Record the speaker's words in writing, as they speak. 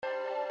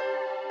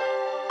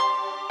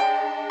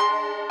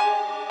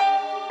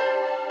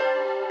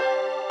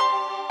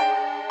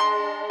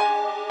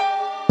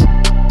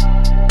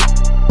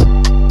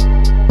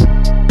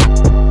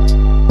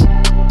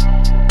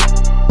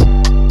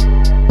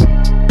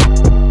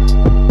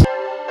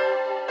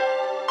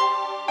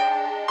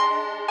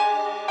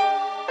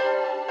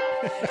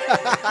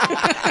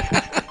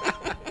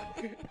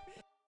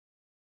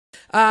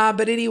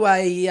But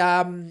anyway,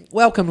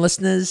 welcome,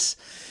 listeners.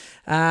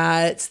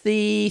 It's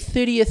the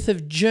 30th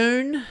of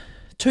June,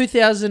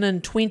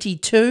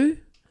 2022.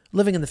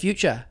 Living in the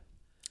future.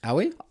 Are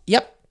we?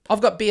 Yep. I've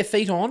got bare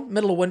feet on,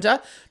 middle of winter,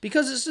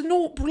 because it's a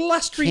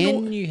blustery...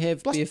 Can you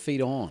have bare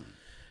feet on?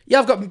 Yeah,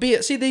 I've got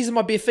bare... See, these are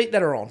my bare feet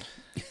that are on.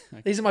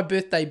 These are my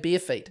birthday bare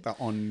feet.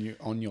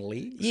 On your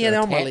legs? Yeah,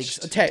 they're on my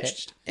legs.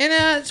 Attached. And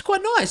it's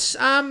quite nice.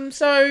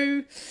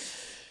 So...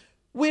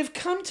 We've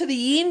come to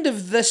the end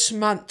of this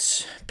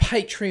month's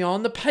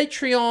Patreon. The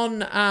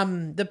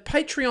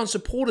Patreon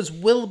supporters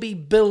will be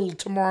billed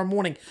tomorrow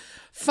morning.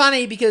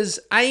 Funny because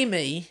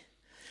Amy...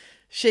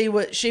 She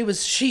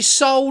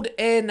sold,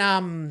 you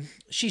know,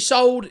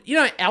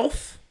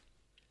 Alf?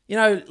 You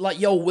know,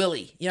 like Yo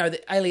Willy, you know,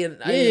 the alien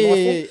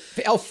Yeah.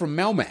 Alf from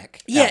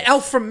Melmac. Yeah,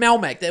 Alf from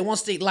Melmac that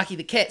wants to eat Lucky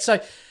the Cat.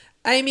 So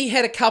Amy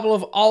had a couple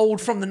of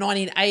old from the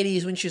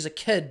 1980s when she was a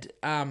kid,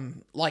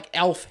 like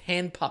Alf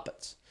hand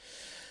puppets.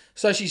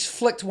 So she's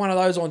flicked one of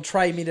those on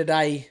Tray Me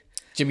today.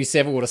 Jimmy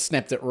Savile would have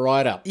snapped it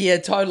right up. Yeah,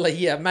 totally.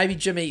 Yeah, maybe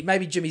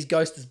Jimmy's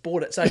ghost has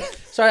bought it. So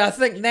I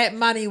think that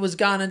money was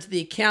going into the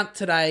account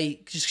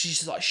today.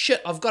 She's like,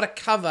 shit, I've got to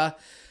cover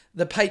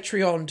the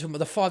Patreon,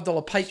 the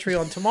 $5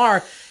 Patreon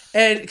tomorrow.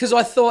 And because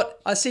I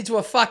said to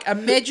her, fuck,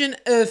 imagine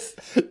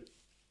if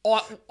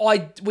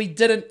we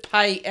didn't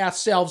pay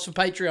ourselves for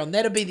Patreon.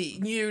 That'd be the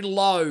new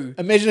low.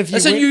 Imagine if you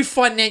It's a new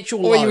financial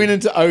low. Or you went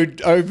into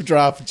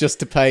overdraft just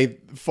to pay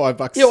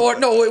 $5. Yeah, or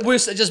no,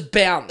 worse, it just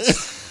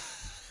bounced.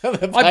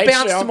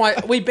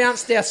 We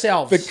bounced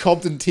ourselves. The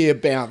Cobden tier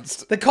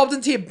bounced. The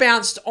Cobden tier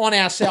bounced on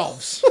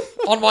ourselves.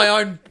 On my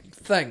own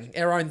thing.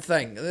 Our own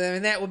thing. I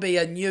mean, that would be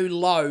a new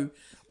low.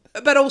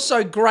 But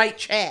also great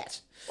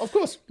chat. Of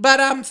course.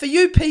 But for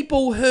you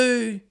people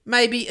who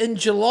maybe in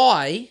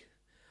July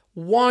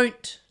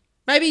won't...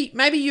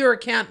 Maybe your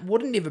account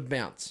wouldn't ever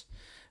bounce.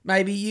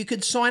 Maybe you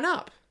could sign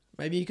up.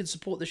 Maybe you could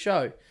support the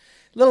show.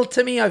 Little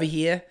Timmy over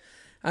here.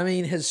 I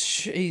mean, his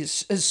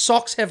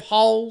socks have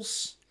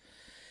holes.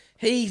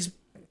 He's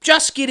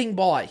just getting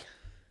by.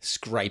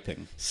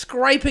 Scraping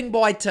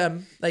by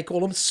Tim, they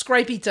call him.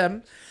 Scrapey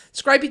Tim.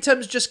 Scrapey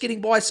Tim's just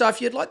getting by. So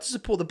if you'd like to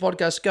support the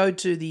podcast, go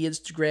to the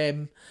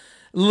Instagram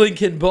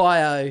link in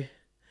bio.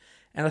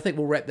 And I think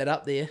we'll wrap that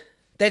up there.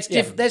 That's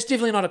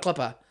definitely not a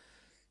clipper.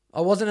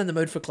 I wasn't in the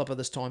mood for a clipper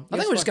this time. I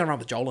think we're just going to run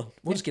with Jolin.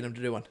 We'll just get him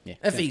to do one. Yeah,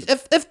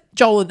 if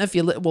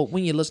Jolin,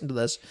 when you listen to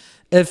this,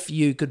 if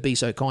you could be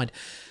so kind.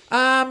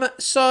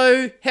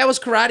 So how was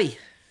karate?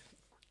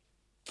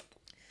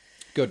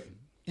 Good.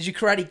 Did you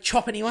karate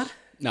chop anyone?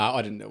 No,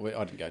 I didn't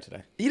go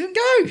today. You didn't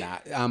go? Nah.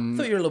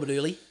 Thought you were a little bit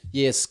early.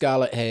 Yeah,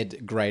 Scarlett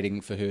had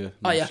grading for her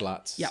martial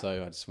arts, Yep.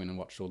 so I just went and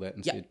watched all that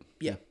instead.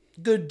 Yeah.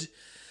 Good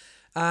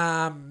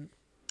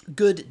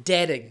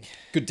dadding.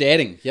 Good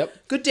dadding,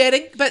 yep. Good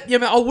dadding, but you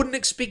know, I wouldn't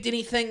expect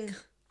anything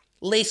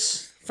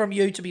less from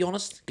you, to be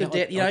honest. Good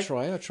dad, I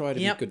try to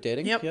be good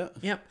dadding.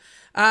 Yep.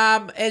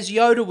 As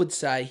Yoda would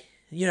say,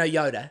 you know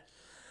Yoda.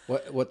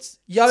 What's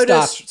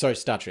Yoda?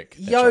 Star Trek.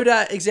 Yoda,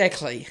 right.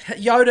 Exactly.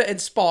 Yoda and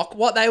Spock,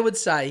 what they would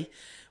say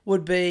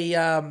would be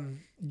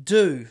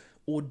do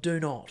or do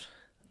not.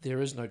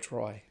 There is no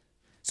try.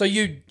 So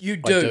you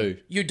do. I do.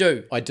 You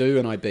do. I do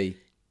and I be.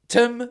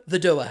 Tim the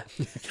doer.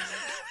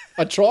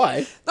 I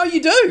try. No,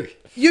 you do.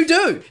 You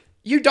do.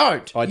 You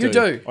don't. I do. You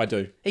do. I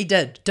do. He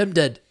did. Tim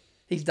did.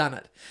 He's done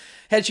it.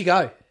 How'd she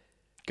go?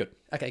 Good.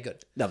 Okay, good.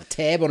 Another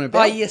tab on her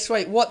belt. Oh, yeah,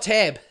 sweet. What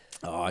tab?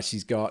 Oh,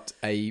 she's got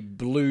a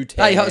blue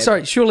tab. Hey,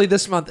 sorry. Surely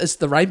this month it's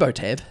the rainbow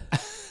tab.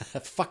 A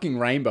fucking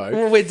rainbow.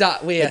 Well, we're done.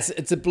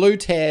 It's a blue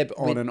tab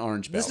on an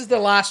orange belt. This is the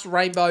last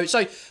rainbow.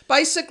 So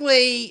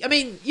basically, I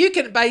mean, you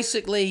can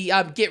basically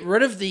get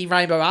rid of the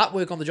rainbow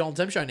artwork on the John and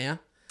Tim show now.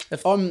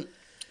 I'm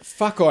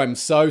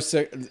so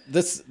sick.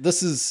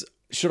 This is...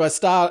 Should I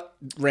start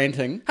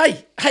ranting?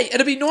 Hey,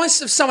 it'd be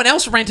nice if someone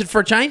else ranted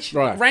for a change.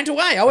 Right. Rant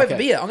away. I'll have a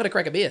beer. I'm going to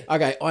crack a beer.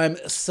 Okay, I am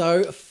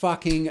so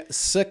fucking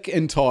sick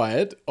and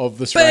tired of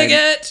this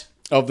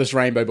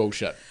rainbow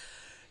bullshit.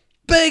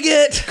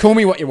 Bigot. Call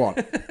me what you want.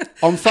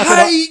 I'm fucking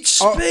hate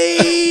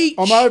speech.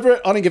 I'm over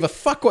it. I don't give a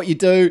fuck what you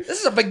do. This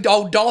is a big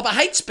old dollop of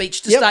hate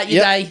speech to start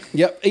your day.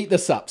 Yep, eat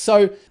this up.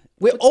 So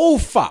we're all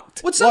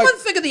fucked. Would someone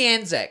think of the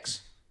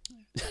Anzacs?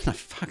 No,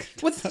 fuck.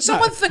 Would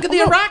someone think of the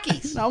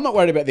Iraqis? No, I'm not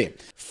worried about them.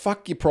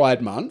 Fuck your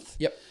Pride Month.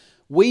 Yep.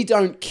 We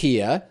don't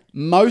care.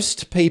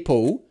 Most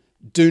people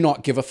do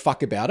not give a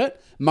fuck about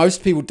it.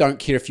 Most people don't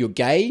care if you're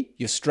gay,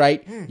 you're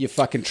straight, you're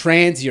fucking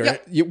trans, you're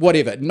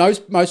whatever.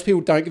 Most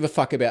people don't give a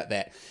fuck about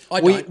that.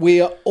 We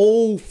are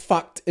all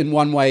fucked in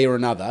one way or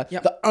another.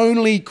 Yep. The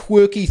only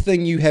quirky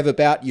thing you have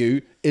about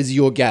you is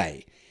you're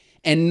gay.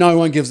 And no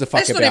one gives a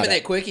fuck about it. That's not even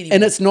that quirky anymore.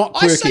 And it's not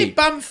quirky. I say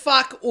bum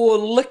fuck or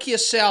lick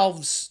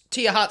yourselves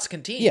to your heart's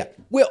content. Yeah.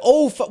 We've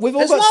all got something wrong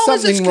with us. As long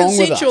as it's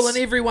consensual and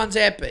everyone's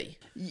happy.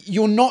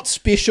 You're not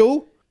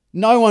special.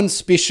 No one's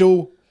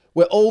special.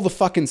 We're all the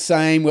fucking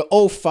same. We're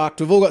all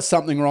fucked. We've all got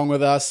something wrong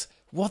with us.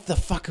 What the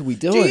fuck are we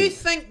doing? Do you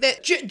think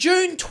that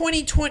June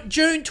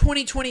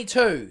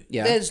 2022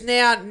 is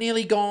now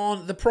nearly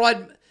gone? The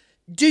Pride...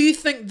 do you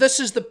think this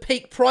is the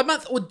peak Pride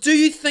Month, or do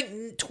you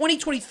think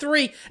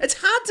 2023? It's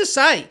hard to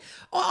say.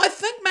 I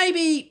think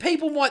maybe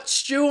people might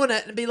stew on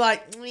it and be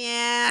like,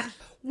 yeah,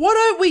 why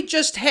don't we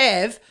just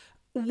have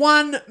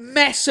one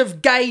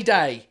massive gay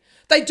day?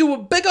 They do a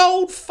big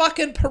old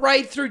fucking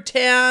parade through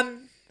town.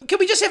 Can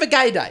we just have a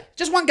gay day?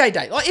 Just one gay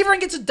day. Like everyone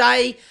gets a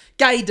day,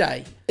 gay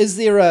day. Is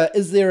there a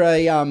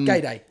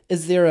Gay day.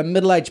 Is there a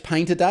middle-aged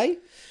painter day?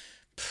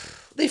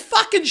 There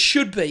fucking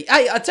should be.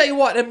 Hey, I tell you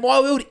what, in my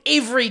world,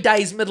 every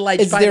day's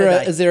middle-aged painter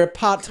day. Is there a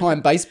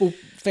part-time baseball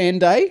fan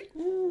day?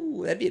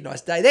 Ooh, that'd be a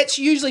nice day. That's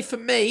usually for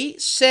me.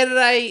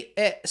 Saturday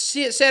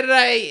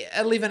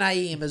 11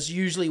 a.m. is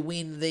usually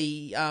when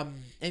the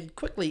and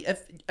quickly,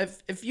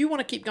 if you want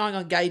to keep going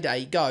on gay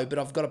day, go. But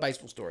I've got a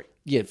baseball story.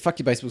 Yeah, fuck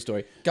your baseball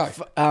story. Go.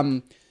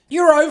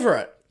 You're over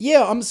it.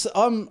 Yeah, I'm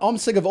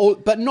sick of all,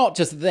 but not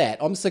just that.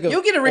 I'm sick of.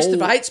 You'll get arrested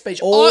for hate speech.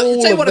 All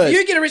I'll tell you what, of if this.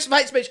 you get arrested for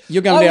hate speech,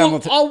 You're going down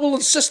with it. I will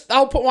insist.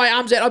 I'll put my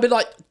arms out. I'll be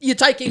like, "You're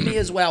taking me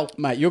as well,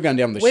 Mate, you're going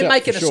down with the We're ship.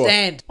 making for a sure.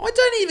 stand." I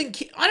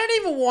don't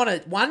even want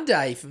it one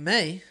day for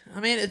me. I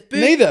mean, it's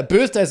Neither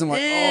birthdays. I'm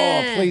like,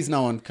 Yeah. oh, please,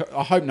 no one.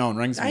 I hope no one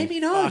rings me. Amy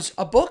knows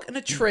a book and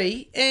a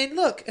tree, and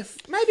look, if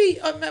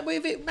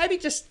maybe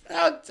just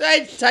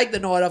take the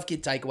night off,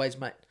 get takeaways,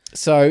 mate.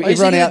 So I usually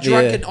everyone get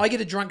out there, I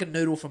get a drunken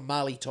noodle from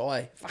Marley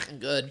Thai. Fucking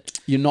good.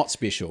 you're not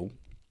special.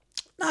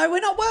 No, we're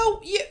not. Well,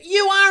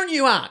 you are and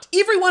you aren't.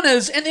 Everyone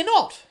is and they're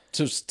not.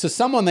 To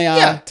someone they are.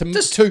 Yeah,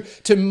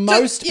 to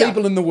most yeah.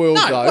 people in the world,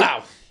 No, though.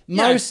 wow.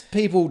 Most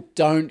people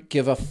don't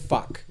give a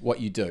fuck what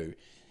you do.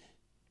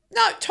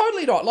 No,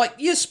 totally not. Like,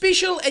 you're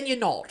special and you're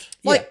not.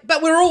 Like, Yeah.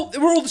 but we're all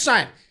the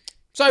same.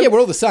 So Yeah, we're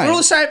all the same. We're all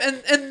the same,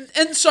 and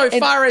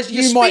insofar as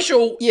you're You might-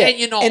 special yeah, and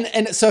you're not.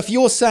 And so if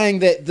you're saying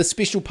that the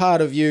special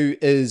part of you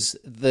is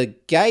the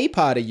gay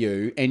part of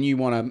you, and you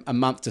want a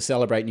month to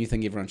celebrate, and you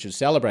think everyone should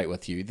celebrate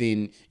with you,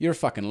 then you're a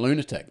fucking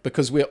lunatic,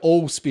 because we're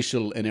all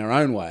special in our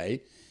own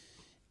way,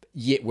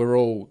 yet we're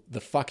all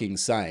the fucking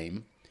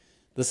same.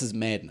 This is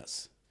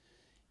madness,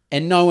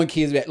 and no one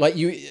cares about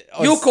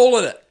You're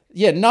calling it.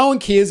 Yeah, no one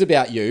cares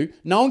about you.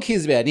 No one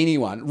cares about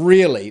anyone,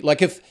 really.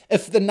 Like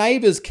if the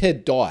neighbour's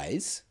kid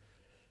dies.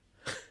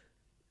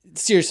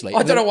 Seriously.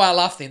 I don't know why I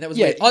laughed then. That was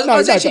Yeah, weird. I no,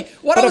 was no, actually,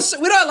 but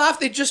when I laughed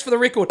there, just for the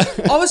record,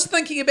 I was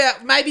thinking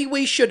about maybe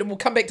we should, and we'll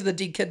come back to the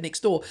dead kid next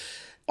door.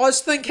 I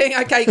was thinking,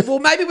 okay, well,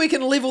 maybe we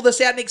can level this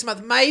out next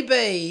month.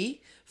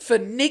 Maybe for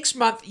next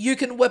month, you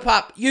can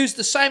use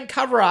the same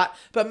cover art,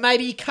 but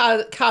maybe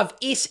carve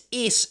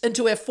SS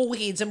into our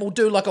foreheads, and we'll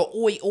do like a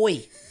oi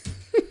oi.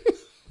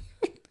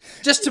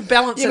 Just to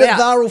balance Yeah, it but out.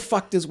 they're all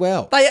fucked as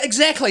well.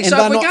 Exactly. And So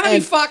they're if we're not- going to be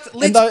and- fucked,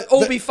 and let's all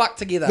the- be fucked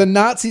together. The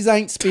Nazis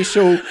ain't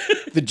special.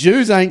 The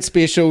Jews ain't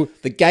special.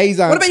 The gays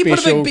aren't What about you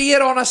special. put a big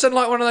beard on us and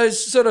like one of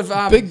those sort of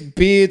Big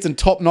beards and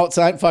top knots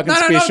ain't fucking no,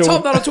 special. not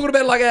top knot. I'm talking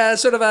about like a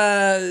sort of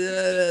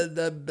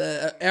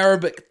the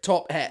Arabic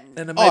top hat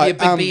and maybe a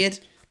big beard.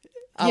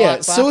 Yeah,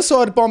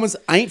 suicide bombers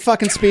ain't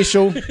fucking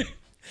special.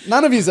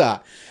 None of yous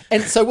are.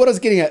 And so what I was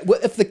getting at,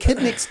 if the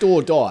kid next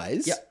door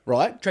dies, Yep.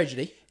 right?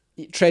 Tragedy.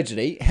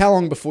 How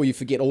long before you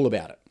forget all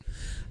about it?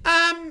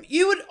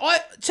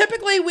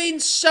 Typically when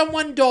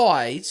someone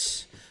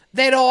dies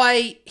that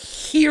I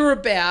hear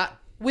about,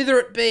 whether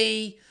it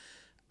be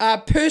a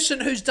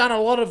person who's done a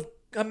lot of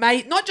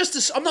amazing,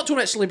 I'm not talking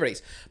about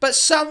celebrities, but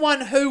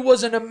someone who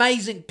was an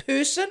amazing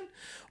person,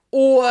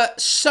 or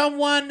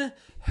someone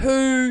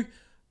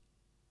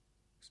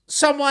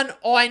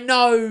I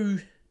know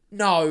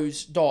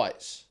knows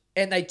dies,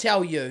 and they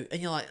tell you,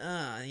 and you're like,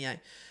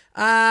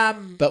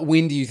 But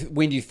when do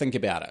you think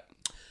about it?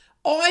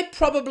 I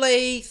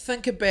probably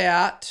think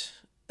about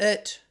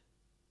it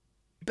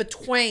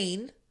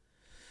between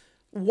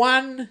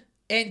 1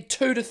 and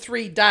 2 to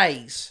 3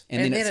 days,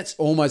 And then it's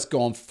almost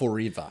gone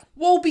forever.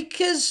 well,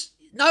 because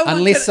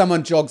Unless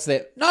someone jogs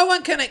that. no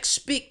one can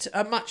expect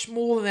much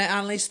more than that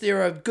unless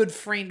they're a good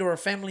friend or a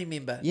family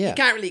member. Yeah. You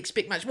can't really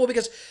expect much more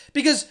because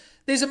there's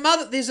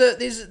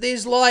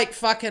there's like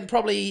fucking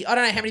probably, I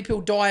don't know how many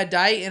people die a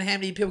day and how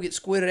many people get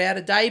squirted out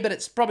a day, but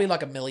it's probably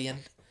like 1 million.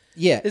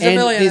 Yeah, There's a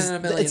million and a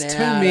million It's out.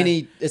 too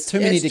many. It's too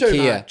many to too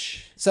care.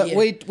 much. So Yeah.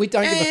 we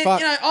don't give a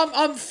fuck. You know,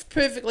 I'm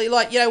perfectly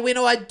like, when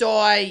I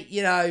die,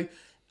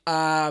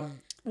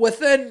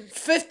 within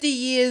 50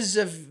 years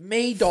of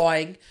me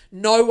dying,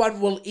 no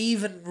one will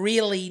even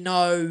really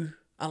know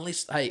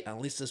unless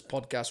this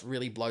podcast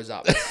really blows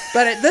up.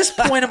 But at this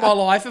point in my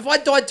life, if I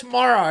died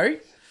tomorrow,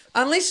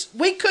 unless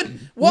we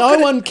could, No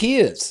one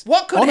cares.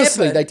 What could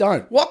Honestly, happen? they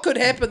don't. What could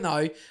happen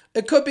though?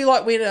 It could be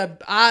like when an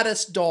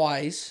artist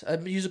dies, a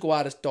musical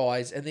artist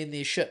dies, and then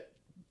their shit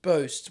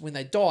boosts when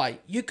they die.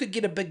 You could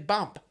get a big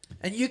bump,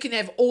 and you can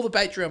have all the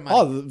Patreon money.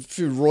 Oh, a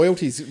few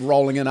royalties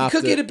rolling in after.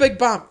 Could get a big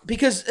bump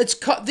because it's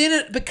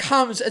crazier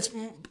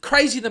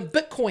than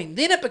Bitcoin.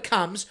 Then it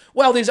becomes,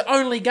 well, there's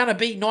only going to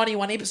be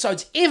 91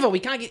 episodes ever.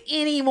 We can't get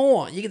any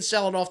more. You can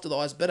sell it off to the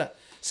highest bidder.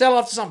 Sell it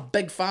off to some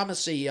big pharma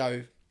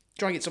CEO.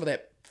 Try and get some of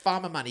that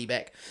pharma money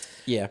back.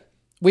 Yeah.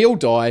 We all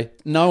die.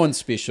 No one's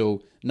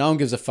special. No one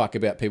gives a fuck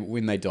about people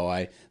when they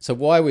die. So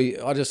why are we?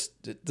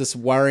 This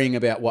worrying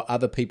about what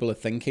other people are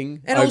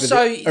thinking, And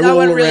also, no all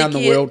one really around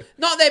the world.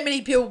 Not that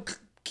many people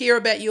care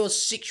about your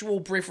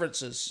sexual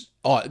preferences.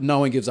 Oh, no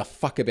one gives a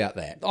fuck about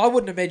that. I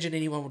wouldn't imagine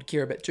anyone would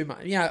care about too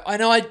much. You know, I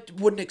know I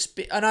wouldn't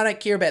expect, and I don't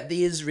care about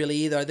theirs really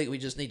either. I think we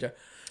just need to.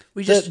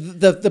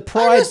 The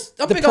Pride.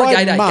 I'm the big on Pride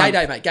gay day, month, gay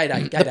day, mate, gay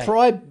day, gay the day.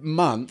 Pride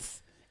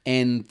month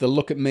and the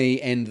Look at Me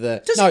and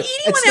the. Does no, anyone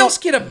it's else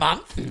not get a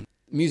month?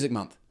 Music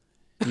Month?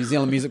 New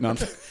Zealand Music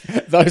Month.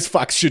 Those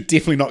fucks should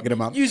definitely not get a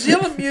month. New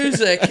Zealand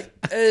music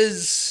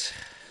is.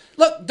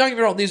 Look, don't get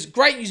me wrong. There's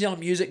great New Zealand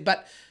music,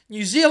 but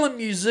New Zealand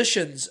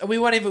musicians, and we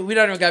don't even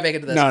go back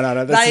into this.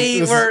 No.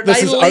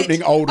 This is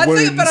opening old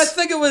wounds. But I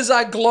think it was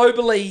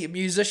globally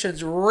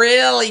musicians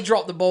really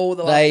dropped the ball with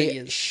the last few They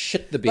years.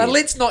 shit the bed. But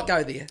let's not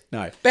go there.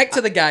 No. Back to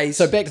the gays.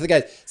 So back to the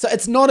gays. So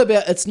it's not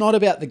about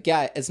the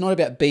gay. It's not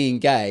about being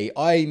gay.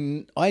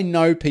 I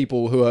know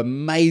people who are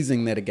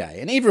amazing that are gay,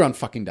 and everyone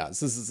fucking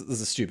does. This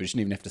is stupid. I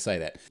shouldn't even have to say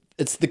that.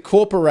 It's the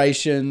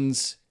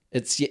corporations.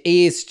 It's your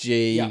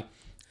ESG. Yeah.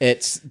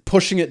 It's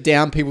pushing it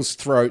down people's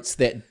throats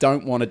that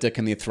don't want a dick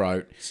in their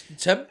throat.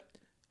 Tim,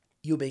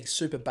 you're being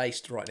super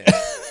based right now.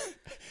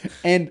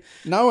 And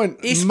no one,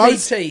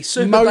 SPT,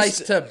 super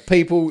based Tim.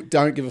 People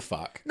don't give a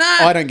fuck. Nah.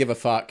 I don't give a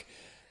fuck.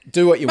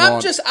 Do what you Mum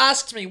want. just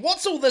asked me,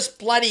 what's all this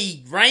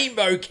bloody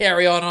rainbow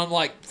carry on? I'm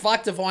like,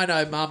 fucked if I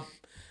know, Mum.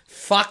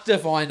 Fucked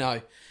if I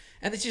know.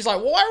 And then she's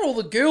like, why are all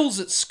the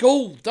girls at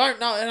school? Don't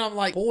know. And I'm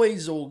like,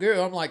 boys or girls?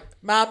 I'm like,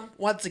 Mum,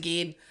 once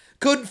again,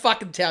 couldn't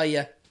fucking tell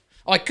you.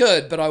 I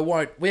could, but I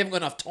won't. We haven't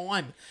got enough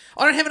time.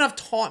 I don't have enough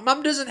time.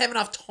 Mum doesn't have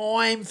enough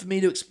time for me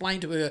to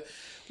explain to her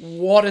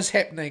what is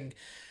happening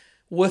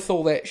with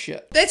all that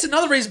shit. That's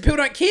another reason people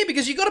don't care,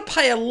 because you've got to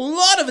pay a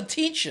lot of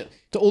attention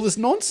to all this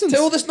nonsense.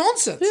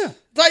 Yeah.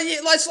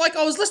 It's like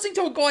I was listening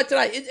to a guy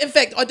today. In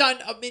fact, I don't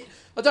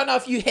know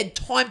if you had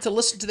time to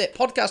listen to that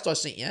podcast I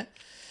sent you.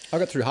 I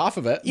got through half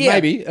of it. Yeah.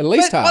 Maybe, at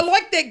least half. I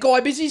like that guy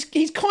because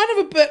he's kind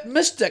of a bit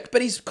mystic,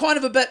 but he's kind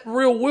of a bit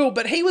real world.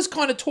 But he was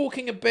kind of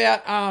talking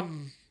about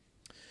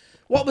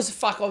what was the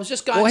fuck? I was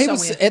just going somewhere.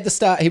 Was at the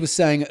start. He was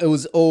saying it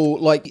was all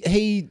like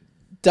he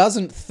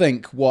doesn't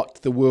think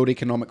what the World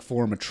Economic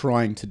Forum are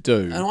trying to do.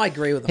 And I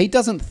agree with him. He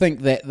doesn't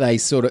think that they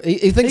sort of.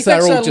 He thinks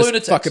they're all just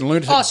lunatics. fucking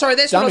lunatics. Oh, sorry,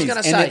 that's what I was going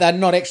to say. And that they're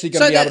not actually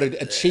going to be able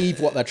to achieve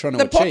what they're trying to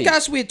achieve. The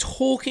podcast we're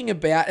talking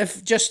about,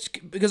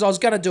 because I was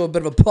going to do a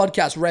bit of a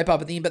podcast wrap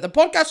up at the end, but the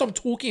podcast I'm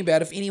talking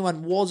about, if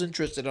anyone was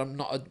interested, I'm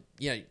not,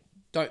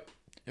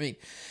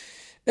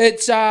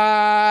 it's the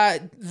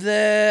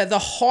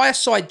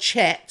Higherside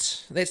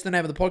Chat. That's the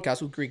name of the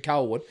podcast with Greg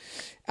Carlwood.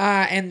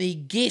 And the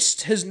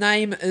guest, his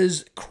name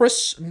is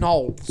Chris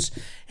Knowles.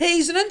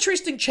 He's an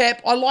interesting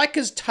chap. I like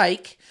his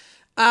take.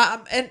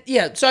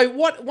 So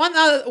one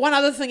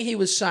other thing he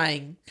was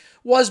saying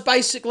was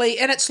basically,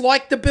 and it's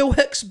like the Bill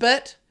Hicks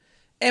bit,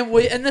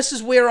 and this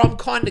is where I'm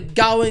kind of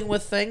going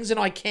with things, and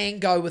I can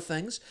go with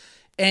things,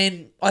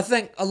 and I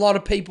think a lot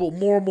of people,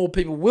 more and more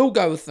people will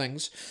go with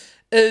things,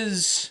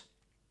 is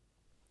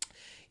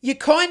you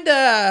kind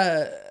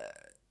of,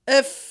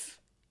 if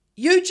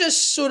you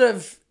just sort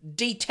of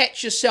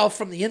detach yourself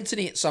from the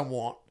internet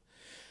somewhat,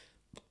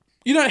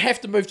 you don't have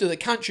to move to the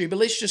country, but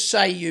let's just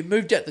say you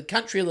moved out the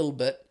country a little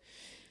bit,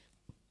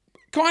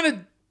 kind of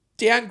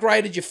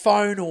downgraded your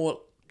phone, or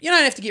you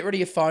don't have to get rid of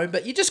your phone,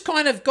 but you just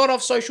kind of got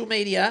off social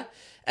media,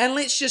 and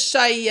let's just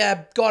say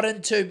you got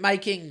into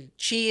making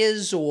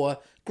chairs or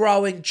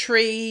growing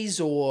trees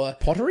or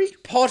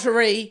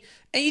pottery,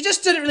 and you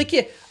just didn't really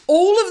care.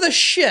 All of the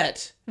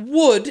shit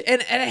would,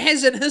 and it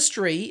has in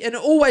history, and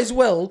it always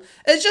will,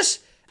 it's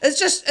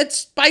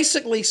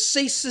basically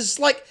ceases.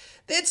 Like,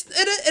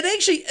 it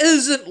actually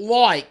isn't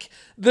like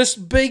this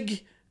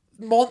big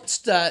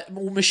monster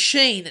or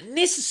machine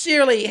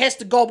necessarily has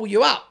to gobble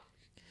you up.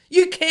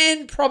 You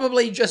can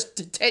probably just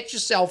detach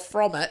yourself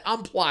from it,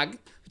 unplug,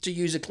 to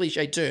use a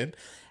cliche term,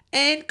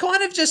 and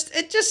kind of and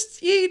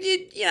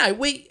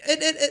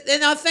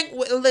I think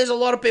there's a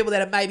lot of people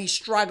that are maybe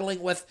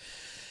struggling with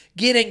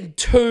getting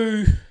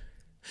too.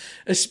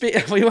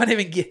 We won't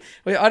even get.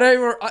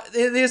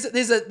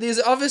 There's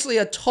obviously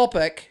a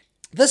topic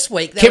this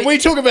week. Can we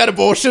talk about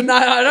abortion? No,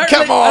 I don't.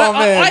 Come on,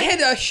 man. I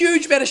had a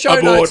huge amount of show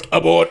notes.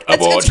 Abort.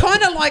 It's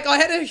kind of like I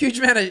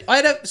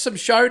had some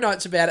show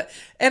notes about it,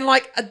 and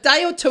like a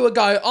day or two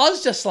ago, I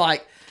was just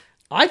like,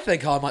 I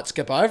think I might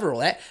skip over all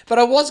that, but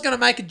I was going to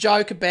make a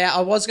joke about.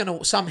 I was going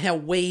to somehow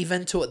weave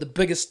into it the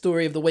biggest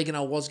story of the week, and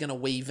I was going to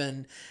weave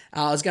in.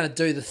 I was going to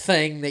do the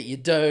thing that you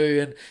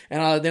do,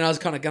 and then I was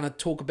kind of going to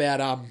talk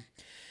about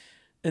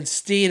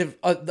instead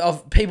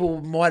of people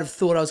might have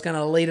thought I was going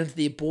to lead into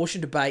the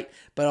abortion debate,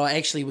 but I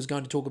actually was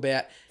going to talk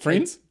about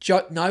Friends.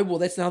 No, well,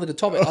 that's another good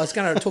topic. I was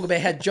going to talk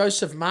about how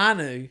Joseph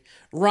Manu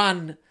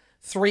run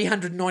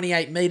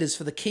 398 meters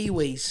for the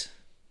Kiwis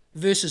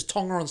versus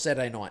Tonga on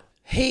Saturday night.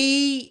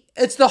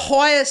 It's the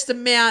highest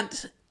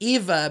amount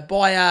ever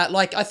by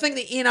I think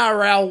the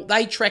NRL,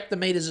 they track the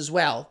meters as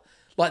well.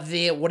 Like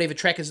their whatever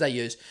trackers they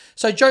use.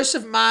 So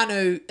Joseph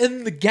Manu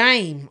in the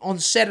game on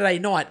Saturday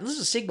night, and this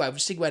is a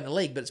segue in the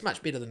league, but it's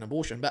much better than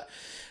abortion. But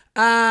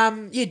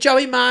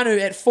Joey Manu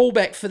at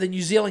fullback for the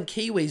New Zealand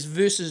Kiwis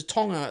versus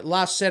Tonga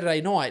last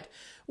Saturday night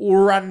will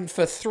run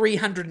for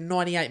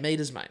 398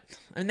 metres, mate.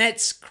 And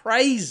that's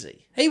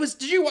crazy.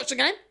 Did you watch the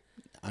game?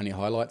 Only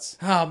highlights.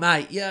 Oh,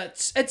 mate, yeah.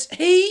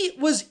 He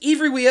was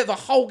everywhere the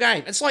whole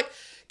game. It's like,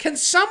 can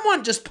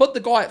someone just put the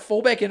guy at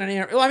fullback in an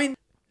area? I mean,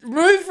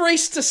 move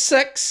Reece to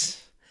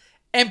 6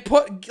 and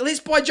let's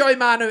buy Joey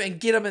Manu and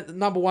get him at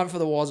number 1 for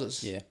the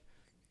Wazzas. Yeah.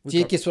 Do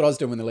you guess what I was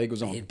doing when the league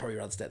was on? He'd probably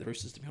rather stay at the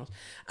Roosters, to be honest.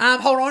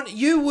 Hold on.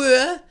 You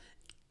were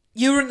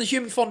in the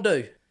human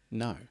fondue.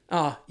 No.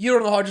 Oh, you were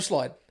on the hydro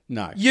slide.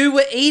 No. You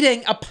were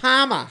eating a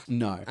Parma.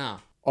 No. Oh.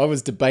 I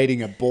was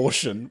debating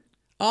abortion.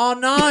 Oh,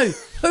 no.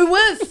 Who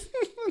with?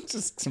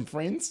 Just some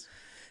friends.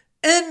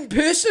 In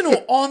person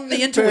or on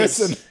the internet?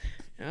 Person.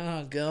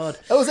 Oh, God.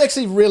 It was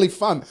actually really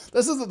fun.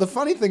 The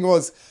funny thing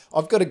was,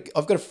 I've got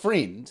a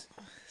friend.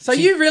 So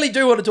you really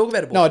do want to talk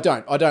about it? No, I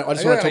don't. I just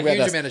want to talk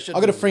about this.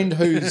 I've got a friend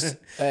who's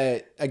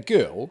a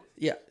girl.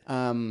 Yeah.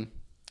 I'm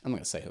not going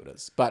to say who it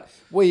is, but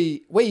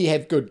we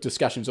have good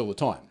discussions all the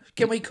time.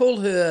 Can we call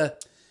her?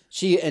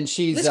 She's.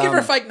 Let's give her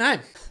a fake name.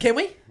 Can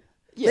we?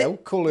 Yeah, we'll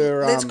call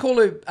her. Let's call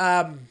her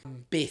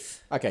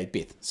Beth. Okay,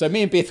 Beth. So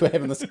me and Beth were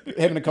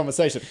having a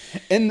conversation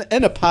in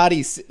a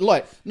party,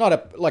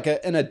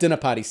 in a dinner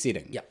party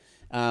setting. Yeah.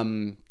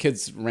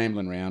 Kids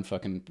rambling around,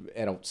 fucking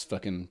adults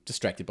fucking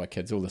distracted by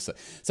kids, all this.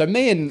 So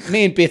me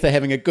and Beth are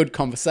having a good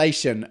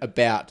conversation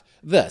about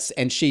this,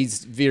 and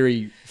she's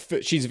very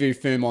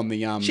firm on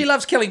the. She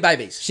loves killing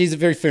babies. She's a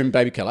very firm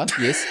baby killer,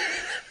 yes.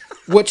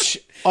 Which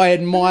I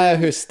admire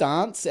her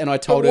stance, and I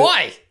told her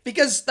why?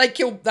 Because they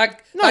kill. No.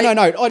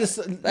 I just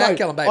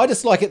killing babies. I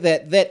just like it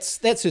that's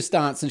her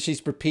stance, and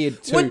she's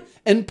prepared to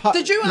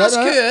Did you ask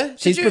her?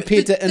 She's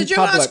prepared to in Did you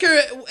public. ask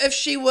her if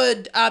she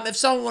would, if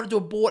someone wanted to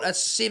abort a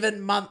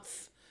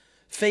 7-month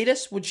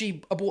fetus, would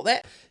she abort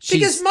that?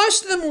 Because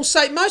most of them will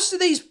say, most of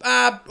these,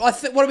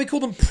 what do we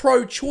call them,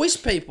 pro-choice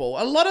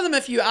people, a lot of them,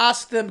 if you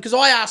ask them, because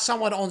I asked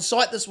someone on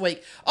site this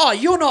week, oh,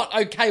 you're not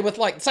okay with,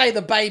 like, say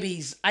the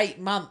baby's 8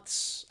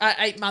 months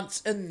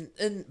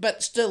in,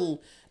 but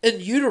still in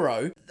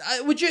utero,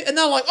 would you? And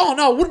they're like, oh,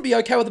 no, I wouldn't be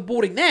okay with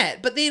aborting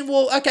that. But then,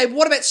 well, okay,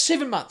 what about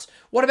 7 months?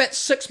 What about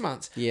 6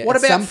 months? Yeah, what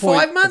about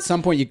 5 months? At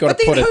some point, you've got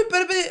to put it...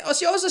 But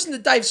see, I was listening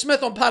to Dave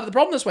Smith on Part of the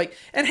Problem this week,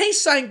 and he's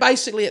saying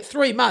basically at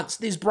 3 months,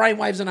 there's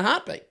brainwaves and a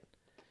heartbeat.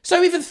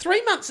 So even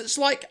 3 months, it's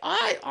like,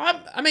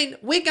 I mean,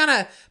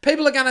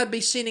 people are gonna be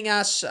sending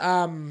us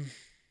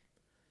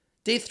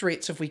death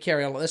threats if we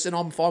carry on like this, and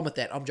I'm fine with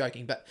that. I'm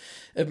joking, but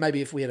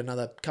if we had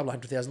another couple of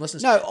 100,000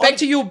 listeners. No, back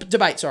to your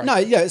debate. Sorry. No,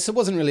 yeah, so it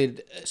wasn't really.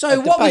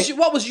 So what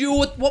was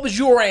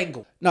your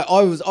angle? No,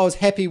 I was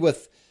happy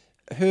with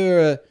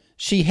her.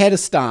 She had a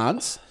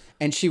stance,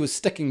 and she was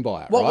sticking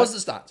by it. What was the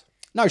stance?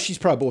 No, she's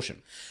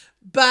pro-abortion.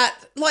 But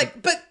what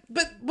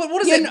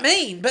does that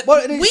mean? But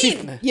when?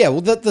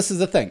 This is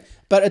the thing.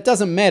 But it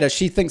doesn't matter.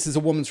 She thinks it's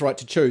a woman's right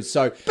to choose.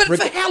 So, but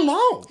for how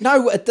long?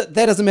 No, that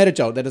doesn't matter,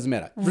 Joel. That doesn't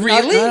matter.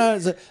 Really?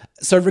 No.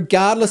 So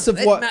regardless of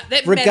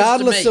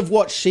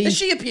what she is,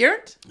 she a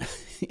parent?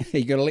 Are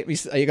you gonna let me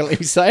say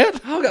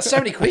it? Oh, I've got so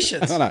many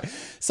questions. I know.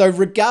 So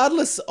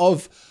regardless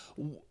of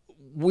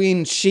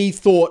when she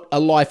thought a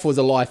life was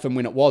a life and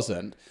when it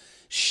wasn't,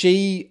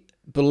 she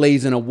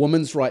believes in a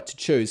woman's right to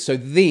choose. So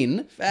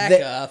then, back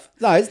off.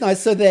 No.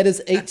 So that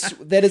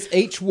is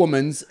each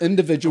woman's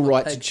individual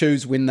right to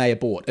choose when they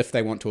abort, if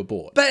they want to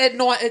abort. But at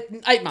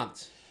 8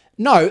 months.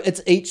 No,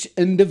 it's each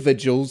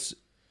individual's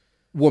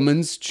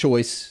woman's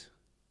choice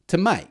to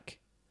make.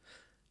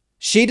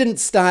 She didn't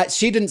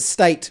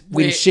state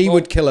when she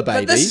would kill a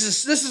baby. But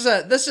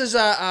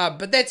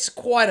but that's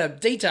quite a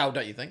detail,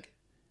 don't you think?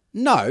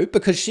 No,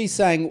 because she's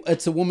saying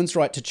it's a woman's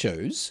right to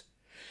choose.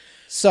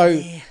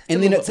 So,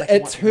 and then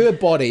it's her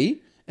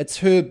body, it's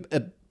her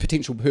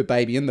her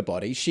baby in the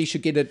body. She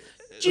should get it.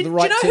 Do you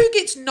know who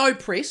gets no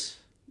press?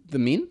 The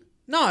men?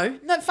 No,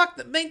 fuck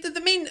the men.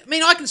 The men. I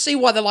mean, I can see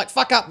why they're like,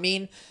 fuck up,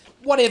 men.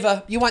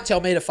 Whatever. You won't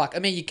tell me to fuck. I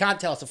mean, you can't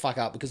tell us to fuck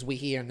up because we're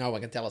here and no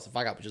one can tell us to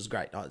fuck up, which is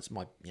great. No,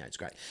 it's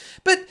great.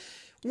 But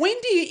when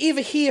do you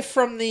ever hear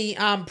from the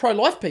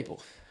pro-life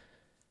people?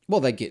 Well,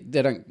 they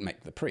don't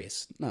make the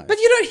press. No. But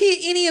you don't hear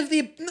any of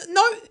the.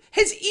 No.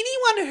 Has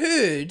anyone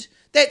heard?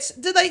 They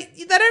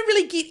don't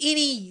really get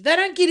any. They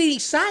don't get any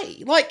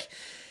say. Like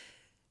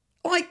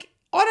I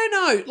don't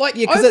know. Like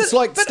because it's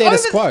like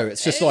status quo.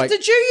 It's just like.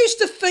 Did you used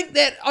to think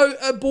that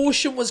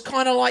abortion was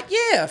kind of like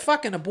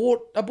fucking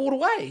abort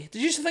away? Did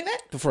you used to think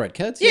that before I had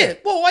kids? Yeah.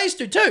 Well, I used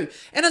to too.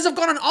 And as I've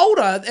gotten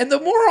older, and the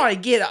more I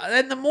get,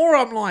 and the more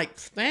I'm like,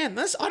 man,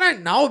 I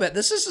don't know about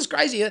this. This is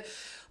crazy.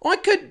 I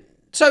could.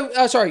 So,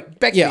 sorry,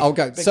 back to yeah, me. I'll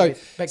go. So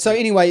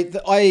anyway,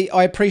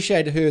 I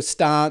appreciated her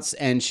stance,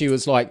 and she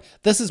was like,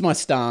 this is my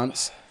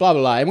stance, blah,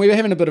 blah, blah. And we were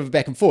having a bit of a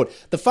back and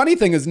forth. The funny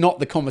thing is not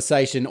the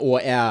conversation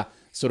or our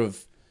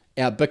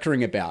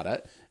bickering about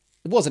it.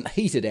 It wasn't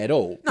heated at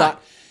all. No.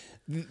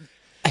 But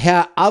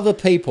how other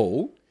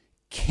people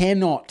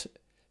cannot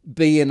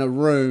be in a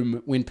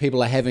room when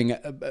people are having,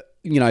 a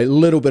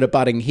little bit of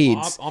butting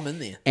heads. I'm in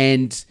there.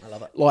 And I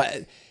love it.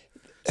 Like,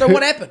 so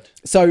what happened?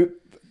 So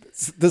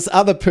this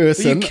other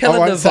person. Were you killing I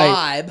won't the say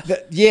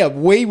vibe? yeah,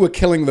 we were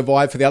killing the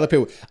vibe for the other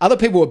people. Other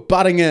people were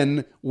butting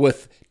in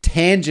with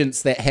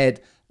tangents that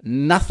had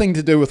nothing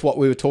to do with what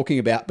we were talking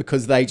about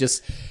because they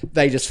just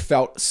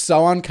felt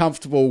so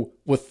uncomfortable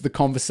with the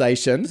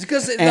conversation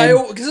Because they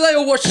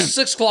all watch the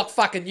 6 o'clock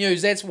fucking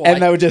news. That's why.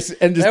 and they were just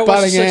They all watch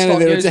butting the 6 in, o'clock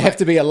and there would news, have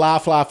to be a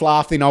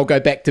laugh. Then I'll go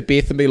back to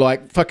Beth and be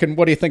like, "Fucking,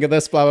 what do you think of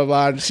this?" Blah blah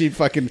blah, and she'd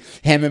fucking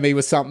hammer me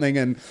with something,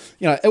 and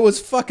it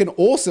was fucking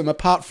awesome.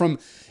 Apart from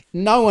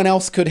no one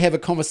else could have a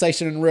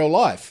conversation in real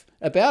life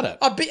about it.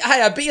 I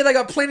bet you they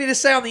got plenty to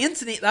say on the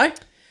internet though.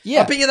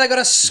 Yeah. I bet you they got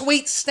a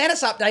sweet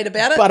status update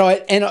about it.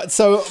 But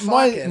so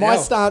my hell.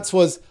 stance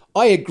was,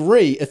 I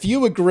agree. If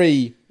you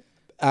agree,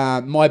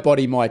 my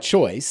body, my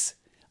choice.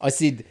 I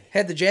said,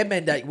 how'd the jab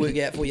mandate work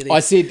out for you then? I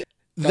said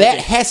that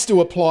has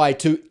to apply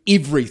to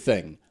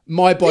everything.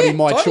 My body,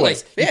 my totally.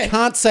 choice. Yeah. You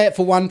can't say it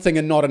for one thing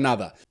and not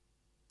another.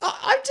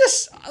 I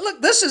just look.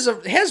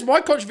 Here's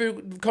my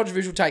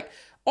controversial take.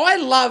 I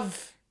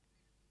love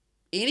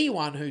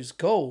anyone who's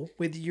cool,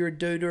 whether you're a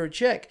dude or a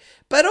chick.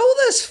 But all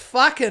this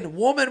fucking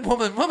woman.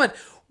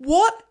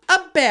 What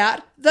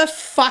about the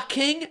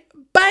fucking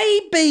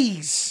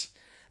babies?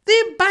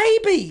 They're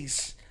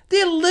babies.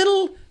 They're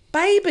little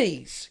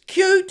babies.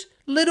 Cute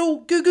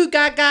little goo goo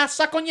gaga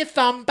suck on your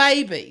thumb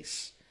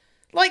babies.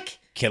 Like,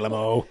 Kill them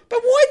all. but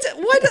why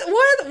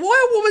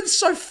are women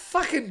so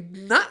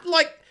fucking nut?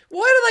 Like,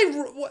 why do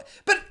they?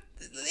 But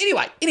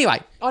anyway,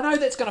 I know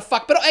that's gonna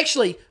fuck. But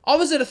actually, I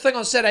was at a thing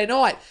on Saturday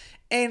night,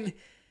 and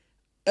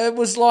it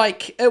was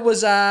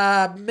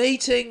a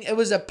meeting. It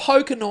was a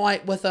poker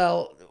night with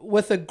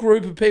a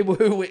group of people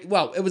who it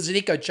was an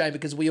echo chamber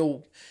because we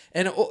all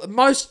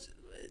most.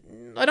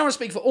 I don't want to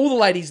speak for all the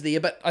ladies there,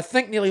 but I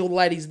think nearly all the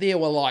ladies there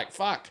were like,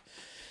 fuck.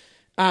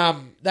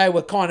 They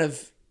were kind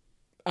of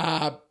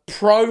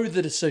pro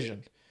the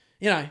decision,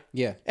 Yeah.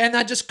 and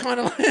they just kind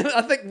of.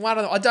 I think one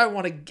of them. I don't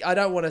want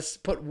to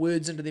put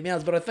words into their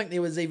mouths, but I think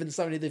there was even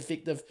something to the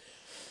effect of,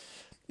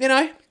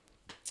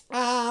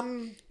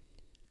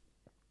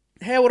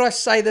 how would I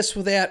say this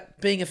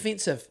without being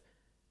offensive?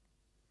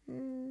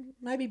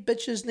 Maybe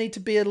bitches need to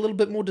be a little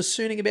bit more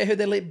discerning about who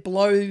they let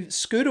blow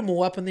scooter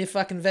more up in their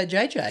fucking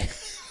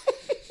vajayjay.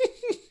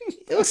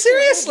 Well,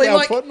 seriously, Well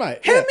like, put, mate.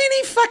 how Yeah.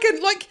 many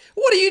fucking, like,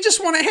 what do you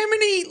just want to, how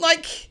many,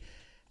 like,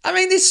 I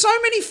mean, there's so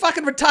many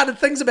fucking retarded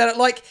things about it.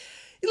 Like,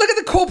 you look at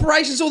the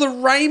corporations, all the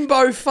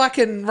rainbow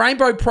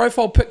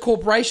profile pic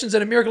corporations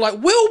in America,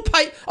 like, we'll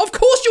pay, of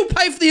course you'll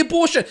pay for the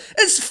abortion.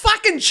 It's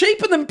fucking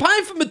cheaper than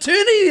paying for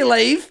maternity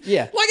leave.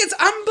 Yeah. Like, it's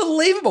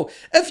unbelievable.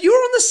 If you're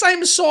on the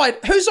same side,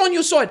 who's on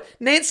your side?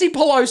 Nancy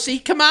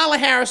Pelosi, Kamala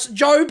Harris,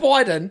 Joe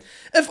Biden.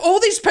 If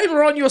all these people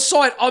are on your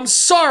side, I'm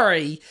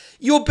sorry,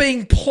 you're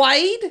being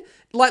played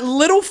like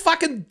little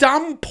fucking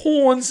dumb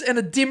pawns in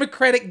a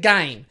democratic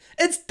game.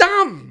 It's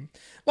dumb.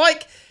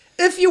 Like,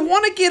 if you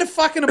want to get a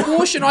fucking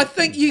abortion, I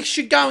think you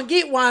should go and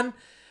get one.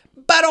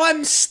 But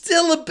I'm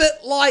still a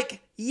bit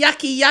like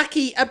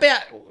yucky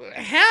about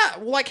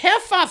how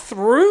far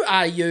through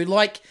are you?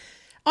 Like,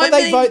 But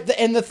they vote,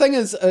 and the thing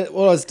is,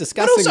 what I was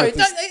discussing also, with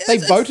this, they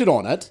voted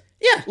on it.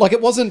 Yeah. Like,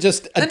 it wasn't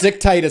just a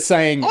dictator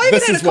saying, I even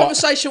this had is a what...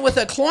 conversation with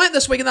a client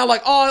this week, and they're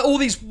like, "Oh, all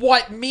these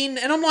white men,"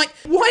 and I'm like,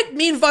 "White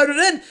men voted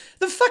in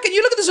the fucking."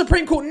 You look at the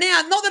Supreme Court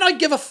now. Not that I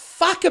give a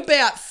fuck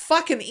about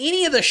fucking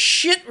any of the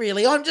shit,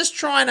 really. I'm just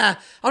trying to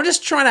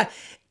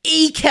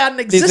eke out an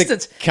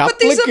existence. There's a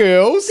couple of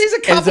girls. There's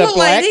a couple there's of a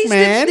black ladies.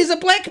 man. There's a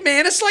black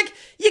man. It's like,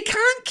 you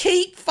can't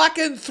keep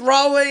fucking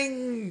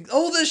throwing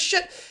all this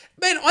shit.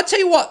 Man, I tell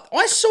you what,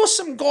 I saw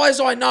some guys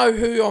I know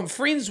who I'm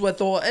friends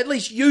with, or at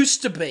least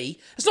used to be.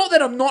 It's not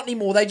that I'm not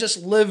anymore, they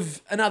just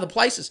live in other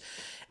places.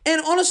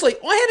 And honestly,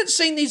 I hadn't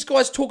seen these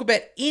guys talk about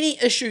any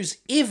issues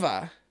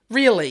ever,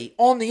 really,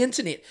 on the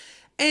internet.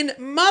 And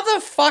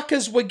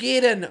motherfuckers were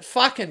getting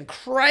fucking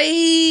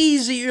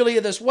crazy earlier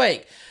this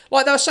week.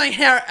 Like, they were saying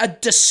how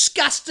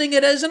disgusting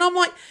it is. And I'm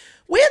like,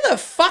 where the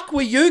fuck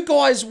were you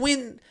guys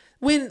when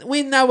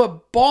they were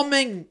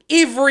bombing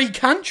every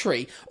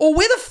country? Or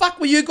where the fuck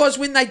were you guys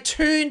when they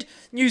turned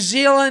New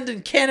Zealand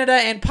and Canada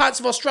and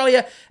parts of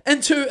Australia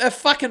into a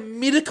fucking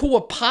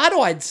medical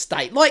apartheid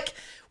state? Like,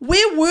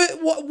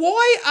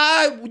 why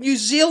are New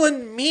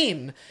Zealand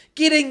men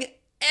getting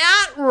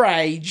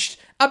outraged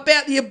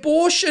about the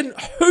abortion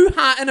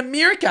hoo-ha in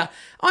America?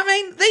 I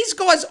mean, these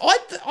guys,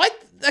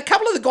 a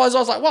couple of the guys, I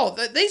was like, well,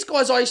 these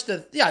guys I used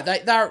to,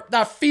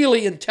 they're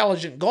fairly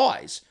intelligent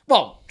guys.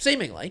 Well,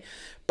 seemingly.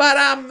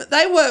 But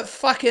they were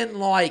fucking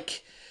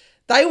like,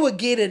 they were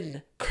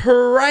getting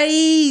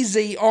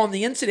crazy on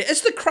the internet.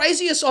 It's the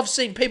craziest I've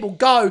seen people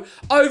go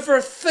over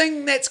a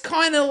thing that's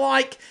kind of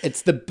like...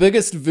 It's the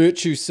biggest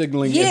virtue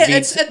signaling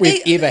event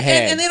we've ever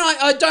had. And then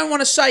I don't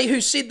want to say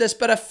who said this,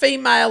 but a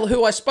female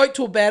who I spoke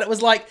to about it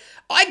was like,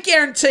 I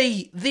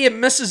guarantee their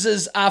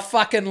missuses are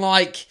fucking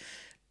like...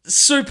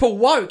 super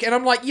woke. And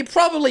I'm like, you're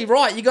probably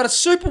right. You got a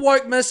super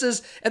woke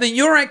missus, and then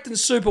you're acting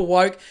super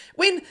woke.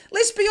 When,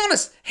 let's be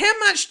honest, how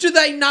much do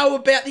they know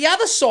about the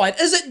other side?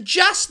 Is it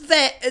just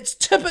that it's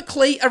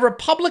typically a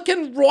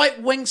Republican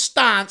right-wing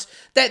stance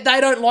that they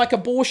don't like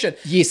abortion?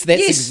 Yes,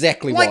 that's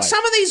exactly like why.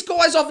 some of these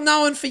guys I've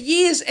known for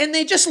years, and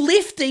they're just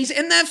lefties,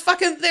 and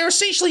they're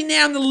essentially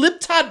now in the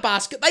libtard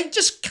basket. They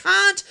just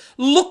can't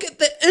look at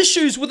the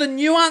issues with a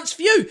nuanced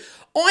view.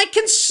 I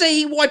can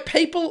see why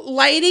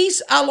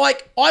ladies are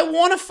like, I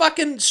want to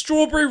fucking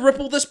strawberry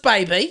ripple this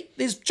baby.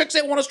 There's chicks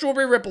that want to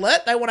strawberry ripple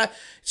it. They want to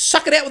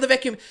suck it out with a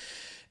vacuum.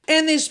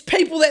 And there's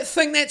people that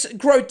think that's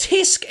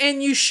grotesque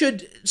and you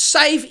should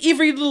save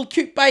every little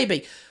cute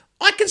baby.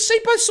 I can see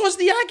both sides of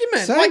the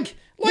argument. Same. Like,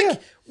 Yeah.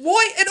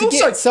 why? And To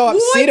also, get so why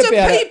upset do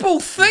about people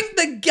think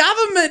the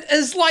government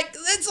is like,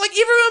 it's like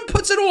everyone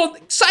puts it on,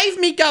 save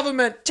me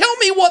government, tell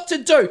me what to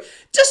do.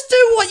 Just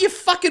do what you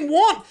fucking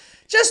want.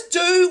 Just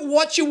do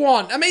what you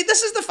want. I mean,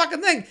 this is the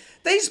fucking thing.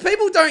 These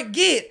people don't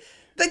get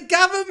the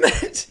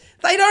government.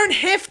 They don't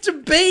have to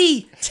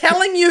be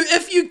telling you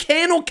if you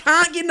can or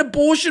can't get an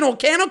abortion or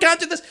can or can't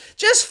do this.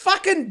 Just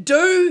fucking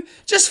do.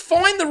 Just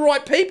find the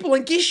right people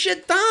and get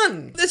shit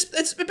done.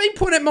 It's been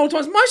pointed out multiple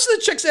times. Most of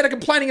the chicks that are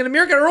complaining in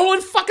America are all in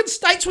fucking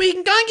states where you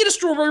can go and get a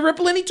strawberry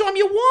ripple anytime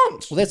you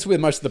want. Well, that's where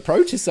most of the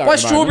protests are. By at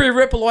the moment. strawberry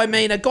ripple, I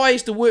mean a guy I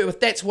used to work with,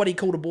 that's what he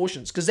called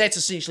abortions, because that's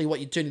essentially what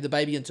you're turning the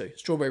baby into.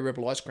 Strawberry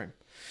ripple ice cream.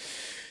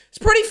 It's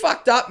pretty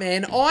fucked up,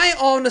 man.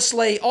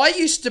 I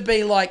used to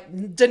be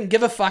like, didn't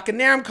give a fuck, and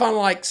now I'm kind of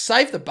like,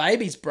 save the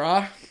babies,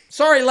 bruh.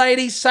 Sorry,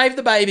 ladies, save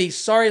the babies.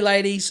 Sorry,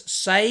 ladies,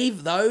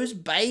 save those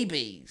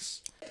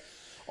babies.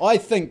 I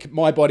think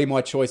my body,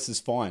 my choice is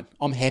fine.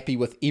 I'm happy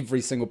with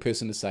every single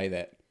person to say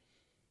that.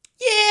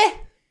 Yeah,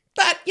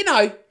 but, you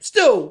know,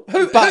 still.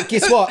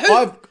 Guess what?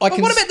 But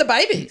what about the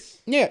babies?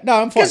 Yeah, no,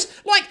 I'm fine.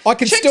 Like,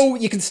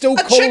 You can still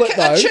call it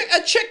though.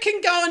 A chick can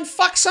go and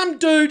fuck some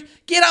dude,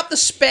 get up the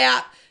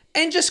spout,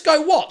 and just go,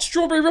 what?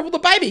 Strawberry ripple the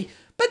baby.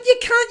 But you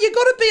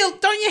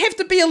can't, don't you have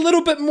to be a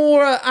little bit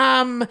more,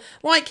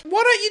 like,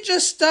 why don't you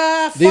just,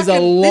 there's a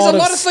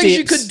lot of things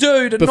you could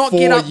do to not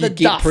get up the duff.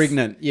 Get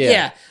pregnant, yeah.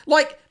 Yeah,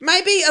 like,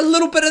 maybe a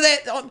little bit of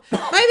that,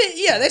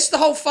 that's the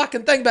whole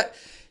fucking thing, but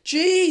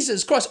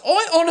Jesus Christ,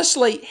 I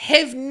honestly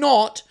have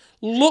not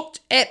looked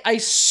at a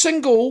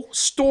single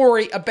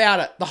story about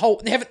it,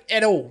 haven't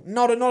at all,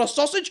 not a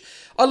sausage.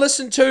 I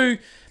listened to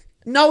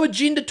No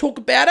Agenda talk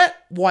about it.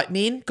 White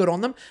men, good on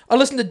them. I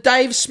listened to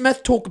Dave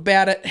Smith talk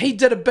about it. He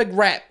did a big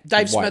rap.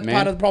 Dave Smith,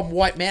 part of the problem,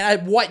 white man,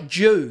 a white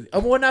Jew. I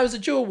want to know, is a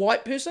Jew a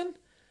white person?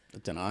 I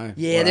don't know.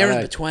 Yeah, they're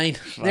in between.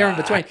 They're in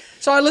between.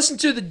 So I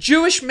listened to the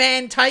Jewish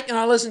man take and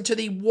I listened to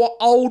the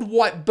old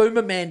white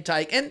boomer man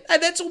take. And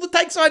that's all the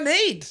takes I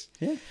need.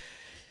 Yeah.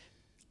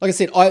 Like I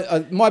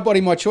said, my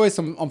body, my choice,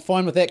 I'm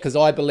fine with that because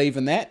I believe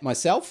in that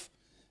myself.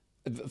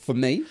 For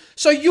me.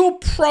 So you're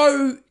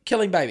pro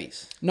killing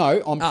babies?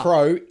 No, I'm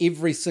pro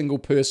every single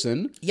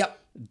person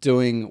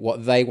doing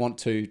what they want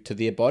to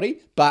their body,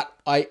 but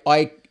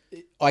I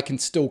can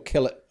still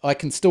kill it. I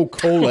can still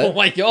call it. Oh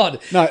my God.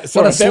 No,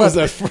 sorry, that was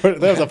a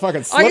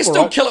fucking slip. I can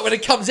still kill it when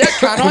it comes out,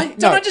 can't I? Don't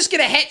No. I just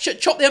get a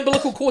hatchet, chop the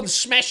umbilical cord and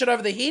smash it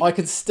over the head? I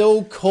can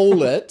still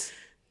call it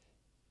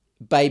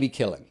baby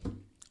killing.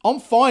 I'm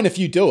fine if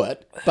you do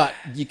it, but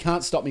you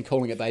can't stop me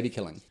calling it baby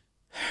killing.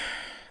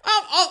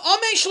 I'm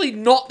actually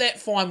not that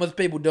fine with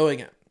people doing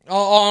it.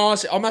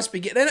 Honestly, I must be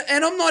getting,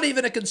 and I'm not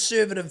even a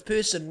conservative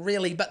person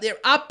really, but there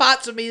are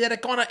parts of me that are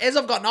kind of, as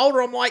I've gotten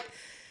older, I'm like,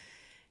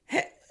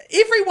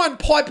 everyone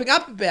piping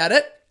up about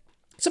it,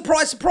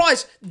 surprise,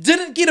 surprise,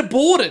 didn't get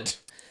aborted.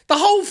 The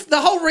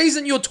whole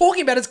reason you're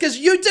talking about it is because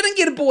you didn't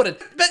get aborted.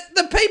 But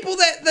the people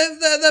that,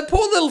 the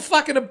poor little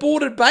fucking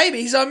aborted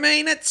babies, I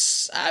mean,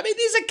 there's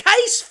a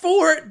case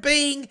for it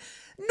being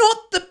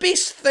not the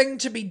best thing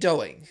to be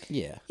doing.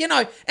 Yeah. You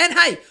know, and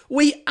hey,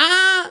 we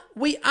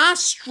are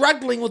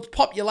struggling with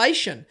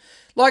population.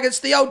 Like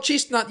it's the old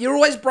chestnut. You're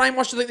always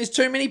brainwashed to think there's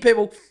too many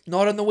people.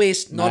 Not in the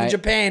West, not in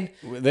Japan.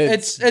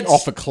 It's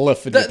off a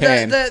cliff in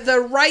Japan.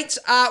 The rates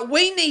are,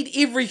 we need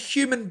every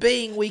human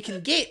being we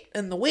can get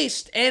in the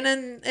West and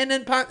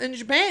in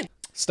Japan.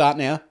 Start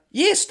now.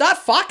 Yeah, start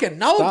fucking.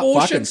 No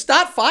abortion,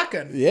 start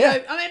fucking. Yeah. You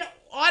know, I mean,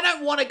 I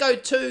don't want to go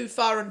too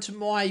far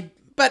into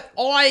but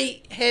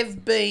I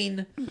have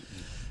been,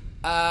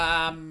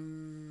 how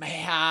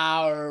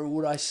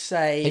would I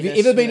say? Have you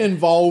ever been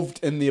involved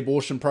in the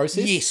abortion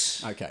process?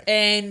 Yes. Okay.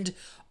 And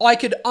I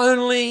could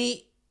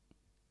only,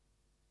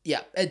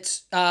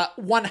 it's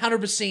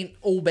 100%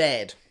 all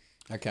bad.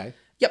 Okay.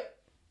 Yep.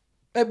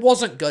 It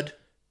wasn't good.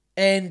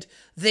 And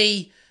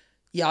I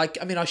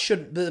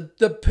shouldn't,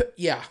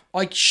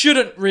 I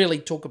shouldn't really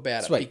talk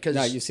about it because...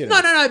 No, you said it.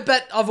 No,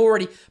 but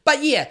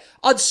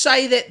I'd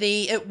say that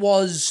it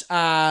was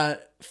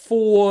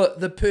for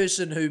the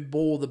person who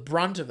bore the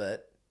brunt of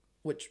it,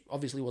 which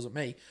obviously wasn't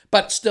me,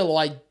 but still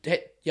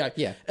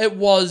it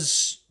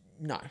was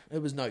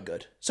no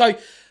good. So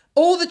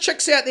all the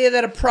chicks out there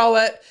that are pro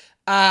it,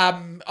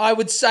 I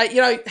would say,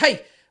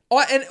 hey,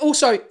 And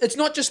also, it's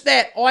not just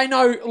that. I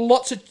know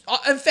lots of...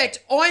 In fact,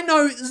 I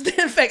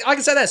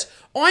can say this.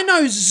 I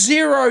know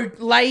 0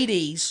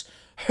 ladies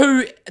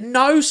who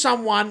know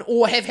someone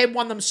or have had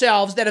one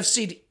themselves that have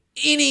said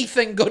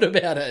anything good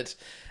about it.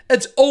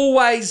 It's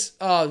always,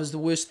 it was the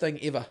worst thing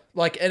ever.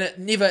 And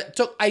it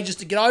took ages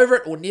to get over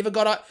it or never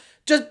got it.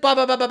 Just blah,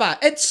 blah, blah, blah, blah.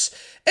 It's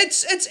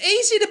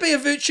easy to be a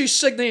virtue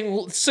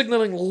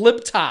signaling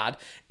libtard.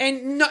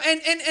 And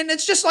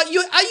it's just like,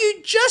 are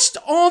you just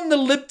on the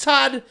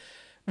libtard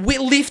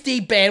lefty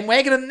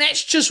bandwagon and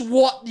that's just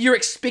what you're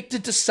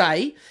expected to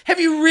say? Have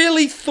you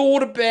really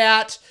thought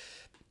about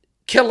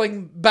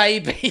killing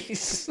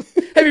babies?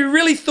 Have you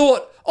really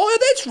thought, oh,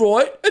 that's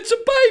right, it's a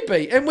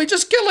baby and we're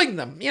just killing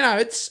them?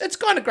 It's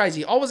kind of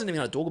crazy. I wasn't even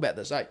going to talk about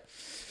this,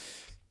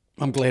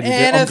 I'm glad we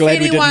did. I'm glad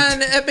we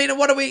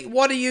didn't.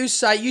 What do you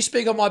say? You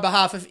speak on my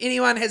behalf. If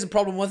anyone has a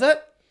problem with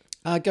it,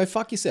 go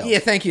fuck yourself. Yeah,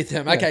 thank you,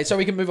 Tim. Okay, so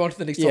we can move on to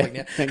the next topic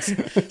now. Thanks.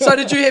 So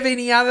did you have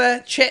any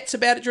other chats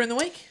about it during the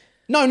week?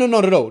 No,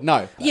 not at all.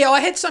 No. Yeah,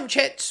 I had some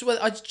chats with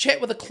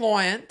a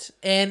client,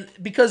 and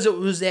because it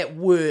was at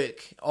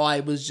work, I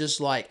was just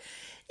like,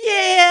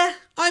 yeah,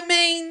 I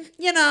mean,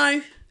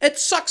 it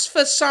sucks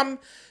for some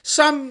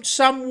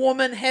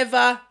woman have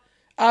a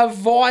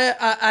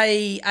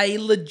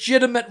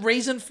legitimate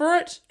reason for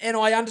it, and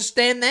I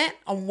understand that.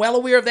 I'm well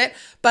aware of that,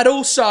 but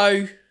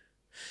also,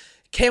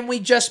 can we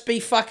just be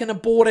fucking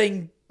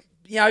aborting,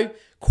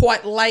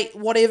 quite late,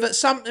 whatever?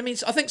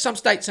 I think some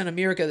states in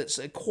America that's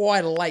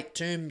quite a late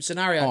term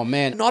scenario. Oh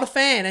man, not a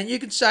fan. And you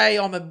could say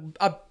I'm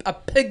a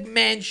pig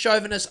man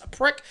chauvinist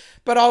prick,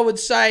 but I would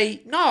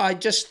say no. I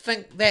just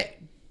think that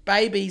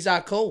babies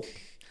are cool.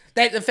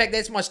 In fact,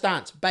 that's my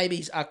stance.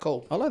 Babies are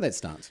cool. I like that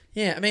stance.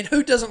 Yeah, I mean,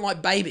 who doesn't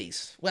like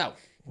babies? Well,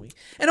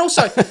 and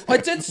also, I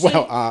did see...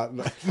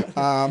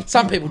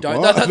 some people don't.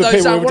 What? The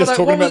people we were just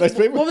talking about those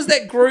people? What was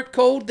that group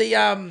called? The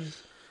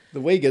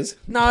Uyghurs?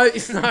 No.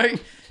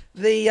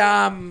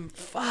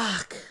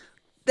 Fuck.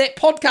 That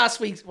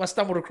podcast I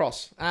stumbled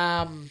across.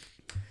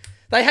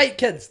 They hate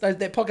kids. That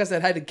podcast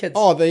that hated kids.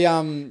 Oh, the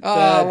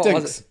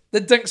Dinks.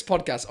 The Dinks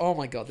podcast. Oh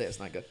my God, that's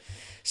no good.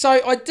 So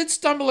I did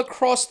stumble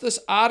across this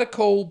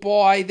article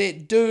by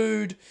that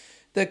dude,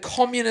 the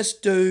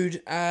communist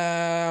dude,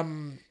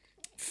 Fergie,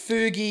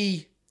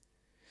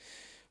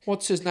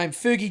 what's his name?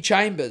 Fergie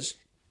Chambers.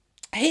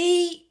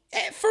 He,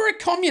 for a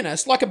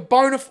communist, like a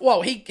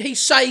he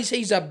says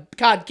he's a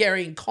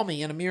card-carrying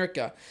commie in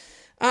America.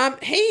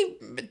 He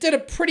did a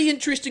pretty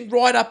interesting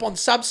write-up on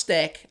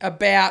Substack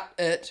about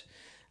it.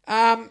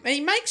 And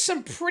he makes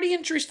some pretty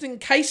interesting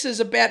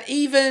cases about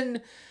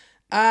even...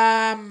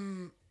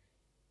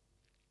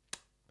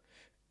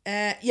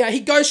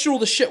 he goes through all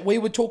the shit we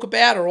would talk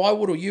about, or I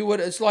would, or you would.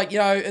 It's like,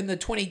 in the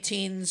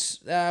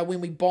 2010s, when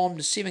we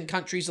bombed 7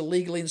 countries,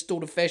 illegally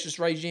installed a fascist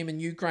regime in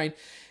Ukraine,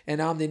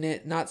 and armed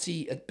their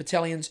Nazi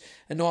battalions,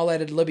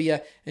 annihilated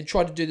Libya, and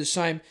tried to do the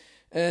same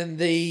in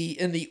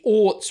the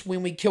aughts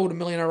when we killed 1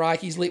 million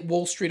Iraqis, let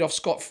Wall Street off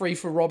scot-free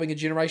for robbing a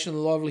generation of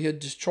the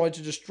livelihood, just tried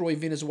to destroy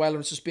Venezuela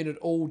and suspended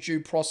all due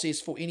process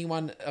for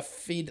anyone a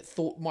Fed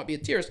thought might be a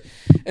terrorist.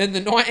 In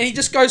the night, and he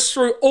just goes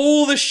through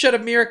all the shit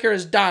America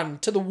has done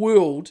to the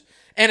world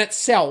and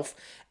itself,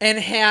 and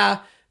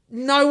how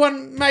no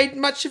one made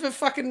much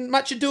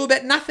ado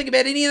about nothing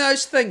about any of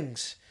those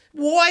things.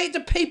 Why do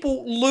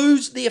people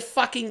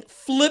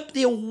flip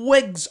their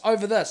wigs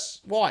over this?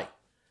 Why?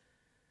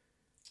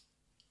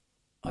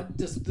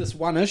 This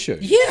one issue.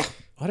 Yeah.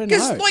 I don't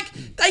know. Because,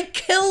 they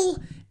kill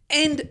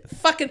and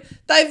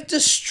they've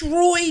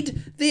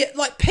destroyed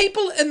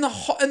people in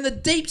the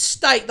deep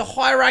state, the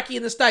hierarchy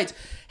in the states,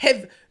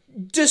 have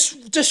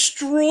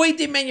destroyed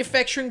their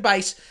manufacturing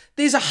base.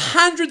 There's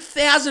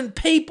 100,000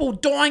 people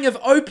dying of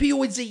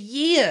opioids a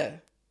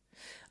year.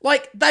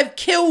 They've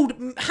killed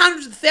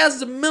hundreds of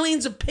thousands of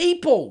millions of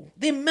people.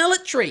 They're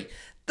military.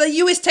 The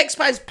US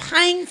taxpayers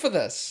paying for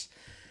this.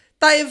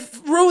 They've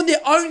ruined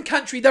their own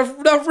country. They're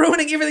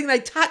ruining everything they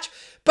touch.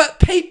 But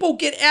people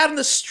get out in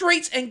the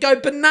streets and go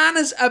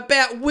bananas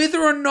about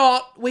whether or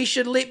not we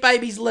should let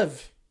babies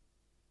live.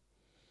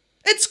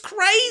 It's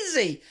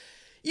crazy.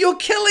 You're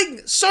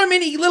killing so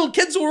many little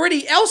kids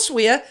already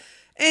elsewhere,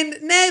 and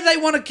now they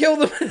want to kill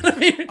them in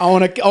America. I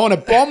want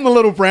to bomb the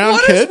little brown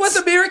kids. What is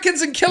with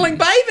Americans and killing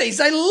babies?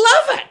 They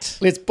love it.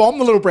 Let's bomb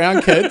the little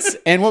brown kids,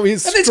 and what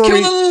was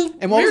strawberry?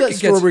 And what was that?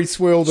 Strawberry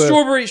swirl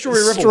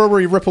the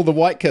strawberry ripple the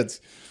white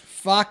kids.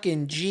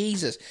 Fucking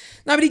Jesus.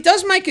 No, but he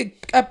does make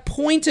a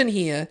point in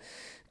here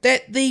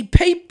that the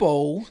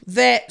people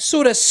that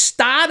sort of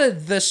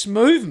started this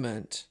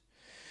movement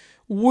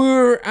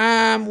were,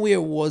 where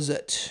was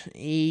it?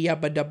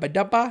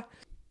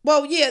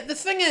 Well, yeah, the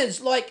thing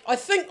is,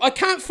 I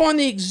can't find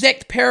the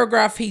exact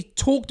paragraph he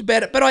talked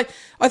about it, but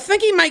I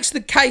think he makes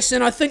the case,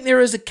 and I think there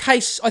is a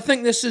case, I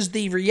think this is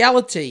the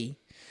reality,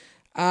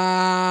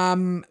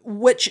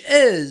 which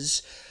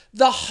is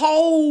the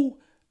whole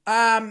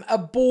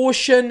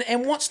abortion,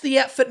 and what's the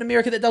outfit in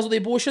America that does all the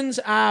abortions?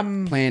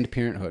 Planned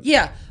Parenthood.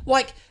 Yeah,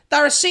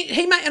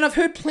 and I've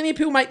heard plenty of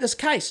people make this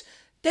case.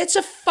 That's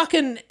a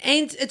fucking,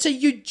 and it's a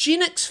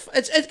eugenics,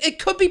 it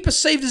could be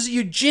perceived as a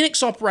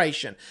eugenics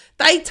operation.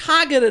 They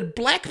targeted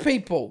black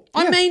people.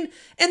 I mean,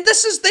 and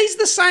these are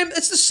the same,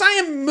 it's the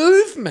same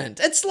movement.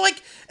 It's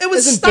like, it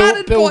was Isn't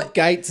started Bill by...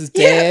 Gates'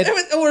 dad?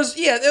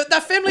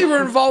 Their family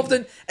were involved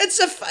in,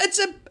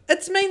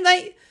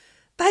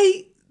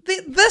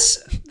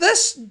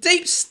 this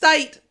deep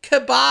state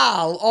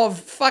cabal of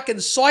fucking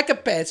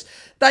psychopaths,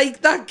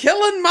 they're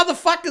killing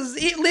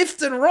motherfuckers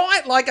left and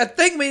right. Like, I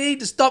think we need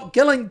to stop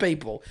killing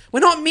people. We're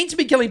not meant to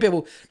be killing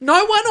people.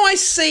 No one I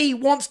see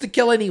wants to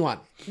kill anyone.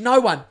 No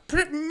one.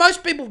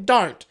 Most people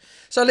don't.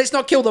 So let's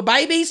not kill the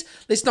babies.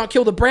 Let's not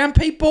kill the brown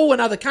people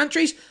in other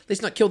countries.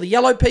 Let's not kill the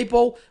yellow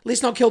people.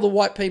 Let's not kill the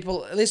white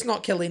people. Let's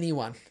not kill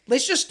anyone.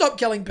 Let's just stop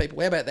killing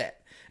people. How about that?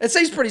 It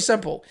seems pretty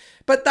simple.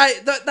 But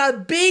they're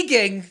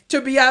begging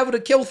to be able to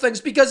kill things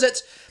because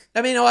it's...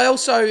 I mean, I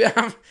also...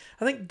 I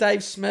think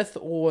Dave Smith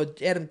or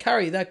Adam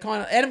Curry,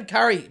 Adam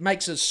Curry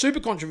makes a super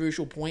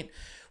controversial point,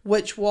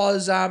 which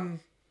was... I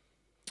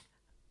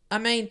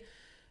mean,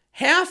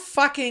 how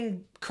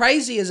fucking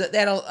crazy is it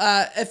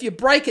that if you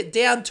break it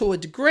down to a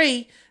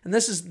degree... And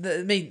this is,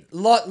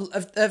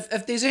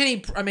 if there's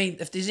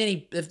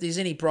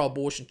any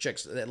pro-abortion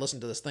chicks that listen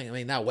to this thing, I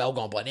mean, they're well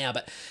gone by now.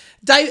 But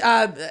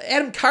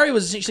Adam Curry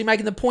was essentially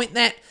making the point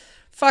that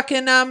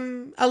fucking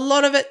a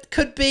lot of it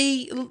could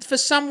be, for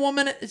some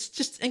women, it's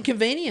just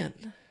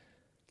inconvenient.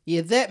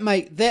 Yeah, that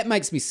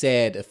makes me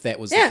sad if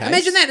that was the case. Yeah,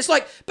 imagine that. It's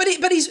like, but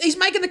he's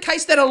making the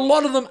case that a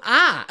lot of them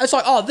are. It's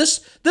like, oh,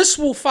 this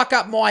will fuck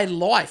up my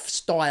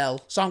lifestyle,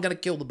 so I'm going to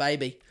kill the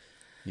baby.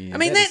 Yeah, I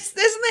mean, don't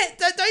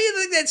you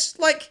think that's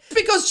like,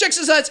 because chicks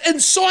is it's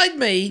inside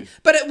me,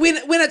 but when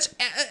it's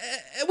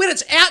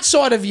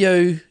outside of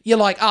you, you're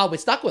like, oh, we're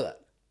stuck with it.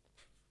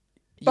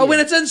 But when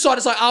it's inside,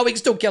 it's like, oh, we can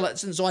still kill it.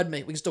 It's inside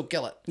me. We can still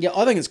kill it. Yeah,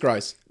 I think it's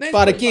gross.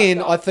 But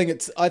again, I think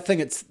it's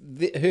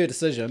her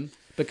decision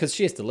because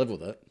she has to live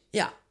with it.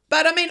 Yeah.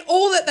 But I mean,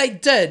 all that they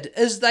did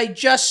is they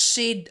just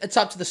said it's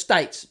up to the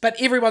states, but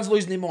everyone's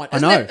losing their mind.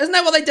 Isn't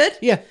that what they did?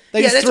 Yeah.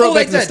 They just threw it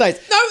back to the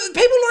states. No,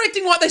 people are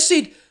acting like they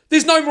said,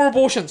 there's no more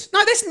abortions.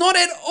 No, that's not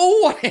at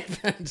all what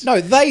happened.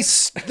 No,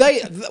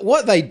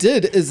 what they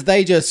did is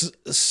they just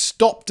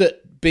stopped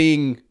it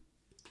being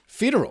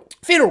federal.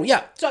 Federal,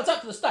 yeah. So it's up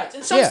to the states.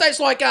 And some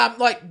states like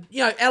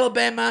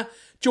Alabama,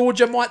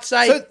 Georgia might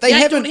say, so they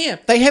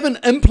haven't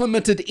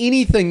implemented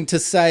anything to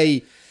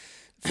say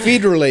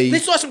federally.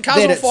 Let's light some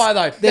cars on fire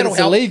though. That it's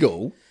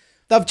illegal.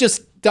 They've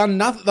just done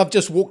nothing. They've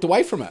just walked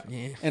away from it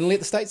and let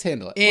the states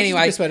handle it. Anyway,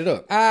 what's the best way to do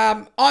it?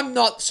 I'm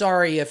not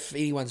sorry if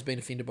anyone's been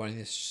offended by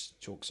this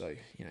talk. So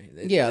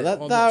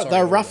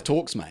they're rough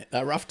talks, mate.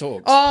 They're rough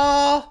talks.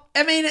 Oh,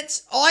 I mean,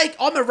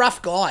 I'm a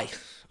rough guy.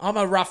 I'm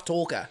a rough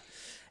talker,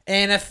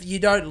 and if you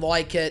don't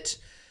like it,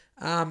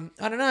 I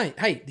don't know.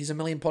 Hey, there's a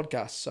million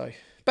podcasts. So,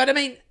 but I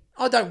mean,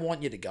 I don't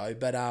want you to go,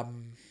 but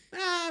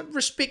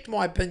respect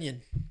my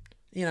opinion,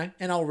 and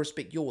I'll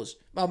respect yours.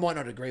 I might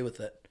not agree with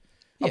it.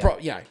 Yeah. I'll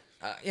probably,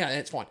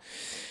 that's fine.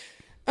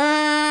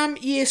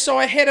 So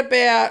I had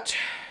about,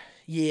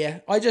 I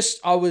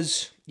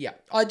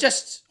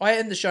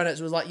in the show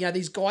notes was like,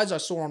 these guys I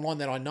saw online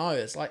that I know,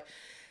 it's like,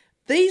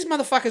 these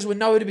motherfuckers were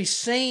nowhere to be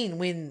seen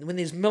when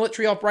there's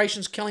military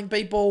operations killing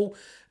people,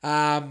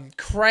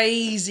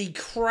 crazy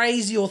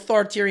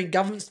authoritarian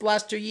governments the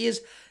last 2 years.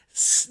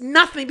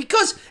 Nothing,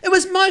 because it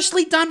was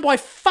mostly done by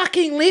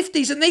fucking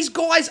lefties, and these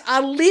guys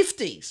are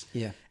lefties.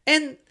 Yeah.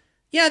 And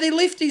they're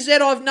lefties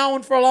that I've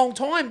known for a long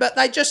time, but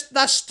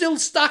they're still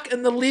stuck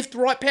in the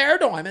left-right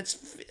paradigm. I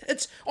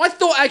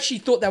actually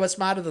thought they were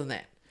smarter than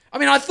that. I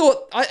mean,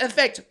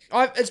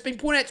 it's been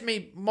pointed out to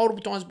me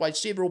multiple times by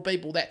several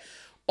people that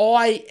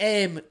I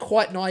am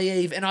quite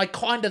naive, and I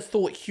kind of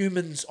thought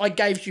I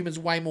gave humans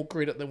way more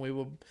credit than we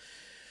were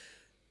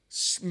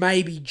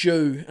maybe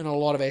due in a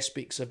lot of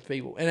aspects of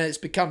people. And it's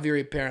become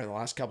very apparent in the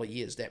last couple of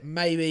years that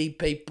maybe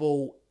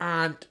people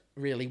aren't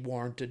really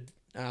warranted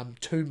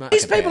too much.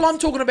 These people I'm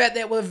talking about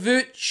that were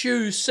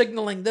virtue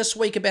signaling this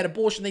week about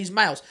abortion, these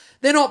males,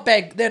 they're not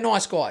bad, they're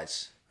nice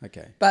guys.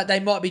 Okay. But they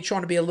might be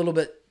trying to be a little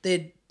bit,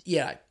 maybe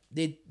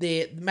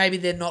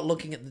they're not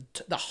looking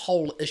at the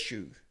whole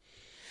issue.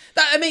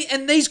 I mean,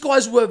 and these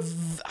guys were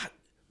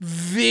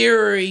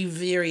very,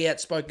 very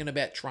outspoken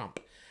about Trump.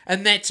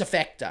 And that's a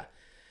factor.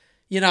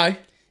 Yeah.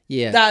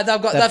 None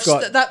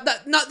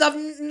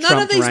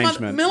of these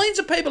millions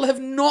of people have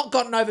not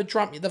gotten over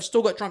Trump yet. They've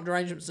still got Trump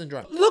derangement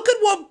syndrome. Look at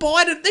what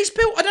Biden, these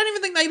people, I don't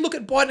even think they look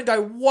at Biden and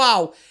go,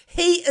 wow,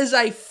 he is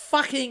a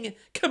fucking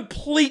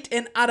complete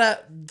and utter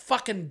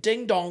fucking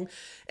ding dong.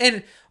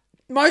 And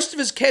most of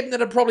his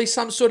cabinet are probably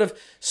some sort of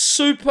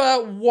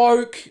super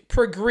woke,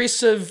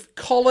 progressive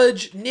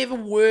college, never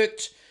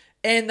worked,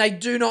 and they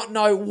do not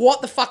know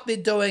what the fuck they're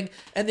doing,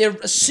 and they're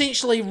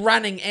essentially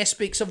running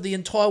aspects of the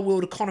entire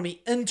world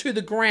economy into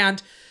the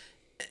ground,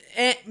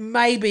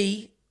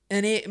 maybe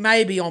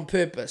on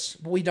purpose.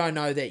 We don't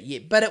know that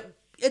yet. But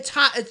it's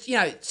hard.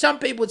 Some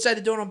people would say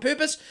they're doing it on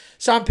purpose.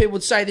 Some people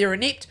would say they're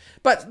inept.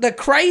 But the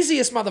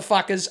craziest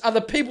motherfuckers are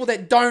the people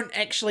that don't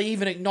actually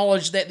even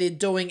acknowledge that they're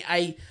doing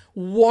a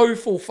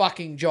woeful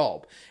fucking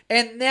job.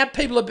 And now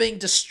people are being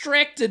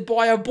distracted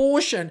by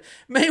abortion.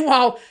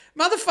 Meanwhile,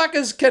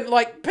 motherfuckers can,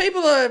 like,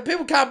 people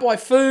can't buy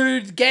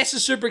food, gas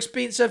is super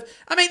expensive.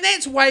 I mean,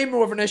 that's way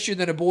more of an issue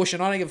than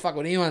abortion. I don't give a fuck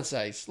what anyone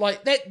says.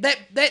 Like,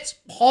 that's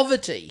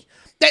poverty.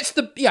 That's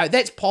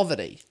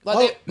poverty.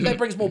 Like, that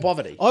brings more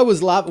poverty. I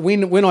was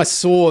laughing when I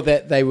saw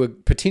that they were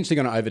potentially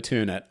going to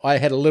overturn it. I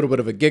had a little bit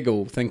of a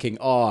giggle thinking,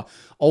 oh,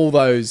 all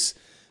those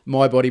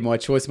my body, my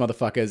choice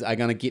motherfuckers are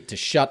going to get to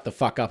shut the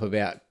fuck up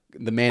about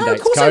the mandates. No,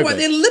 of course COVID. they won't.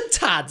 They're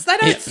libtards. They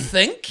don't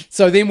think.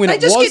 So then when They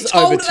it just was get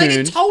told. overturned,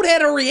 They get told how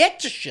to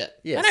react to shit.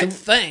 Yeah, They don't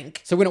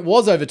think. So when it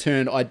was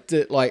overturned, I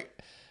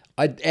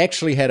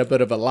actually had a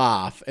bit of a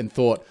laugh and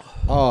thought,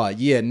 oh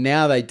yeah,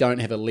 now they don't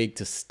have a leg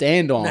to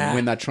stand on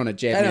when they're trying to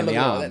jab me in the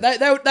arm.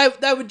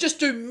 They would just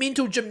do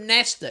mental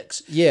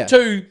gymnastics. Yeah.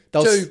 To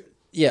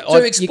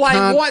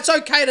explain why it's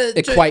okay to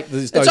equate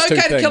those it's two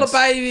okay to kill a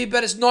things. baby,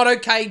 but it's not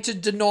okay to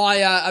deny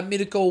a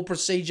medical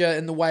procedure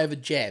in the way of a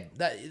jab.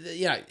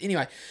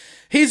 Anyway,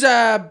 here's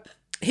a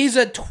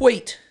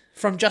tweet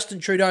from Justin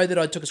Trudeau that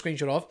I took a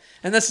screenshot of,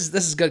 and this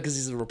is good because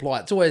he's a reply.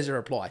 It's always a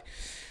reply.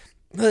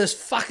 This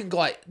fucking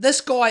guy.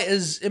 This guy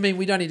is. I mean,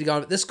 we don't need to go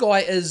on it. This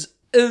guy is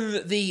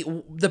in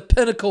the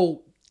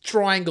pinnacle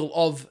triangle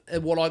of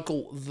what I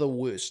call the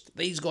worst.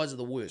 These guys are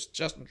the worst.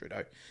 Justin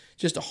Trudeau,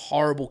 just a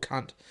horrible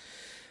cunt.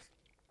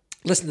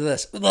 Listen to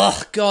this.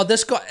 Oh God,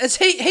 this guy is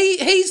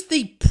he's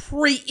the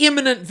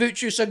preeminent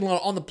virtue signaler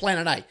on the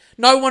planet.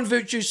 No one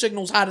virtue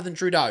signals harder than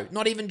Trudeau.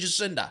 Not even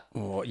Jacinda.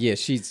 Oh yeah,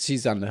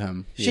 she's under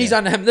him. She's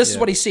under him. This is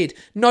what he said.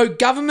 No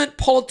government,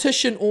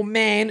 politician, or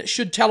man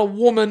should tell a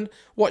woman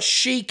what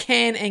she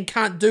can and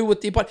can't do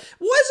with their body.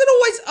 Why is it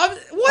always about...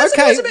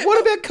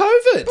 What about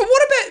COVID? But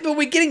what about... But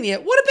we're getting there.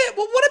 What about...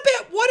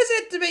 Why does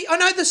it have to be... I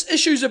know this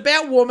issue's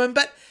about women,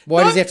 but...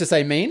 Why does he have to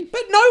say men?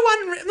 But no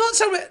one... Not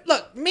so...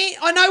 Look, men...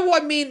 I know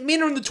why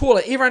men are in the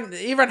toilet.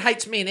 Everyone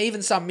hates men,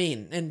 even some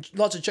men. And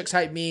lots of chicks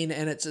hate men,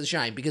 and it's a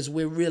shame because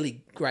we're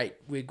really great.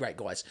 We're great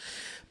guys.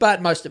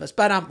 But most of us.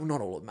 But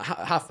not all of them.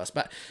 Half of us.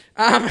 But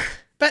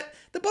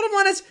the bottom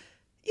line is...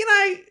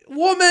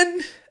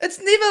 woman, it's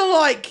never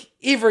like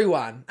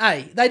everyone.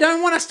 They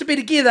don't want us to be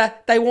together.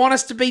 They want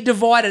us to be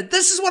divided.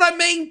 This is what I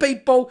mean,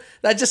 people.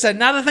 They're just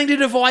another thing to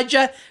divide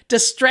you,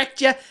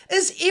 distract you.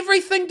 Is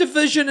everything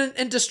division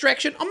and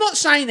distraction? I'm not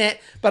saying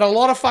that, but a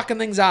lot of fucking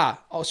things are.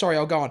 Oh, sorry,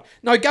 I'll go on.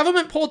 No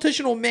government,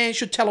 politician, or man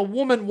should tell a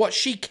woman what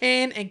she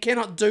can and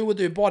cannot do with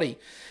her body.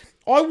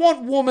 I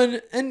want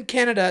women in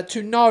Canada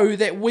to know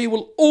that we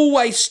will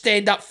always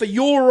stand up for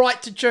your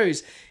right to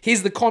choose.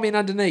 Here's the comment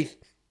underneath.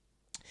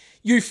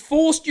 You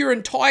forced your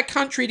entire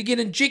country to get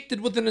injected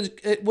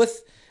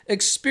with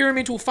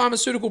experimental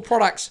pharmaceutical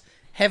products.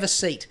 Have a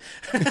seat.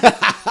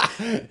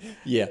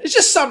 Yeah. It's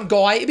just some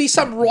guy. It'd be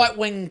some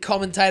right-wing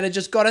commentator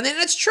just got in there.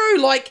 And it's true.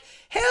 Like,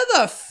 how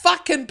the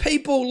fucking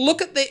people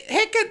look at the...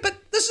 But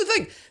this is the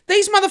thing.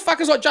 These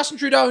motherfuckers like Justin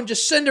Trudeau and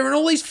Jacinda and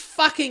all these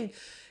fucking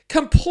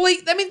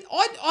complete... I mean,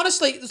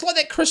 honestly, it's like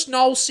that Chris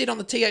Knowles said on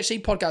the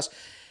THC podcast.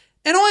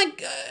 And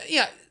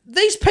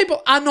these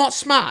people are not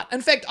smart. In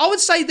fact, I would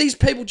say these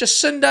people,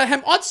 Jacinda,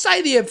 him, I'd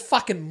say they're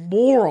fucking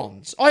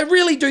morons. I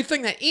really do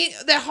think that.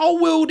 That whole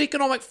World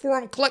Economic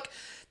Forum clique,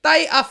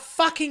 they are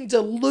fucking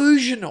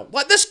delusional.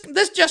 Like,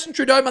 this Justin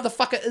Trudeau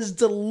motherfucker is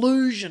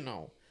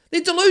delusional.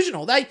 They're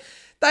delusional.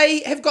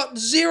 They have got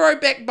zero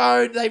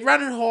backbone. They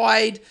run and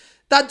hide.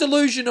 They're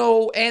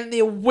delusional, and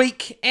they're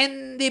weak,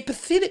 and they're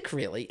pathetic,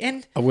 really.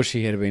 And I wish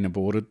he had been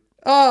aborted.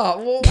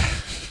 Oh, well...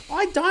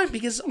 I don't,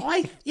 because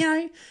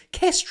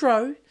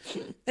Castro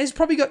has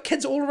probably got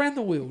kids all around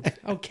the world.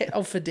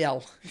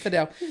 Fidel.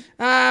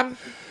 When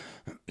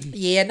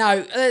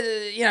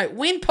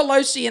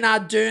Pelosi and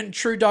Ardern,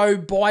 Trudeau,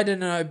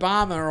 Biden and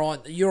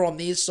Obama you're on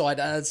their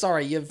side.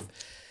 Sorry, you've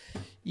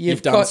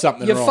done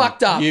something wrong. You've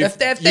fucked up. If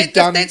that's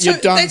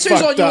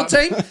who's on your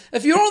team.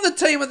 If you're on the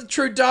team with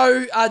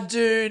Trudeau,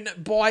 Ardern,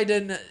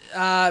 Biden,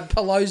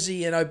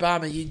 Pelosi and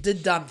Obama, you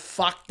done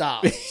fucked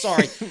up.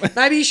 Sorry.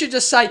 Maybe you should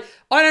just say,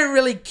 I don't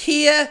really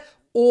care,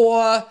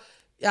 or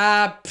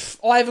I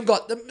haven't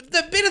got... The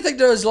better thing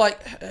to do is I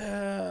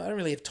don't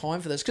really have time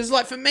for this. Because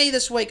for me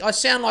this week, I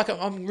sound like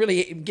I'm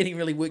getting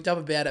really worked up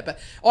about it, but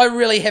I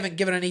really haven't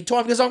given any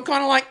time because I'm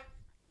kind of like...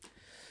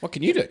 What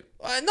can you do?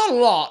 Not a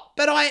lot,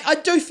 but I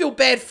do feel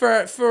bad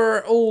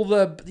for all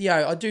the...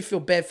 I do feel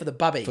bad for the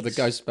bubbies. For the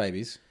ghost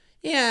babies.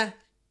 Yeah,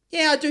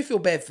 I do feel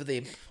bad for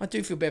them. I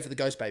do feel bad for the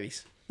ghost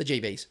babies. The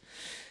GBs.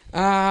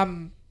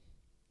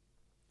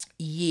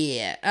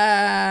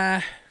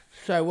 Yeah.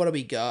 So what do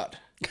we got?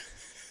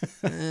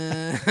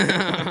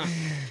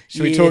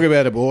 Should we talk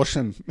about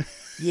abortion?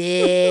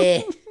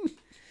 Yeah.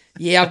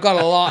 Yeah, I've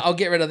got a lot. I'll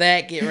get rid of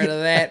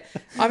that.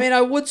 I mean, I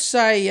would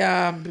say,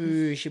 what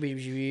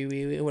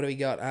do we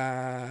got?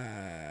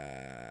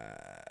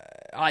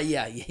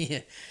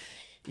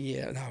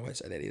 Yeah, no, I won't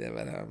say that either,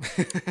 but...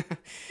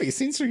 You're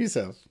censoring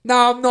yourself.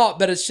 No, I'm not,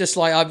 but it's just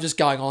I'm just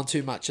going on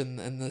too much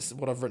in this,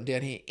 what I've written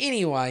down here.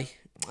 Anyway,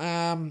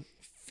 did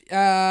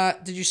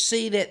you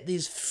see that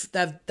they've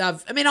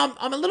I mean,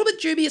 I'm a little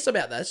bit dubious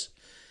about this.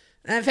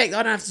 And in fact,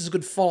 I don't know if this is a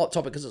good follow-up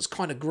topic because it's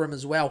kind of grim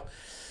as well.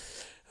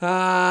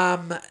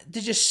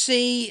 Did you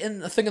see in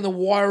the thing in the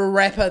Wire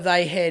Rapper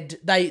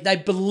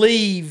they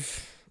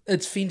believe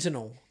it's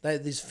fentanyl.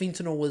 This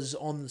fentanyl was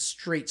on the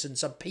streets and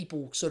some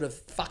people sort of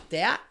fucked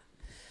out.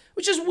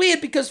 Which is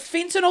weird because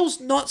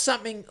fentanyl's not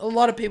something a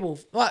lot of people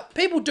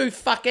do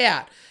fuck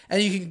out.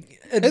 And you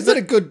can Is it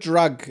a good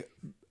drug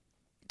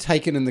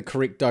taken in the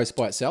correct dose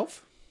by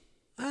itself?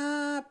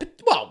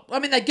 Well, I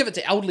mean, they give it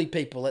to elderly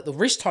people at the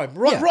rest home.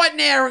 Right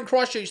now in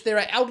Christchurch, there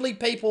are elderly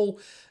people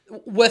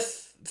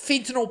with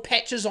fentanyl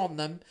patches on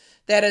them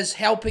that is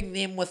helping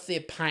them with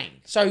their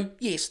pain. So,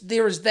 yes,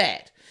 there is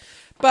that.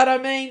 But, I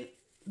mean,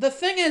 the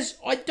thing is,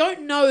 I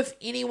don't know if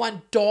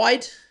anyone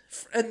died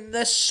in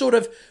this sort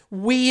of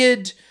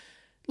weird...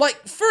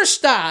 Like, for a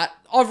start,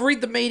 I've read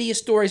the media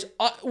stories.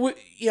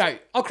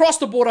 Across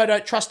the board, I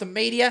don't trust the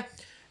media.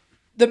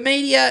 The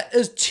media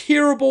is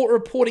terrible at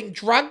reporting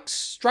drug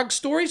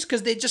stories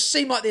because they just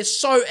seem like they're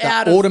so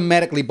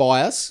automatically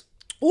biased.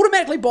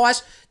 Automatically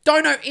biased.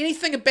 Don't know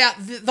anything about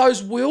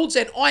those worlds,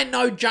 and I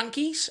know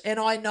junkies, and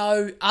I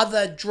know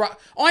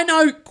I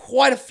know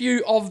quite a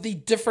few of the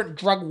different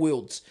drug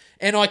worlds,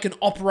 and I can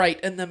operate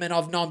in them, and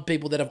I've known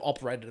people that have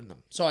operated in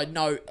them, so I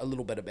know a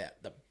little bit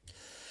about them.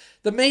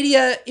 The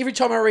media, every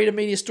time I read a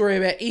media story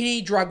about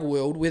any drug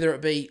world, whether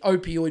it be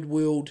opioid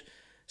world,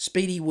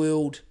 speedy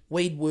world,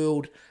 weed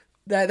world,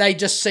 they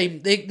just seem,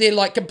 they're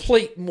like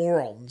complete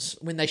morons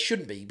when they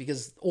shouldn't be,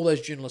 because all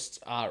those journalists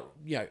are,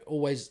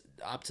 always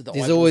up to the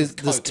There's always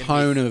this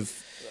tone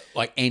of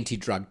like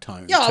anti-drug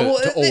tone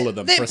to all of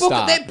them for a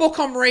start. That book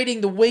I'm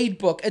reading, the weed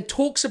book, it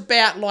talks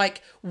about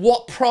like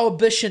what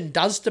prohibition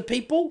does to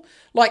people,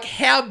 like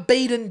how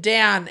beaten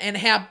down and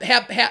how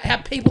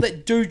people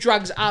that do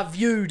drugs are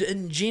viewed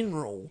in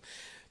general.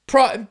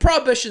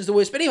 Prohibition's the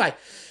worst. But anyway,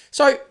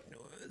 so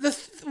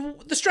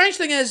the strange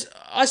thing is,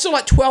 I saw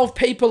like 12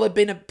 people had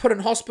been put in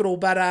hospital,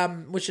 but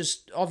which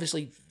is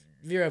obviously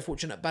very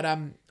unfortunate, but I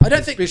don't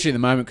think... Especially at the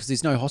moment, because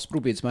there's no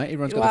hospital beds, mate.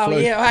 Everyone's got the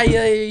flu. Yeah,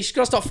 hey, you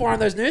got to stop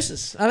firing those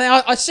nurses. I mean,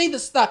 I see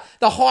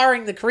the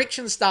hiring the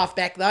correction staff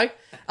back, though.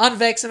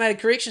 Unvaccinated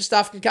correction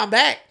staff can come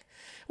back.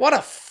 What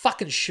a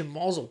fucking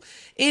schmozzle.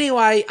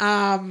 Anyway,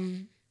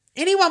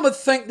 anyone would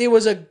think there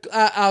was a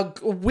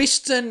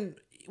Western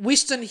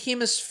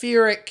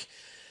hemispheric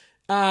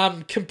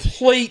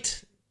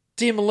complete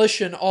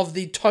demolition of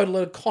the total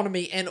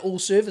economy and all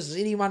services.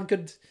 Anyone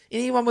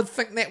would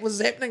think that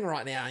was happening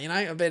right now,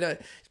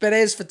 But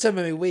as for Tim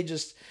and me,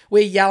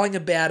 we're yelling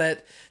about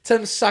it.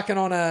 Tim's sucking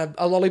on a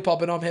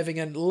lollipop and I'm having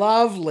a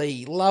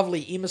lovely,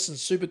 lovely Emerson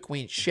Super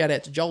Queen. Shout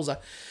out to Jolza.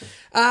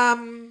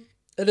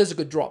 It is a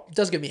good drop. It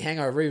doesn't give me a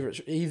hangover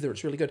either.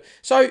 It's really good.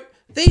 So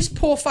these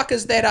poor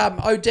fuckers that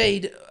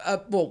OD'd,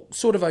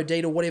 sort of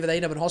OD'd or whatever, they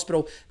end up in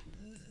hospital.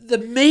 The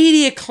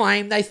media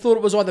claim they thought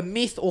it was either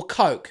meth or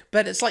coke,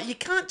 but it's like you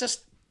can't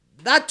just...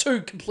 They're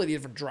two completely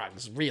different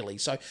drugs, really.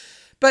 So...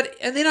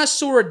 And then I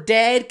saw a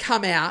dad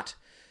come out,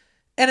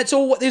 and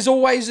there's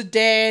always a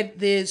dad.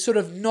 They're sort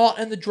of not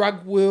in the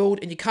drug world,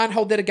 and you can't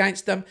hold that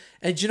against them.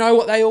 And do you know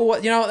what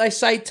they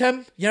say,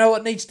 Tim? You know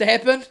what needs to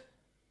happen?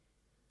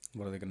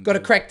 What are they going to do? Got to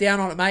crack down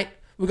on it, mate.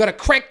 We've got to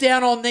crack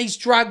down on these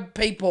drug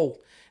people.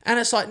 And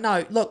it's like,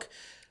 no, look,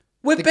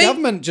 the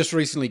government just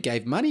recently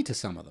gave money to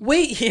some of them.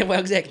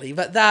 Exactly.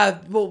 But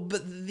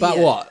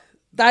what?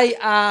 They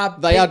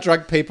are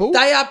drug people.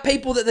 They are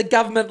people that the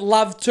government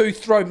love to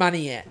throw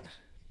money at.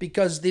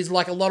 Because there's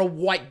like a lot of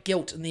white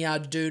guilt in the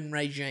Ardern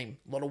regime.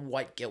 A lot of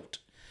white guilt.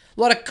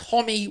 A lot of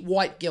commie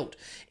white guilt.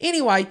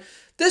 Anyway,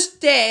 this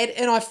dad,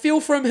 and I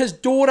feel for him, his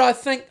daughter, I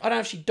don't know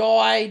if she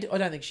died. I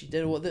don't think she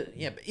did. But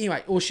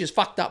anyway, or she was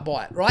fucked up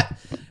by it, right?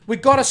 We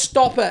got to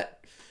stop it.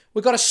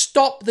 We got to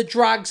stop the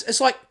drugs. It's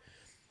like,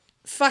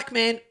 fuck,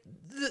 man.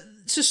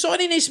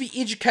 Society needs to be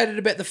educated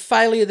about the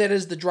failure that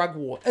is the drug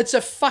war. It's a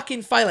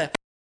fucking failure.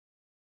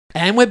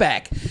 And we're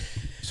back.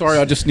 Sorry,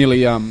 I just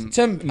nearly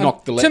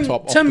knocked the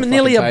laptop off Tim the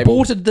nearly table.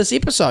 aborted this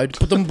episode.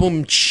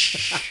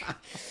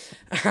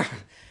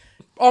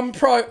 I'm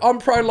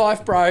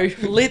pro-life, bro.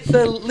 Let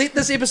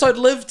this episode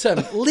live, Tim.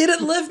 Let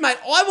it live, mate.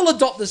 I will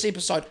adopt this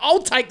episode.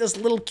 I'll take this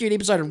little cute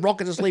episode and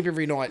rock it to sleep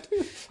every night.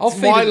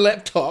 It's my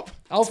laptop.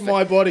 It's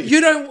my body.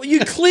 You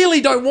clearly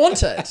don't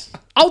want it.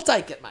 I'll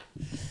take it, mate.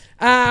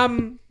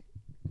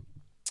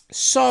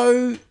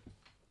 So...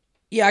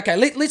 Yeah, okay,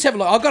 let's have a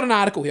look. I've got an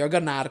article here.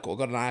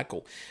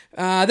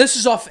 This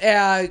is off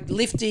our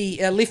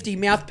lefty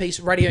mouthpiece,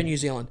 Radio New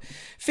Zealand.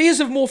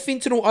 Fears of more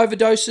fentanyl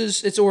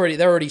overdoses.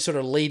 They're already sort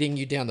of leading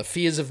you down the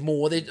fears of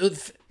more.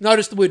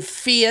 Notice the word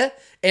fear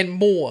and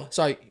more.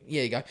 So,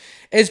 yeah, you go.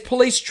 As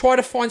police try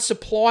to find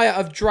supplier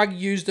of drug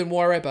used in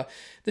Wairarapa.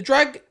 The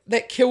drug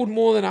that killed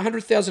more than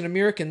 100,000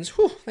 Americans,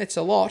 that's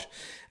a lot.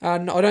 I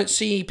don't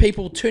see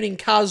people turning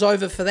cars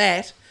over for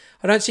that.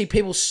 I don't see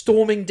people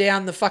storming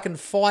down the fucking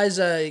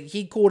Pfizer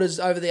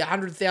headquarters over the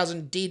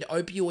 100,000 dead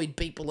opioid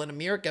people in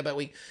America, but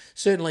we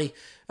certainly,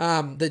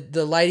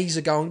 the ladies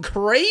are going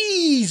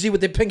crazy with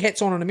their pink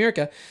hats on in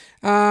America.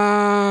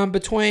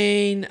 It's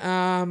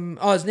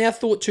now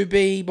thought to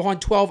be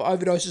behind 12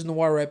 overdoses in the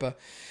Wairarapa.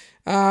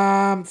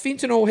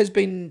 Fentanyl has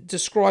been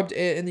described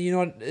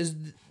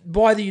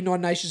by the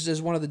United Nations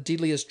as one of the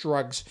deadliest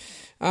drugs.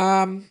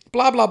 Blah,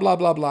 blah, blah,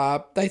 blah,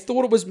 blah. They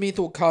thought it was meth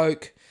or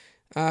coke.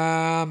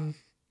 But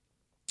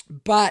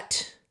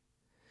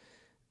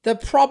the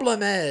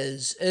problem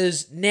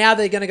is now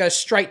they're going to go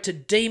straight to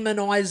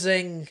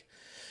demonizing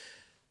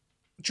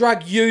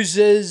drug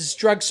users,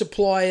 drug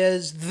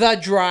suppliers, the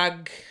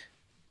drug.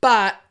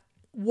 But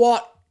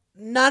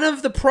none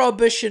of the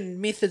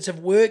prohibition methods have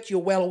worked. You're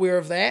well aware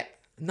of that.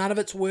 None of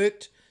it's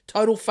worked.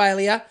 Total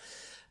failure.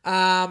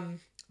 The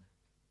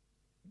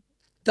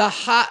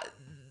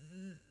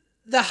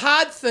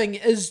hard thing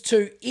is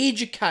to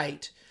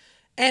educate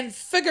and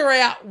figure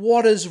out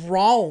what is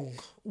wrong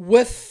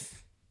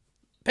with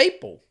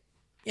people,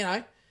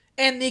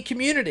 and their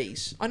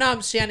communities. I know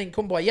I'm sounding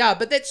kumbaya,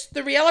 but that's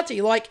the reality.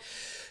 Like,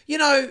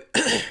 the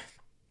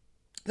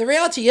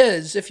reality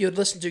is, if you'd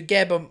listen to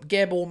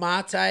Gabor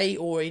Mate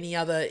or any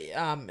other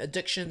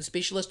addiction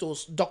specialist, or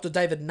Dr.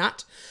 David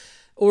Nutt,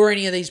 or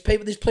any of these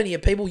people, there's plenty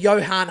of people.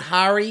 Johan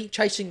Hari,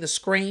 Chasing the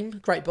Scream,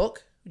 great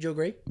book. Would you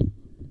agree?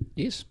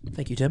 Yes.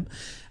 Thank you, Tim.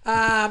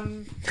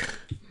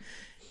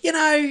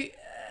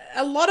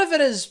 A lot of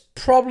it is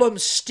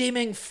problems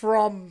stemming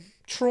from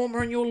trauma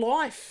in your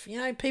life.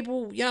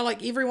 People,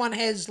 like everyone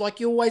has, like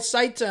you always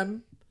say,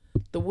 Tim,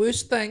 the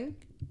worst thing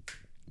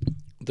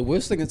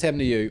that's happened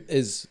to you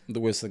is the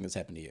worst thing that's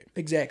happened to you.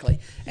 Exactly.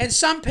 And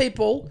some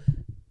people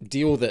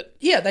deal with it.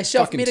 Yeah, they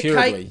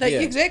self-medicate. Yeah.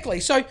 Exactly.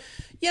 So,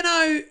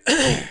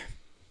 it's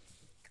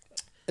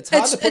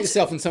hard to put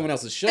yourself in someone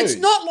else's shoes. It's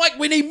not like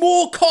we need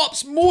more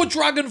cops, more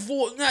drug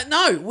enforcement.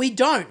 No, we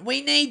don't.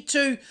 We need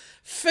to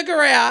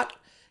figure out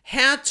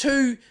how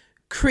to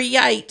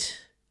create,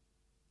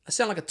 I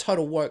sound like a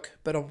total woke,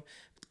 but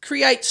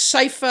create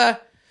safer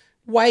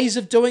ways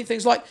of doing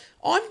things. Like,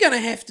 I'm going to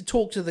have to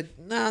talk to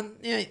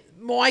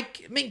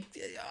Mike. I mean,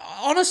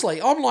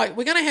 honestly, I'm like,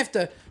 we're going to have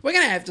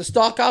to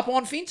stock up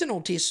on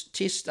fentanyl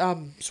test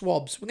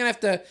swabs. We're going to have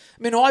to. I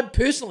mean, I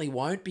personally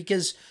won't,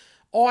 because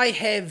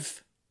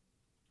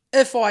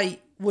if I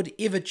would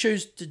ever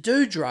choose to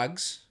do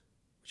drugs,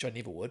 which I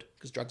never would,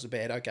 because drugs are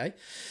bad. Okay,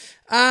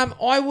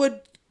 I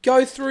would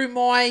go through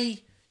my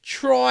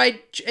tried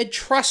and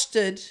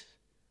trusted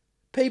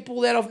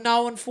people that I've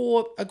known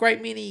for a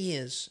great many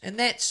years, and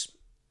that's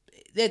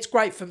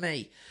great for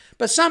me.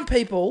 But some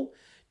people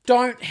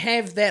don't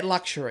have that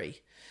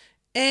luxury,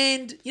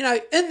 and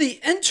in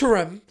the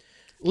interim,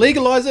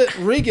 legalize it,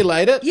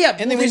 regulate it,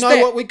 and then we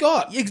know what we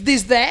got.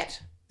 There's that.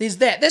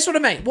 That's what I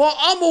mean. Well,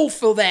 I'm all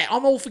for that.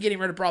 I'm all for getting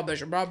rid of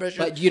prohibition.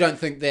 But you don't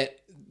think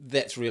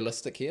that's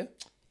realistic here?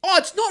 Oh,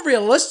 it's not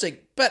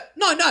realistic. But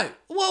no.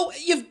 Well,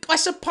 I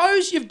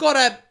suppose you've got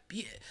to.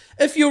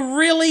 If you're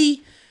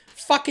really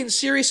fucking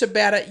serious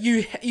about it,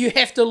 you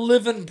have to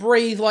live and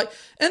breathe. Like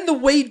in the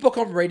weed book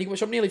I'm reading,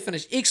 which I'm nearly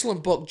finished,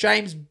 excellent book,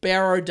 James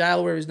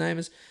Barrowdale, whatever his name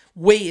is,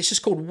 Weed. It's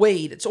just called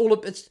Weed.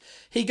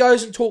 He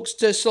goes and talks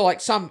to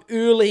some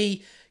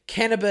early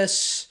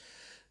cannabis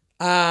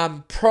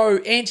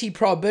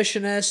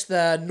anti-prohibitionists,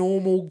 the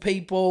normal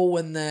people,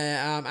 and the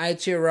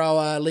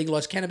Aotearoa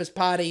legalised cannabis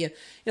party,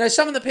 and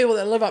some of the people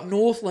that live up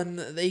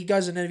Northland. He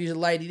goes and interviews a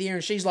lady there,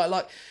 and she's like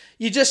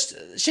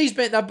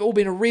they've all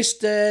been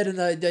arrested, and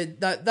they've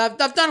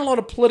done a lot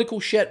of political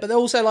shit, but they're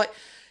also like,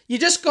 you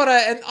just gotta.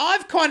 And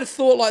I've kind of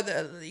thought like,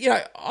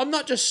 I'm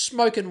not just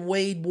smoking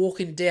weed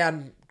walking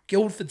down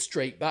Guildford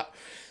Street, but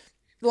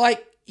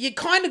like you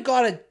kind of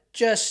gotta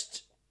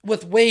just.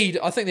 With weed,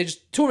 I think they're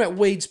just talking about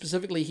weed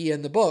specifically here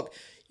in the book.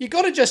 You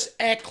got to just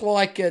act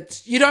like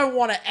you don't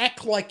want to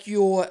act like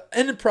you're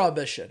in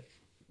prohibition.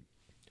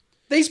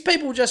 These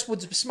people just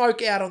would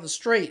smoke out on the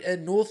street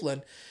in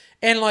Northland.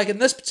 And like in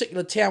this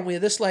particular town where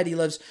this lady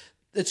lives,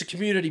 it's a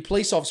community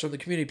police officer, and the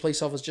community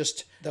police officer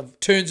just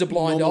turns a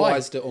blind eye.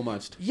 Normalised it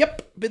almost.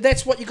 Yep, but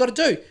that's what you got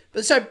to do.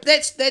 But so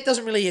that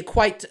doesn't really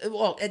equate.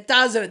 Well, it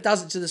does and it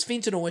doesn't to this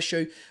fentanyl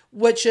issue,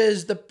 which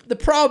is the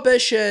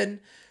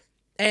prohibition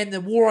and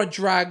the war on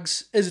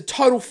drugs is a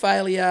total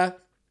failure,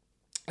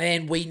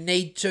 and we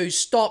need to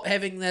stop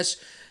having this,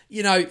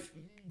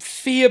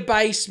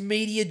 fear-based,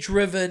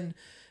 media-driven,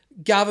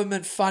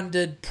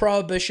 government-funded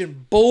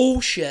prohibition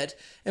bullshit,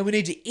 and we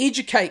need to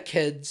educate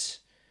kids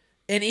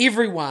and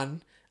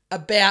everyone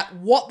about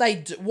what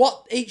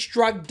each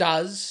drug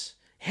does,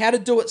 how to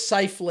do it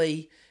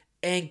safely,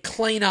 and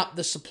clean up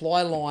the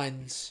supply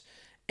lines,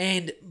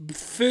 and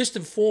first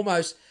and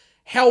foremost,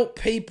 help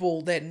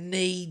people that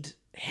need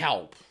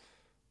help.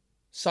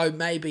 So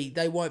maybe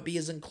they won't be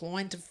as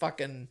inclined to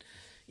fucking,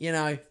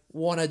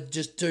 want to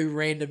just do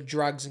random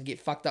drugs and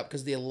get fucked up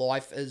because their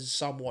life is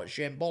somewhat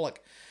shambolic.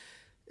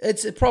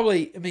 That's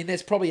probably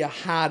a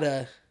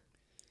harder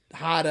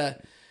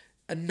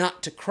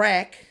nut to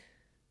crack.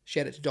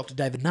 Shout out to Dr.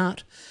 David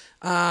Nutt.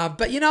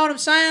 But you know what I'm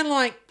saying?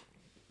 Like,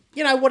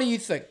 what do you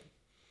think?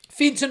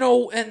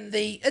 Fentanyl and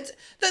this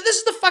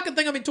is the fucking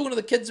thing I've been talking to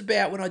the kids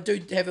about when I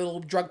do have a little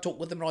drug talk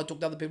with them and I talk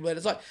to other people about it.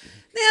 It's like,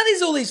 now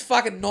there's all these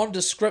fucking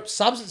nondescript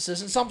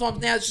substances and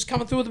sometimes now it's just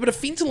coming through with a bit of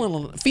fentanyl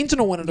in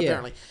it,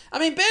 apparently. I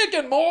mean, back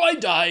in my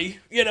day,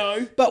 you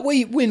know. But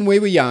when we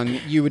were young,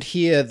 you would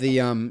hear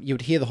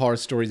the horror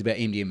stories about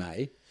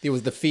MDMA. There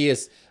was the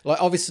fierce, like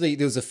obviously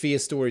there was the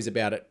fierce stories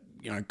about it,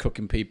 you know,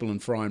 cooking people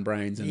and frying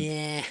brains and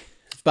yeah.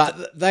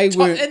 But they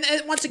weren't. And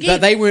once again,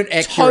 but they weren't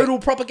accurate. Total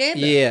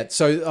propaganda. Yeah,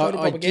 so I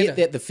propaganda. get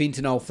that the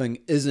fentanyl thing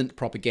isn't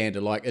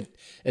propaganda. Like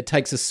it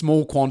takes a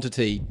small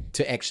quantity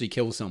to actually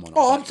kill someone.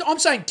 Oh, I'm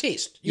saying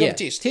test. You got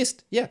a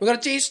test. Yeah, we got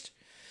a test.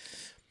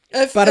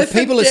 If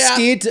people are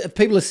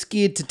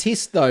scared to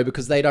test though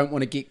because they don't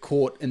want to get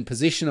caught in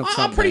possession of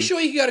something. I'm pretty sure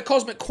you can go to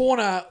Cosmic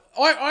Corner.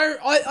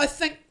 I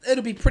think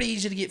it'll be pretty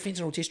easy to get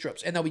fentanyl test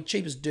strips, and they'll be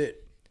cheap as dirt.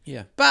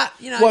 Yeah, but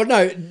you know. Well,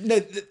 no.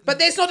 But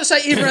that's not to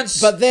say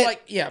everyone's. But that,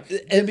 like, yeah,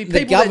 there'll be the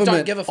people that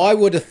don't give a fuck. I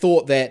would have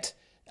thought that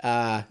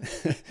come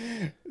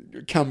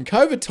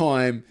COVID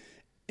time,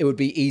 it would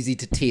be easy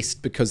to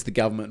test because the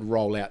government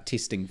roll out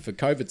testing for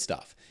COVID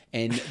stuff,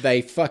 and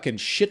they fucking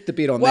shit the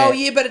bed on that. Well,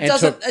 yeah, but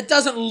it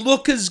doesn't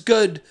look as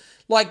good.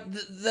 Like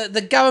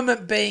the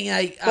government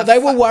being but they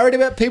were worried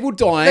about people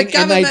dying,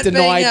 and they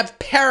denied. Being a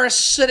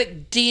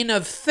parasitic den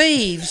of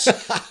thieves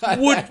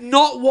would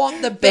not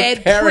want the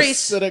bad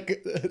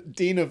parasitic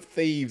den of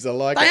thieves. I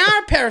like They it. are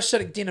a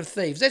parasitic den of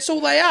thieves. That's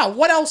all they are.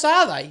 What else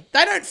are they?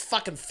 They don't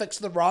fucking fix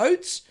the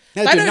roads.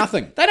 They do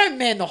nothing. They don't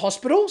man the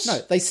hospitals. No,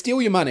 they steal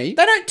your money.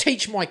 They don't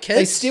teach my kids.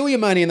 They steal your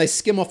money and they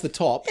skim off the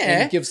top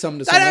and give some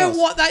to someone else.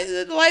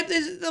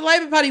 The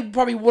Labour Party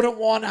probably wouldn't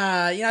want.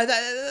 They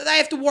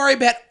have to worry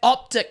about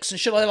optics and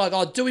shit like that. Like,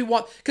 oh, do we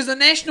want? Because the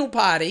National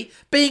Party,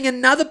 being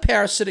another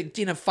parasitic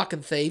den of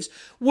fucking thieves,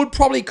 would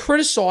probably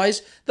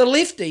criticise the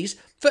lefties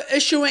for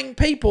issuing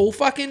people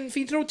fucking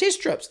fentanyl test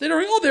strips.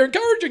 They're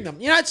encouraging them.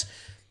 You know,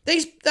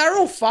 they're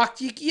all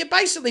fucked. You're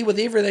basically with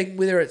everything,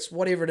 whether it's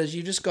whatever it is,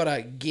 you just got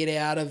to get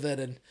out of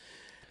it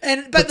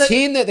but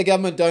pretend that the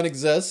government don't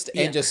exist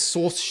and just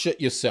source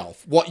shit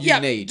yourself. What you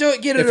need. Do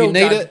it. Get it if all you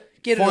need done.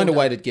 it, find a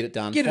way to get it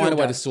done. Find a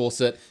way to source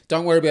it.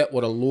 Don't worry about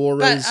what a law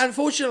is. But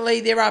unfortunately,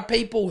 there are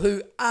people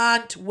who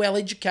aren't well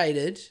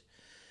educated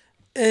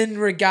in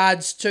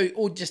regards to,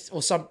 or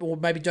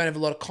maybe don't have a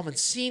lot of common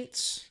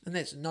sense, and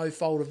that's no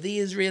fault of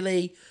theirs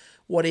really.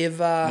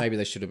 Whatever. Maybe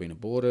they should have been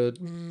aborted.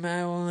 I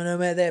don't know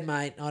about that,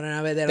 mate. I don't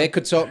know about that. That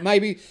could solve.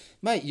 Maybe,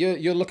 mate,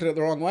 you're looking at it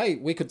the wrong way.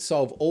 We could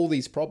solve all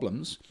these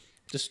problems.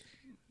 Just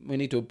we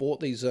need to abort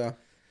these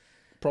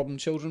problem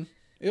children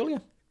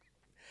earlier.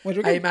 What do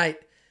you reckon? Hey,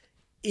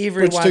 mate.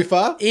 Bridge too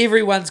far?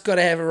 Everyone's got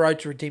to have a road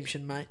to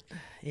redemption, mate.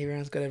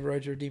 Everyone's got to have a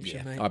road to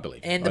redemption, mate. I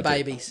believe. And the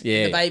babies.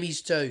 Yeah. And the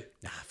babies too.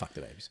 Nah, fuck the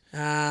babies.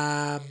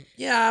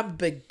 Yeah, I'm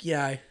big.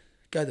 Go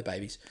the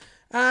babies.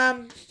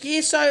 So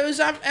it was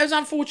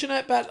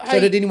unfortunate, but hey, so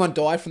did anyone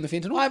die from the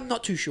fentanyl? I'm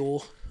not too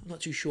sure.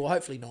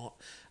 Hopefully not.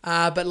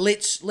 But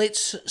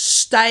let's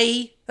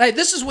stay. Hey,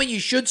 this is when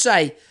you should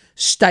say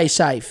stay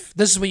safe.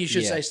 This is when you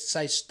should say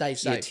stay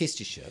safe. Yeah,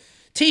 test your shit.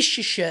 Test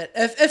your shit.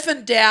 If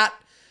in doubt,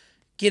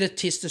 get a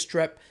tester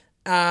strip.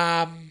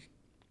 But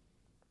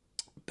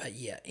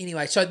yeah.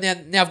 Anyway, so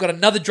now I've got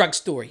another drug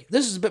story.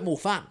 This is a bit more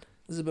fun.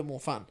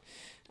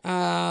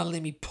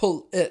 Let me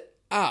pull it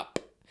up.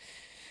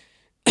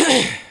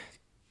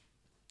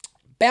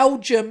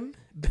 Belgian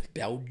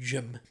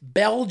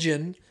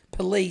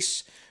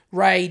police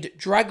raid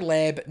drug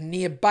lab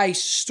near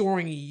base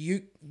storing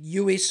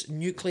US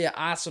nuclear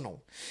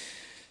arsenal.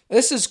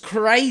 This is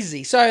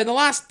crazy. So in the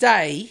last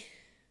day,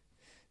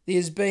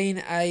 there's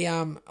been a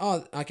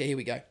here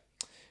we go.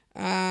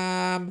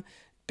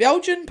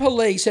 Belgian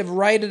police have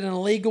raided an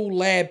illegal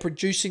lab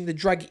producing the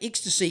drug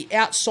ecstasy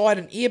outside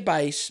an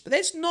airbase, but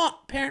that's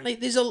not apparently.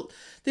 There's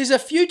a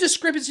few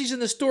discrepancies in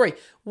the story.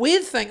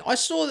 Weird thing, I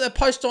saw the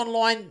post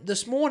online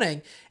this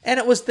morning, and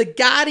it was The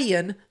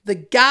Guardian. The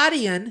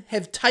Guardian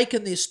have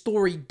taken their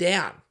story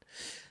down.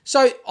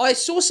 So I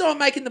saw someone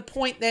making the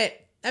point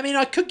that, I mean,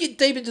 I could get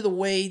deep into the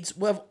weeds.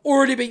 We've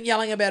already been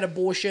yelling about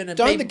abortion. And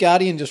Don't The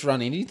Guardian just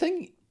run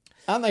anything?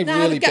 Aren't they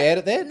really bad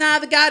at that? Nah,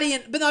 The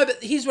Guardian. But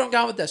here's where I'm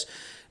going with this.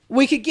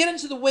 We could get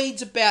into the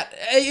weeds about...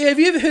 Have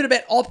you ever heard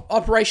about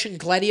Operation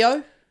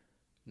Gladio?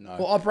 No.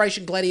 Or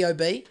Operation Gladio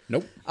B?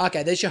 Nope.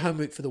 Okay, there's your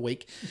homework for the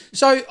week.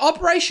 So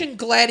Operation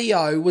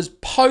Gladio was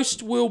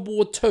post-World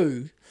War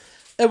II.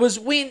 It was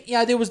when,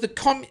 there was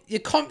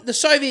the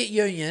Soviet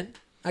Union,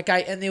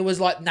 okay, and there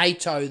was like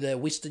NATO, the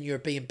Western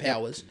European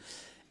powers.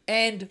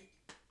 And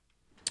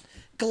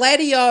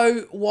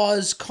Gladio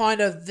was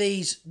kind of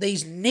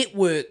these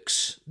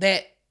networks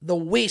that the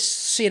West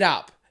set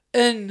up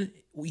in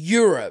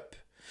Europe.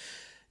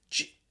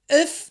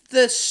 If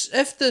the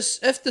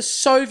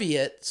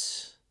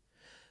Soviets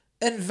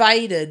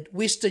invaded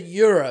Western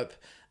Europe,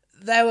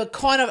 they were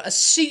kind of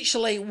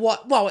essentially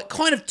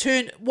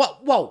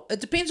it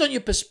depends on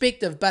your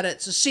perspective, but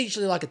it's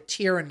essentially like a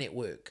terror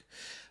network.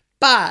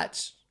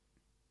 But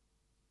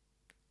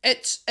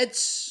it's a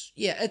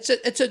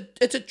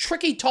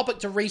tricky topic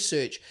to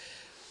research.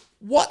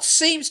 what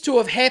seems to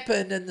have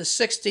happened in the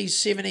 60s,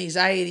 70s,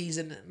 80s,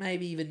 and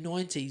maybe even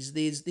 90s,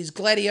 there's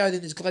Gladio,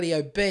 then there's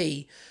Gladio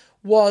B,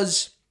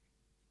 was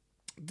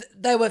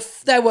they were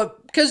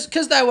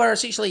because they were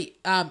essentially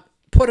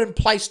put in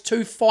place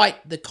to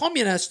fight the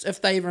communists if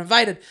they ever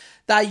invaded.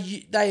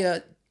 They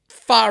are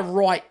far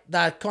right.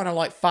 They're kind of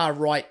like far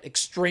right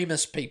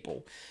extremist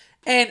people,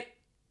 and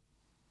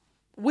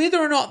whether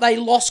or not they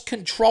lost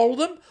control of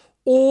them,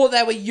 or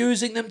they were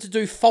using them to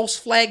do false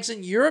flags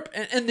in Europe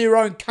and in their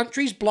own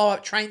countries, blow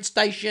up train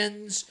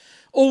stations,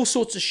 all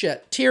sorts of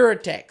shit, terror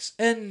attacks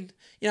in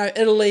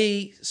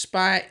Italy,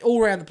 Spain,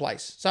 all around the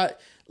place. So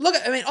look,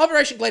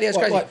 Operation Gladio is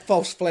crazy. Like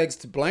false flags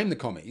to blame the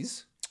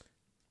commies.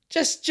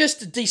 Just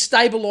to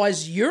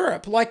destabilize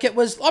Europe, like it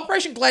was.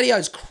 Operation Gladio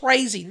is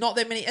crazy. Not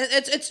that many.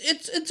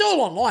 It's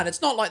all online.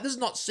 It's not like this is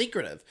not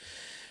secretive.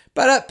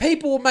 But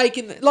people were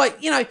making,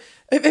 have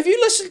you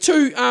listened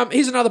to,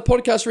 here's another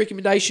podcast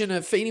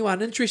recommendation for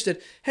anyone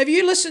interested. Have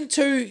you listened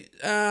to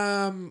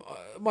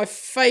my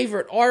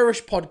favourite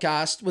Irish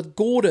podcast with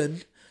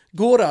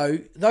Gordo,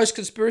 those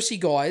conspiracy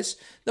guys?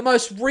 The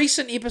most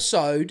recent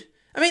episode,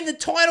 the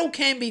title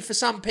can be, for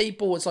some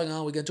people, it's like,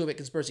 oh, we're going to talk about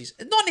conspiracies.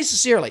 Not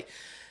necessarily.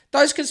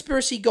 Those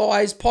conspiracy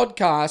guys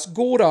podcast,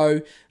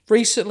 Gordo,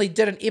 recently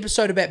did an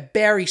episode about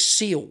Barry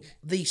Seal,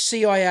 the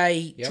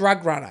CIA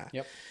drug runner.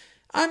 Yep.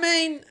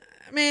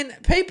 Man,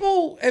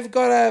 people have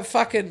got to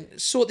fucking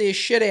sort their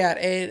shit out.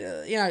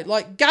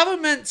 And,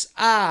 governments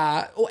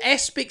or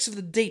aspects of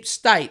the deep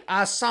state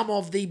are some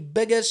of the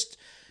biggest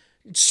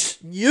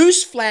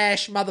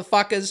newsflash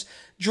motherfuckers,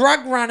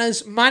 drug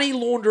runners, money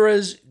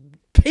launderers,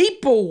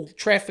 people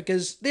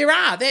traffickers.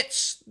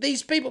 That's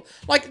these people.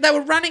 Like, they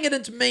were running it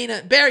into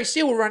Mena. Barry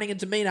Seal were running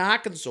into Mena,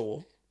 Arkansas.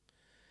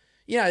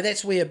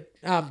 That's where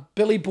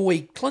Billy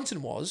Boy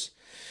Clinton was.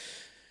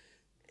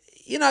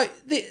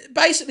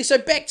 Basically, so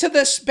back to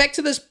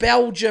this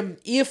Belgium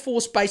Air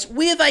Force base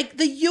where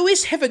the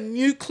US have a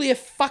nuclear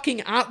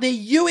they're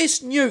US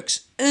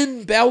nukes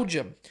in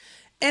Belgium,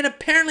 and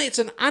apparently it's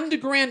an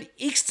underground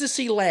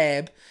ecstasy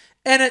lab,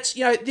 and it's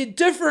they're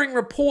differing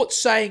reports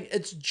saying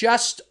it's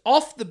just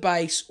off the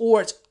base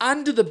or it's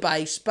under the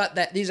base, but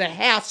that there's a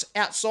house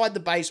outside the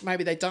base,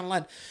 maybe they tunnel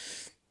in.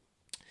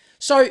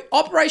 So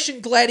Operation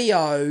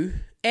Gladio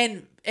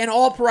and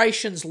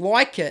operations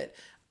like it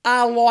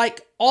are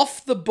like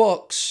off the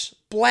books,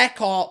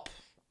 black op,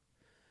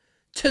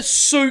 to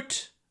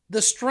suit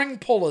the string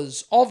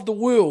pullers of the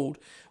world,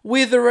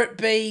 whether it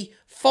be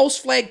false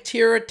flag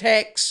terror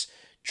attacks,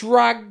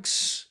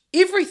 drugs,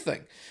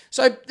 everything.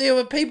 So there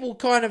were people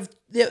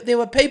there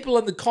were people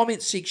in the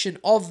comment section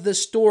of the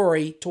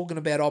story talking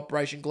about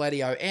Operation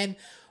Gladio, and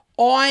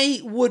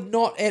I would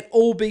not at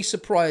all be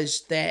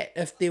surprised that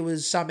if there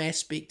was some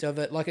aspect of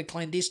it, like a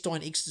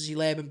clandestine ecstasy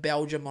lab in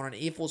Belgium on an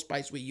Air Force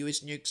base where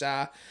US nukes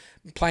are,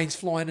 planes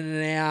flying in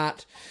and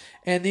out.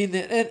 And then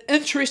an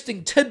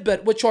interesting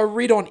tidbit, which I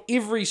read on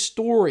every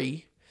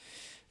story.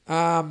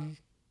 Let's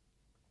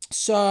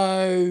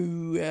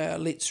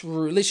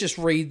just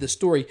read the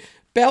story.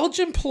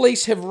 Belgian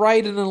police have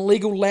raided an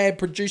illegal lab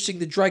producing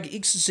the drug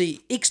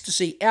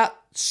ecstasy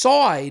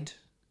outside.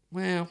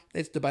 Well,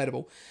 that's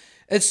debatable.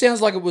 It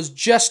sounds like it was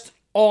just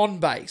on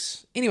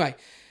base. Anyway,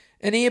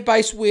 an air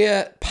base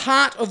where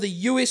part of the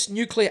US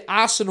nuclear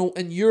arsenal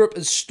in Europe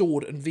is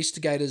stored,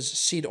 investigators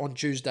said on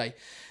Tuesday.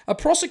 A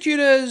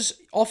prosecutor's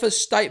office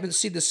statement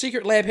said the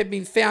secret lab had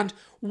been found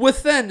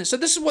within. So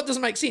this is what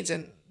doesn't make sense.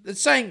 And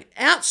it's saying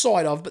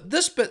outside of, but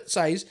this bit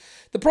says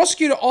the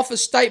prosecutor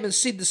office statement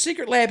said the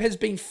secret lab has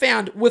been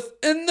found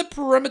within the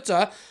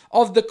perimeter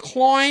of the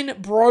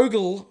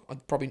Klein-Brogel,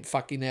 I'm probably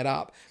fucking that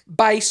up,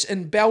 base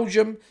in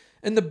Belgium,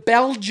 in the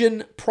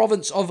Belgian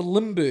province of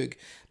Limburg.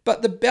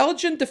 But the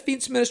Belgian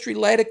Defence Ministry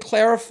later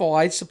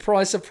clarified,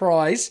 surprise,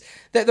 surprise,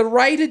 that the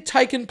raid had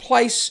taken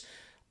place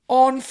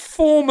on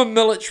former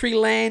military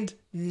land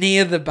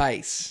near the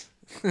base.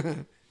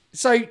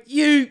 So,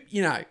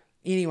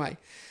 anyway.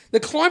 The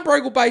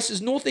Klein-Brogel base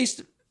is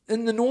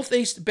in the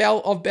northeast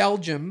of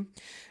Belgium,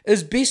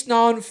 is best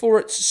known for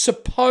its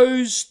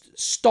supposed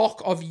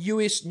stock of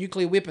US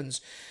nuclear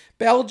weapons.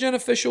 Belgian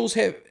officials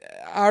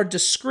are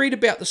discreet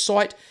about the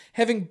site,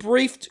 having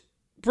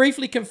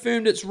briefly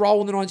confirmed its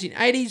role in the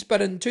 1980s,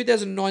 but in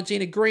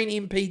 2019, a Green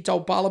MP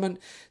told Parliament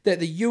that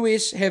the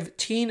US have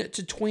 10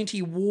 to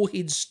 20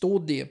 warheads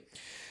stored there.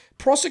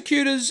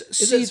 Prosecutors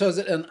said... So is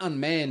it an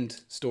unmanned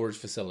storage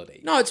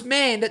facility? No, it's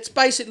manned. It's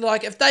basically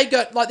like if they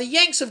got... Like the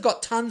Yanks have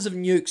got tons of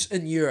nukes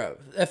in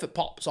Europe if it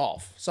pops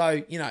off.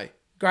 So,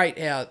 great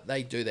how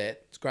they do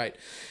that. It's great.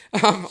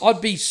 I'd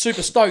be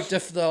super stoked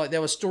if they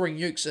were storing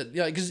nukes at...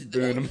 because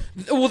burn them.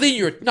 Well, then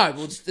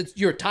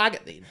you're a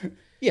target then.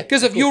 Yeah,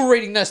 because if you're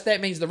reading this, that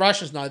means the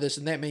Russians know this,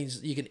 and that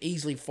means you can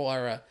easily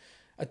fire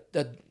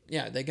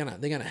they're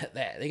gonna hit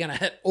that. They're gonna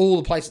hit all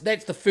the places.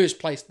 That's the first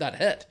place that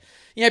hit.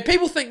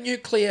 People think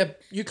nuclear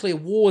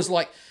war is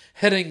like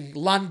hitting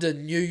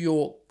London, New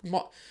York.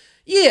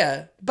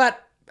 Yeah,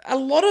 but a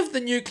lot of the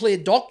nuclear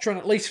doctrine,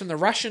 at least from the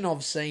Russian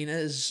I've seen,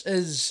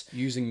 is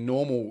using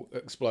normal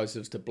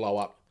explosives to blow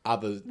up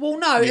other. well,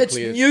 no,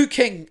 nuclear... it's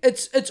nuking.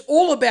 It's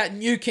all about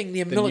nuking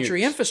their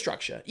military nukes.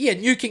 Infrastructure. Yeah,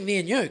 nuking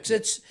their nukes.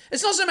 It's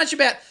not so much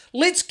about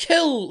let's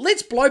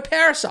blow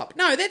Paris up.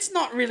 No, that's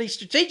not really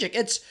strategic.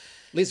 It's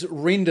let's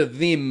render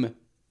them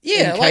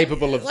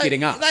incapable of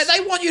getting us.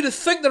 They want you to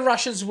think the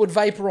Russians would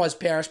vaporize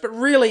Paris, but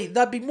really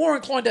they'd be more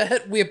inclined to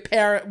hit where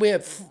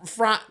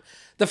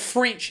the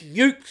French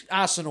nuke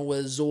arsenal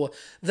is, or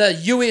the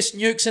US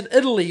nukes in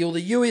Italy, or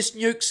the US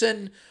nukes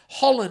in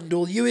Holland,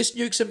 or the US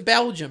nukes in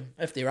Belgium,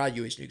 if there are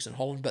US nukes in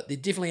Holland, but there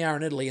definitely are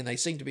in Italy, and they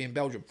seem to be in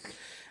Belgium.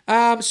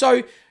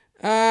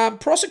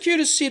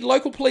 Prosecutors said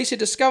local police had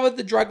discovered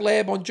the drug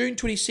lab on June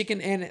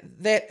 22nd and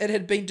that it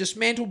had been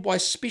dismantled by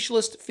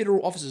specialist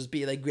federal officers.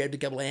 They grabbed a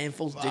couple of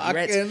handfuls of dirty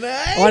rats. I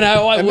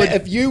know, I would.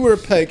 If you were a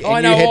pig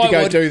and you had to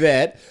go do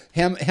that,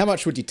 how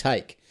much would you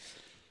take?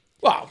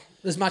 Well,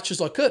 as much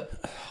as I could.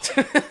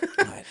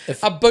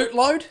 A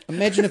bootload.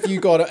 Imagine if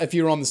you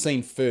were on the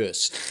scene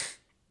first,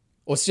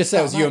 or just say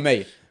it was you and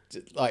me,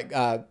 like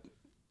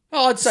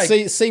I'd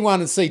say C1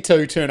 and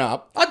C2 turn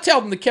up. I'd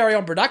tell them to carry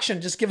on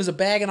production. Just give us a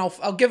bag, and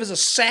I'll give us a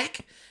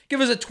sack.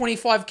 Give us a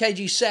 25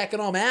 kg sack,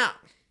 and I'm out.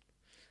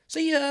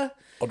 See ya.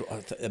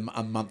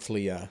 A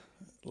monthly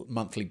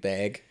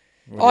bag.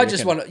 You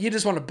just want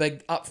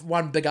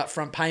one big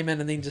upfront payment,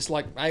 and then just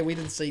like, hey, we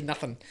didn't see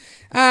nothing.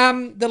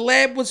 The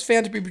lab was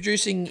found to be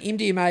producing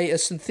MDMA, a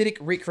synthetic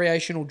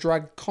recreational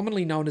drug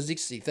commonly known as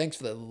ecstasy. Thanks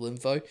for that little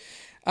info.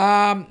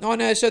 I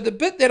know. So the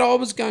bit that I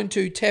was going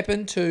to tap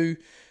into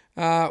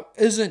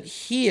isn't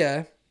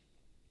here,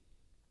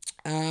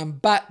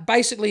 but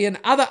basically in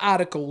other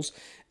articles,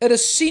 it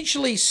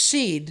essentially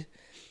said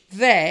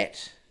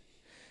that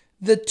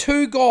the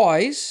two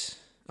guys.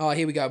 Oh,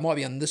 here we go. It might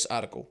be on this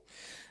article.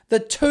 The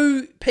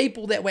two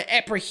people that were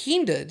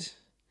apprehended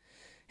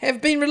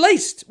have been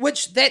released,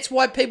 which that's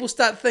why people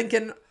start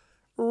thinking,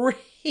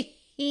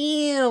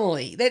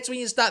 really? That's when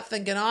you start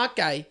thinking,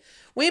 okay,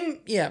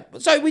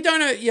 so we don't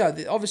know,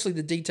 obviously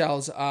the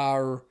details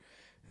are,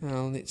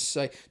 let's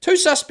say, two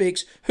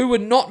suspects who were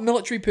not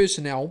military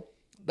personnel,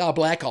 they're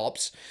black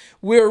ops,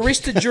 were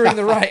arrested during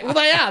the raid.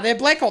 Well, they're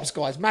black ops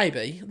guys,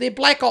 maybe. They're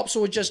black ops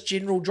or just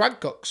general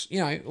drug cooks,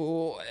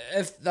 or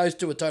if those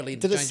two are totally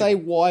interchangeable. Did it say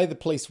why the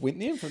police went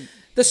there?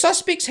 The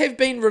suspects have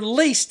been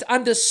released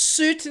under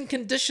certain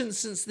conditions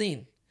since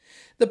then.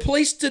 The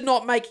police did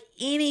not make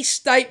any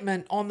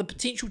statement on the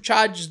potential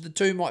charges the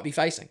two might be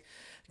facing.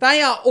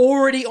 They are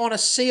already on a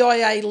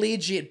CIA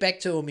Learjet back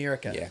to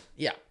America.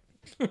 Yeah.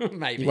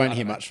 Maybe. You won't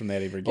hear much from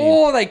that ever again.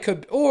 Or I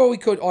could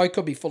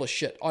be full of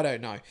shit. I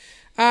don't know.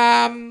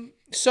 I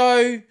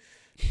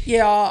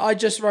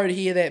just wrote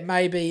here that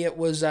maybe it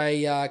was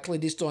a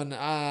clandestine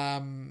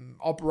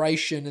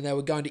operation and they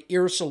were going to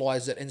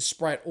aerosolize it and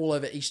spray it all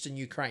over eastern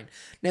Ukraine.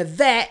 Now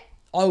that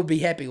I would be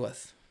happy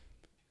with.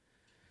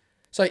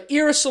 So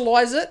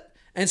aerosolize it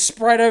and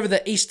spray it over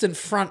the eastern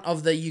front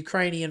of the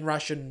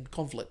Ukrainian-Russian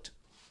conflict.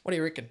 What do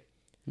you reckon?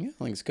 Yeah,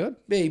 I think it's good.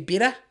 Be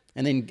better?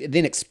 And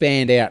then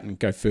expand out and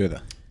go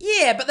further.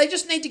 Yeah, but they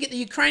just need to get the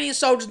Ukrainian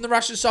soldiers and the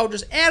Russian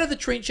soldiers out of the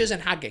trenches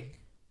and hugging.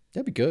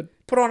 That'd be good.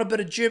 Put on a bit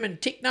of German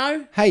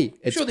techno. Hey,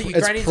 it's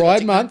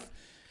Pride Month.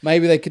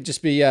 Maybe they could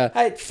just be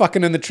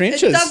fucking in the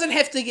trenches. It doesn't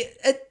have to get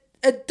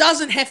it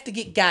doesn't have to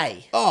get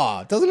gay.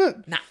 Oh, doesn't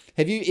it? Nah.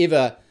 Have you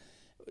ever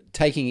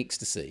taking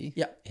ecstasy?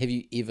 Yeah. Have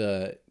you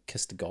ever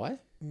kissed a guy?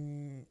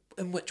 In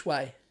which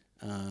way?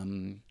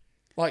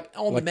 Like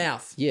on the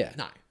mouth? Yeah.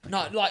 No.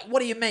 Like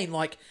what do you mean?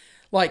 Like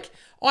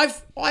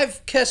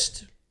I've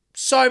kissed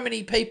so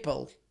many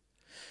people,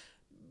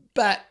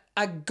 but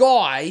a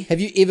guy. Have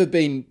you ever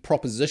been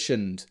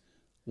propositioned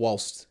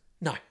whilst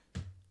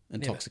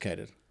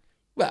intoxicated? Never.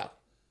 Well,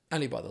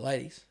 only by the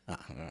ladies.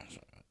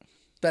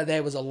 But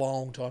that was a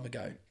long time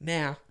ago.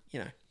 Now,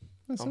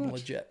 I'm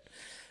legit.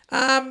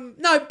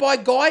 No, by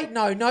guy,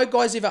 no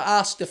guy's ever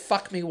asked to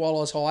fuck me while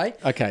I was high.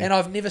 Okay. And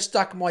I've never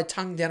stuck my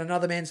tongue down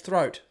another man's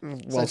throat.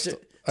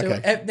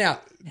 Okay. Now,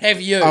 have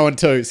you?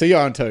 0-2. So you're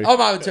 0-2.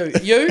 I'm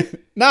 0-2. You?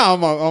 No,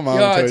 I'm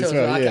 0-2 as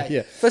well. Okay.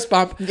 Yeah. Fist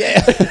bump.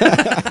 Yeah.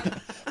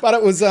 But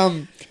it was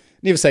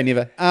never say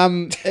never.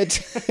 What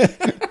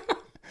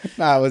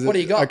do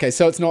you got? Okay,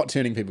 so it's not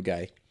turning people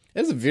gay.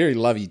 It's a very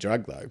lovely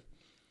drug though.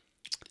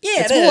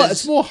 Yeah,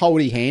 it's more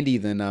holdy handy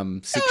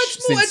than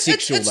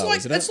sexual though,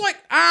 isn't it? It's like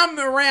arm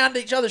around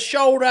each other's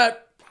shoulder,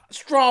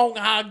 strong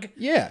hug.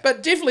 Yeah.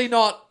 But definitely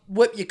not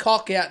whip your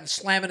cock out and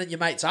slam it in your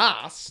mate's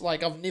ass.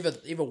 Like I've never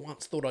ever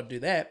once thought I'd do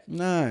that.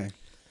 No.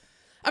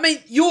 I mean,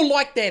 you're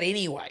like that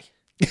anyway.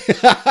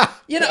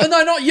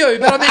 No, not you,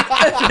 but I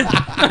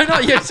mean, no,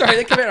 not you.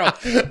 Sorry, that came out wrong.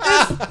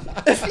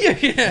 If you,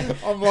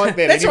 I'm like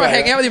that. That's anyway. why I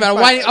hang out with you, man.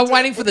 I'm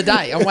waiting for the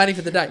day.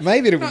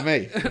 Maybe it'll be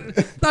me.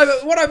 No,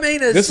 but what I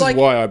mean is, this is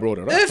why I brought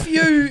it up.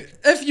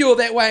 If you're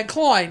that way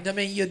inclined, I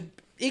mean, you're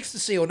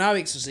ecstasy or no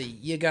ecstasy,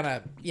 you're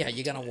gonna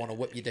want to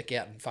whip your dick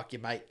out and fuck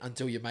your mate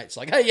until your mate's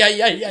like, hey,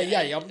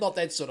 yeah, I'm not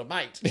that sort of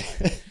mate.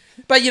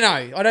 But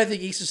I don't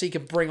think ecstasy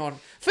can bring on.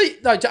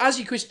 To answer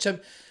your question, Tim.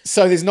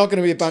 So there's not going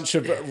to be a bunch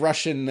of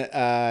Russian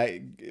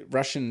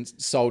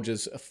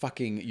soldiers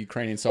fucking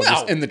Ukrainian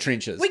soldiers in the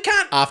trenches. We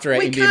can't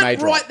MDMA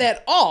drop. write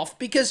that off,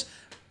 because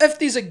if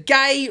there's a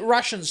gay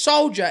Russian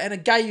soldier and a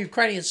gay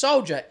Ukrainian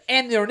soldier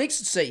and they're on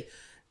ecstasy,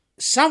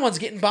 someone's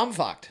getting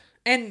bumfucked,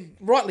 and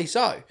rightly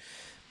so.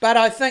 But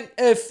I think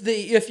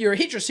if you're a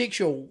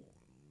heterosexual,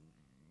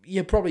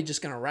 you're probably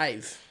just going to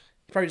rave.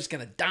 You're probably just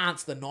going to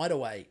dance the night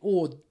away,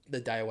 or the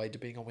day away,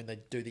 depending on when they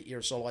do the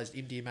aerosolized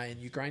MDMA in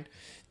Ukraine.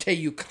 To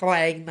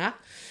Ukraine.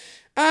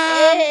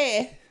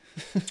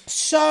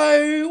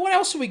 So, what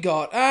else have we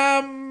got?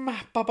 I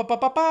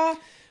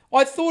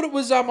thought it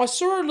was, I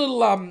saw a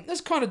little,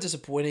 it's kind of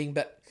disappointing,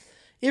 but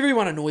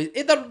everyone annoys,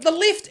 the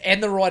left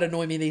and the right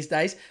annoy me these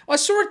days. I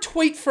saw a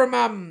tweet from,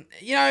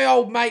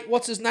 old mate,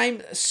 what's his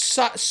name?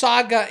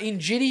 Saga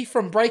Enjeti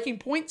from Breaking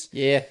Points.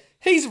 Yeah.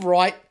 He's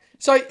right.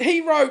 So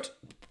he wrote,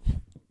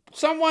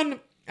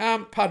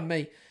 pardon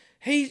me,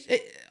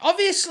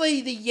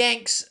 obviously the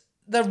Yanks,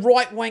 the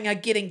right wing, are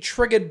getting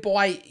triggered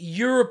by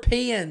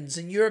Europeans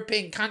and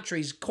European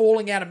countries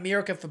calling out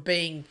America for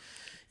being,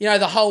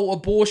 the whole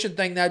abortion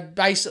thing. They're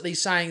basically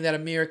saying that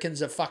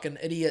Americans are fucking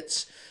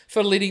idiots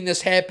for letting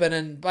this happen,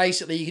 and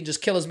basically you can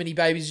just kill as many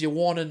babies as you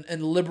want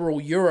in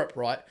liberal Europe,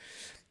 right?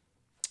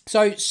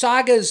 So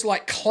Saga's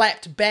like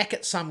clapped back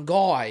at some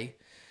guy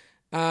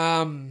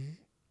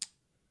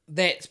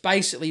that's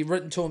basically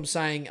written to him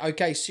saying,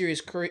 okay,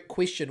 serious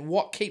question,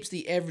 what keeps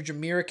the average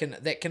American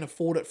that can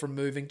afford it from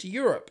moving to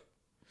Europe?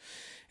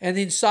 And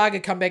then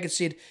Saga come back and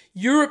said,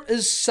 Europe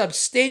is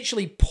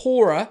substantially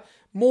poorer,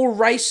 more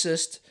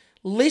racist,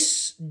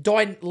 less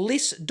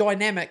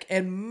dynamic,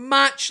 and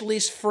much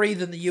less free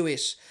than the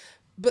US.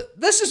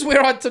 But this is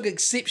where I took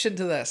exception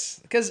to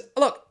this. Because,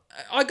 look,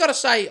 I got to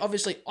say,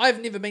 obviously,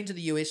 I've never been to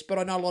the US, but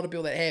I know a lot of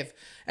people that have.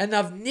 And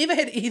I've never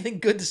had anything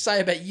good to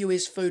say about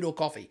US food or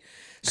coffee.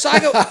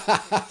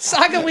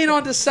 Saga went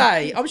on to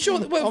say, I'm sure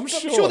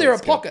there are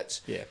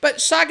pockets. Yeah. But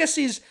Saga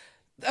says,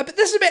 but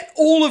this is about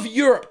all of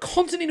Europe,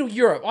 continental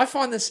Europe. I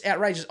find this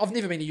outrageous. I've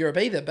never been to Europe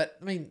either, but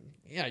I mean,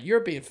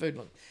 European food.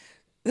 Look,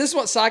 this is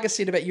what Saga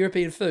said about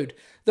European food.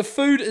 The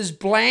food is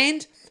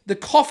bland. The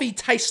coffee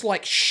tastes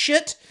like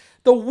shit.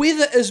 The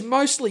weather is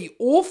mostly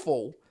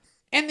awful.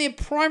 And their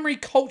primary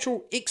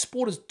cultural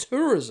export is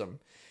tourism.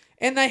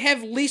 And they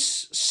have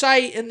less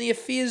say in the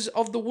affairs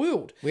of the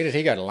world. Where did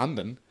he go? To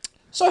London?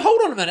 So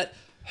hold on a minute.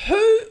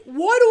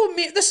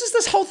 This is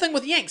this whole thing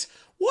with Yanks.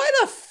 Why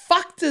the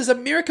fuck does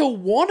America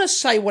want to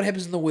say what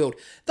happens in the world?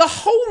 The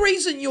whole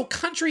reason your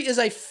country is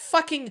a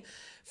fucking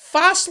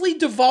fastly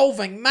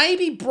devolving,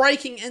 maybe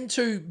breaking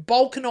into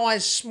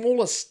balkanized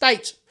smaller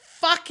states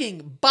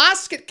fucking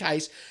basket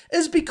case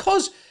is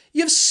because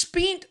you've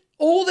spent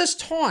all this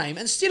time,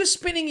 instead of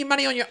spending your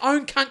money on your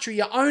own country,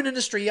 your own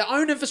industry, your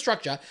own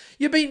infrastructure,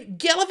 you've been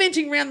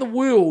gallivanting around the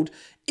world,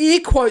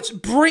 air quotes,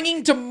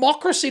 bringing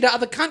democracy to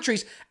other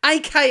countries,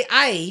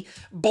 aka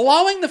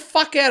blowing the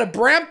fuck out of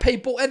brown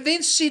people and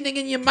then sending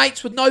in your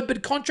mates with no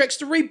bid contracts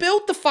to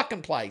rebuild the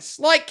fucking place.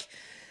 Like,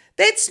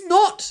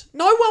 no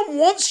one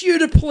wants you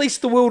to police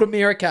the world,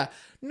 America.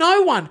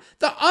 No one.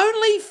 The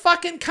only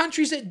fucking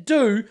countries that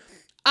do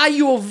are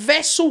your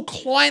vassal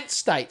client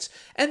states.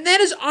 And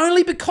that is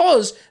only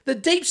because the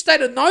deep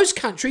state in those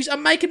countries are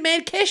making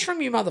mad cash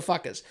from you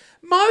motherfuckers.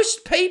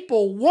 Most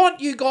people want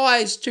you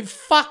guys to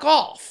fuck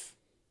off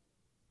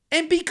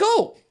and be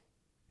cool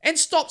and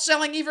stop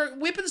selling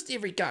weapons to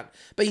every gun.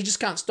 But you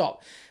just can't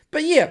stop.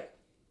 But yeah,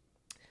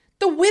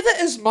 the weather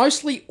is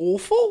mostly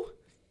awful.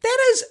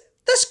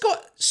 This guy,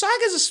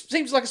 Saga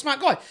seems like a smart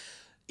guy.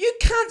 You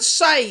can't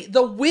say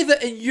the weather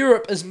in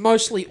Europe is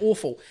mostly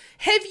awful.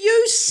 Have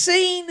you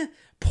seen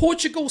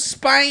Portugal,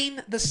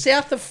 Spain, the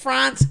south of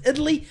France,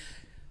 Italy?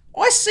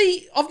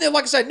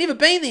 I've never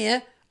been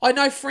there. I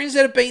know friends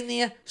that have been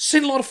there,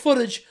 seen a lot of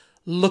footage.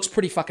 Looks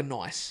pretty fucking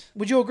nice.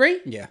 Would you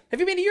agree? Yeah.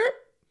 Have you been to Europe?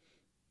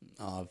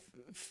 I've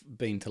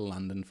been to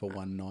London for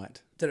one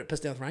night. Did it piss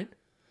down with rain?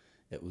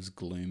 It was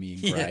gloomy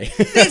and grey.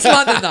 Yeah. That's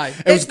London though.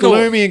 It was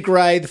gloomy and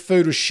grey. The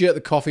food was shit.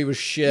 The coffee was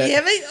shit.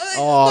 Yeah,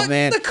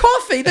 man. The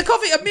coffee,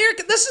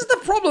 America. This is the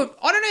problem.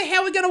 I don't know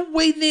how we're going to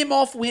weed them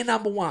off. We're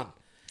number one.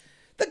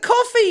 The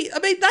coffee, I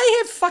mean,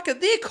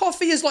 their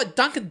coffee is like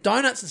Dunkin'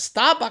 Donuts and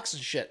Starbucks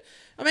and shit.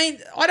 I mean,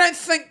 I don't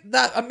think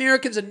that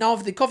Americans are known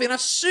for their coffee, and I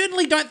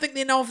certainly don't think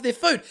they're known for their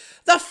food.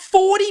 The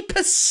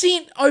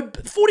 40%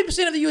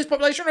 of the US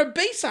population are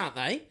obese, aren't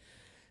they?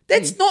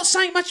 That's not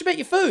saying much about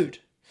your food.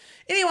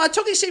 Anyway, I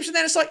took the exception to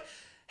that. It's like,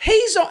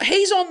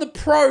 he's on the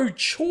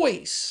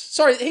pro-choice.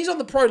 Sorry, he's on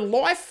the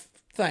pro-life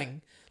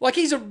thing. Like,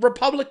 he's a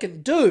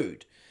Republican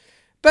dude.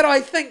 But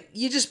I think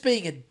you're just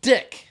being a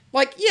dick.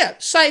 Like, yeah,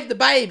 save the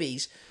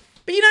babies.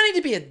 But you don't need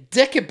to be a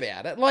dick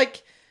about it.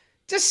 Like,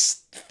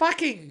 just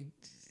fucking,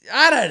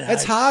 I don't know.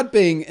 It's hard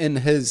being in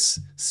his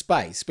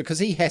space because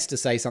he has to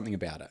say something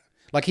about it.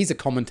 Like, he's a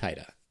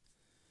commentator.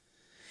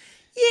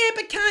 Yeah,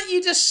 but can't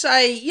you just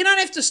say, you don't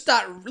have to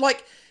start,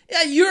 like,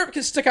 yeah, Europe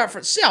can stick up for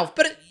itself.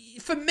 But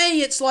for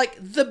me, it's like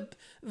the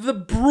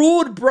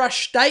broad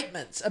brush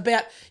statements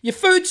about your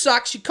food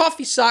sucks, your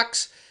coffee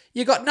sucks,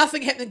 You got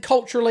nothing happening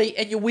culturally,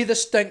 and your weather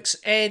stinks,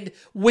 and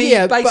we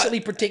Yeah, basically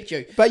protect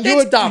you. But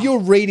That's dumb. you're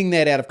reading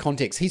that out of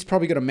context. He's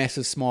probably got a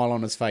massive smile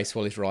on his face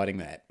while he's writing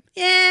that.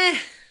 Yeah.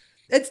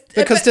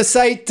 Because to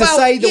say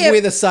the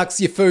weather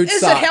sucks, your food is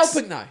sucks. Is it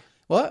helping though?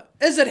 What?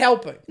 Is it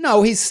helping?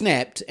 No, he's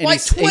snapped. And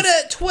like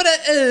Twitter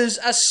is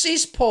a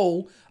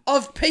cesspool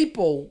of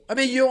people. I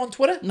mean, you're on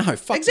Twitter? No,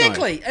 fuck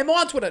exactly. no. Am I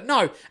on Twitter?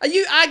 No. Are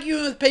you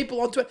arguing with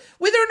people on Twitter?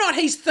 Whether or not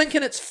he's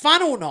thinking it's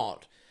fun or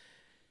not,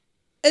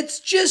 it's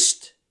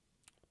just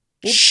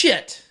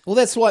shit. Well,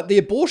 that's like the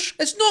abortion.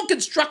 It's not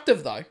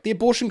constructive though. The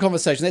abortion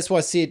conversation. That's why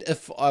I said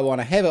if I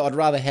want to have it, I'd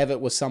rather have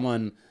it with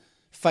someone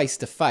face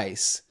to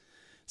face,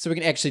 so we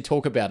can actually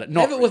talk about it.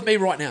 Not have it with me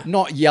right now.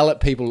 Not yell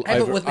at people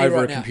over right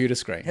a now. computer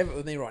screen. Have it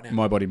with me right now.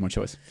 My body, my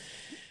choice.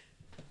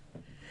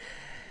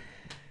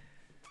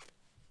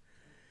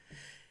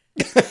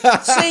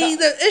 See,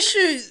 the issue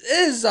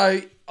is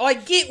though, I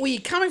get where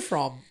you're coming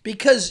from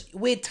because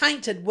we're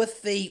tainted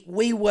with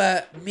we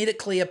were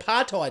medically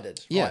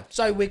apartheided. Yeah. Right?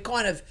 So we're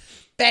kind of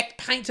back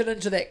painted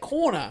into that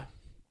corner.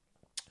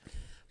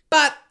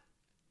 But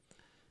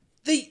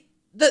the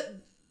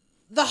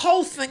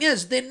whole thing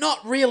is they're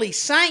not really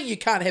saying you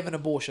can't have an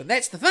abortion.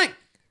 That's the thing.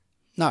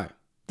 No.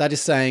 They're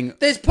just saying...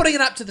 They're putting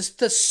it up to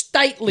the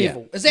state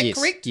level. Yeah. Is that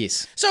correct?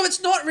 Yes. So it's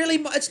not really...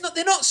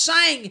 They're not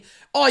saying,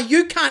 oh,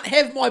 you can't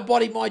have my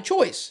body, my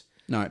choice.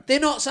 No. They're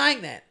not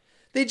saying that.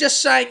 They're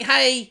just saying,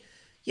 hey,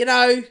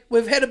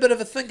 we've had a bit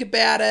of a think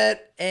about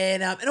it.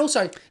 And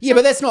also... Yeah,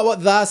 but that's not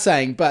what they're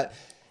saying, but...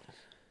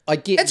 I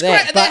get it's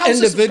that,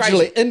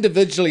 great. But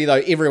individually,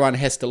 though, everyone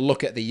has to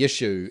look at the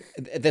issue.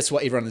 That's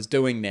what everyone is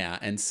doing now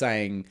and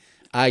saying,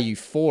 are you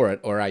for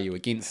it or are you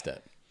against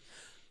it?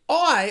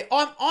 I'm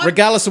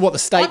regardless of what the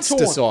states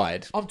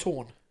decide. I'm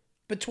torn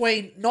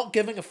between not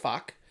giving a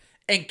fuck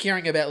and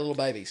caring about little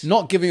babies.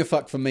 Not giving a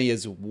fuck for me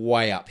is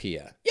way up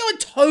here. Yeah,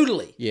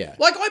 totally. Yeah.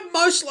 Like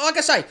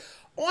I say,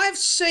 I've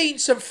seen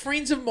some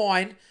friends of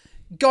mine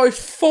go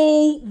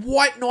full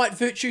white knight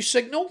virtue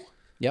signal.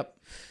 Yep.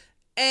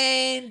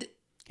 And...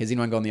 Has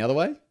anyone gone the other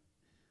way?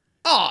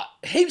 Oh,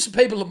 heaps of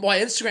people on my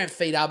Instagram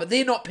feed are, but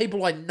they're not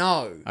people I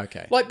know.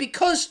 Okay.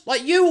 Because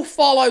you will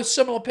follow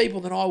similar people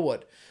than I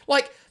would.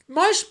 Like,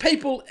 most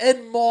people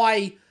in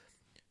my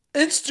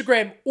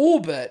Instagram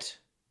orbit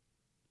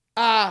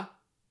they're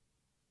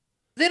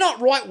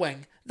not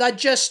right-wing. They're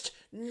just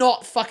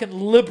not fucking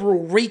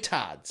liberal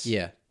retards.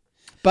 Yeah.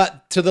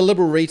 But to the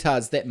liberal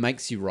retards, that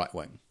makes you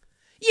right-wing.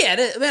 Yeah,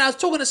 I mean, I was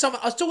talking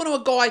to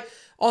a guy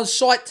on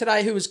site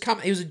today who was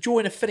coming. He was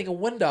enjoying fitting a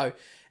window,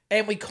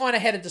 and we kind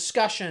of had a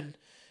discussion,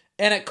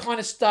 and it kind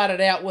of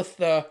started out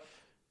with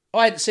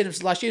I hadn't seen him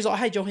since last year. He's like,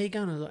 "Hey, John, how you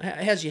going?" I was like,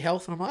 "How's your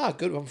health?" And I'm like, "Oh,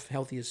 good. I'm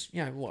healthy as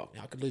I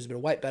could lose a bit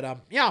of weight, but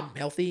yeah, I'm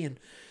healthy."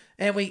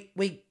 And we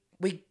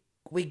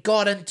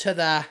got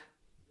into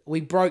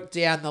we broke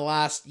down the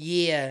last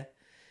year,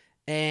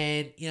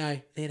 and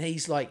then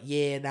he's like,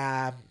 "Yeah,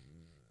 nah,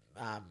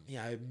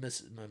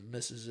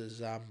 Mrs.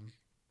 is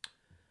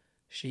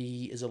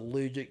she is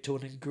allergic to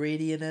an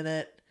ingredient in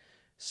it.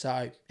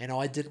 So, and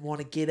I didn't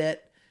want to get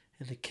it,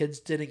 and the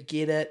kids didn't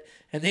get it.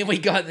 And then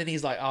then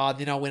he's like, oh,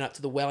 then I went up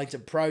to the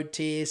Wellington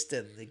protest,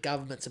 and the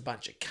government's a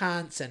bunch of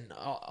cunts, and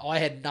I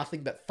had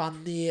nothing but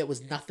fun there. It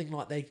was nothing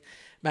like they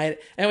made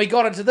it. And we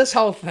got into this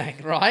whole thing,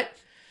 right?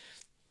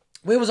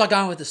 Where was I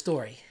going with the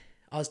story?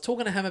 I was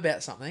talking to him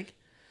about something.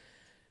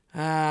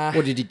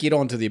 Well, did you get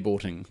onto the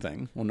aborting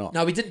thing or not?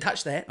 No, we didn't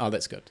touch that. Oh,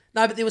 that's good.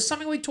 No, but there was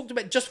something we talked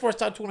about just before I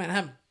started talking about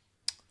him.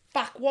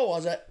 Fuck, what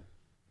was it?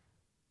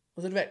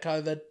 Was it about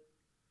COVID?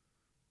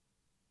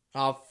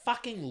 Oh,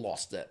 fucking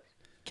lost it.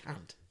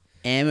 Cunt.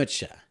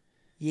 Amateur.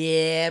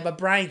 Yeah, my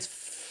brain's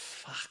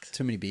fucked.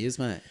 Too many beers,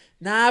 mate.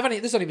 Nah,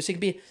 this is not even a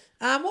second beer.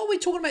 What were we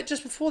talking about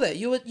just before that?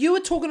 You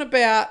were talking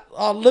about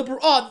liberal...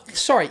 Oh,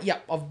 sorry. Yeah,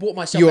 I've bought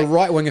myself... You're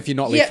right wing if you're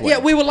not left wing. Yeah,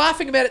 we were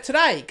laughing about it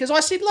today because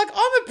I said,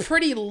 I'm a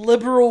pretty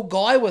liberal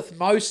guy with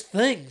most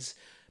things,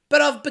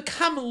 but I've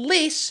become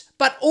less,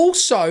 but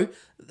also...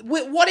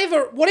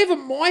 Whatever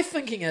my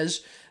thinking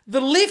is,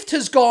 the left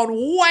has gone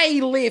way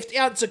left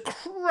out into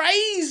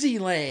crazy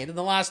land in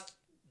the last,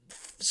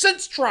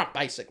 since Trump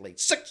basically,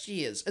 6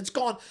 years. It's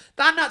gone,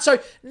 they're nuts. So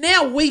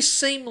now you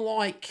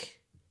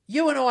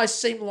and I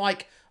seem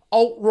like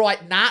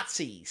alt-right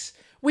Nazis,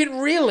 when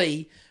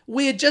really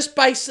we're just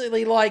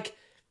basically like,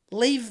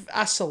 leave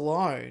us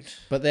alone.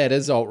 But that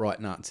is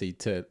alt-right Nazi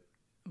to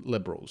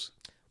liberals.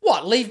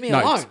 What, leave me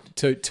alone?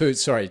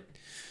 Sorry.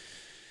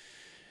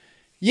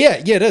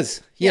 Yeah, it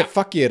is. Yeah,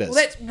 fuck yeah, it is. Well,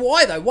 that's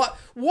why though. Why?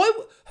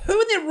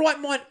 Who in their right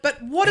mind?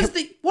 But what is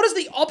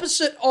the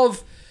opposite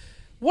of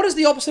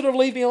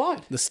leave me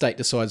alone? The state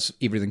decides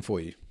everything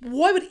for you.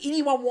 Why would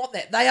anyone want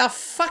that? They are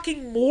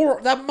fucking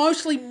They're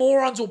mostly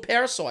morons or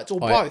parasites or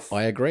both.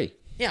 I agree.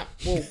 Yeah.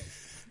 Well,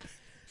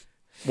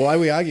 why are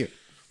we arguing?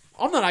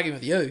 I'm not arguing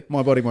with you.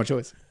 My body, my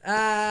choice.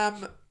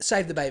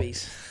 Save the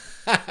babies.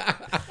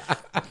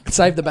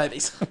 Save the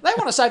babies. They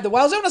want to save the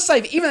whales. They want to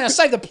save everything.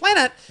 Save the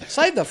planet.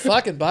 Save the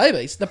fucking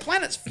babies. The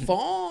planet's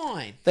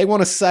fine. They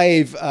want to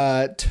save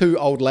 2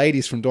 old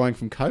ladies from dying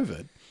from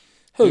COVID.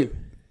 Who?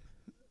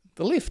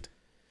 The left.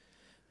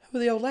 Who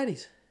are the old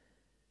ladies?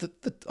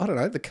 I don't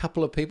know, the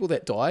couple of people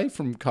that die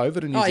from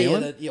COVID in New Oh, yeah,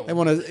 Zealand. yeah. They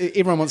want to.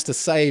 Everyone wants to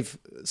save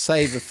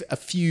a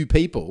few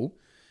people.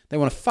 They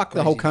want to fuck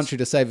the whole country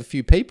to save a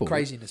few people.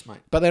 Craziness, mate.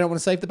 But they don't want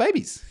to save the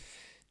babies.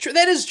 True,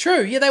 that is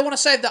true. Yeah, they want to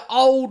save the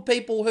old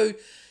people who,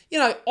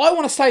 I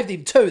want to save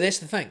them too. That's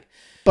the thing.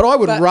 But I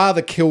would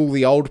rather kill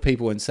the old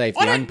people and save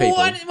the young people.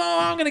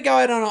 I'm going to go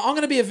out on. I'm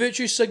going to be a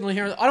virtue signaler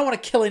here. I don't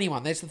want to kill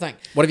anyone. That's the thing.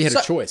 What if you had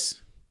a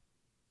choice?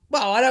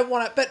 Well, I don't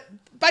want to. But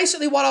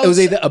basically, what I was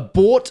either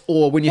abort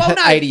or when you hit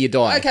 80, you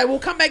die. Okay, we'll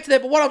come back to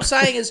that. But what I'm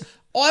saying is,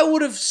 I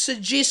would have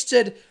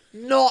suggested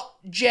not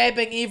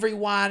jabbing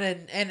everyone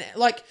and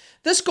like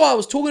this guy I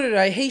was talking to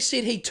today. He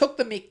said he took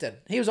the Mectin.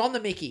 He was on the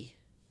Mecki.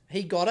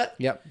 He got it.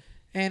 Yep.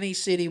 And he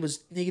said he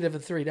was negative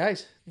in 3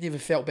 days. Never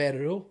felt bad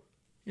at all.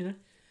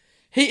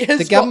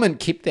 The government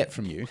kept that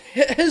from you.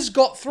 His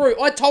got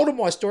through. I told him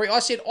my story. I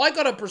said,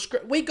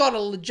 we got a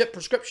legit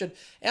prescription.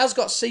 Ours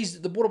got seized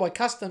at the border by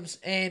customs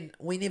and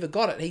we never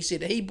got it. He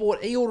said he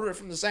ordered it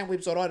from the same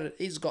website I did.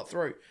 His got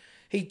through.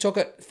 He took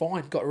it,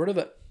 fine, got rid of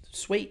it.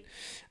 Sweet.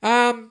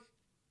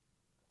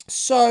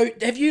 So,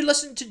 have you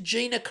listened to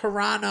Gina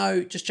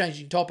Carano, just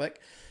changing topic,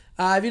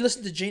 have you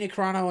listened to Gina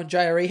Carano on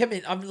JRE?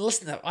 I don't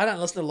listen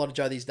to a lot of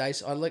Joe these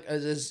days.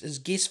 His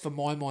guests for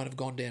my mind have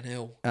gone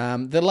downhill.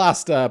 The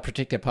last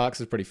Protect Our Parks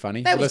is pretty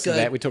funny. That was good. To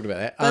that. We talked about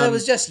that. But it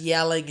was just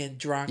yelling and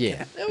drunk.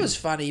 Yeah. It was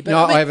funny. But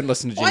No, I haven't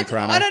listened to Gina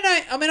Carano. I don't know.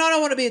 I mean, I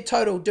don't want to be a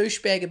total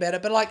douchebag about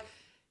it, but like,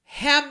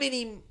 how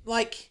many,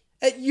 like,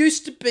 it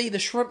used to be the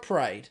Shrimp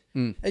Parade.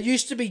 It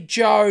used to be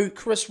Joe,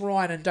 Chris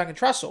Ryan, and Duncan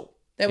Trussell.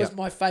 That was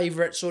my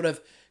favourite sort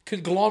of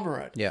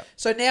conglomerate. Yeah.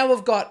 So now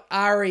we've got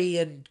Ari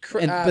and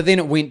but then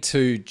it went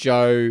to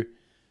Joe.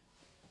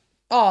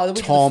 Oh,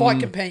 the fight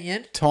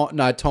companion.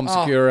 Tom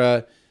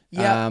Segura.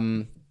 Yeah.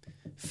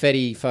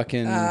 Fatty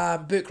fucking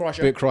Bert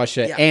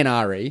Kreischer. and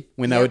Ari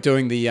when they were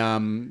doing the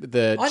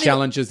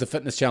challenges, the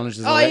fitness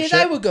challenges. Oh, yeah,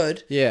 they were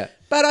good. Yeah.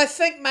 But I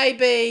think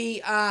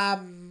maybe,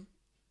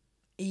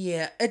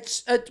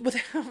 it's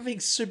without being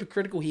super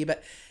critical here,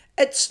 but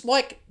it's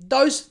like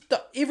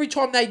every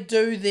time they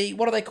do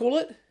what do they call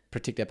it?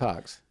 Protect Our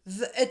Parks.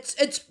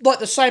 It's like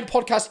the same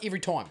podcast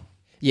every time.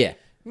 Yeah.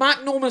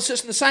 Mark Norman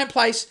sits in the same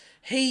place.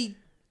 He's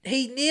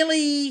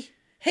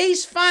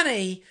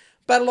funny,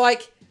 but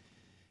like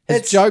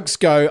his jokes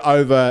go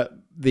over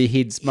the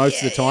heads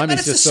most of the time. But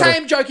it's just the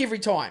same joke every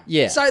time.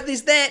 Yeah. So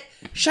there's that.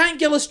 Shane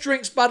Gillis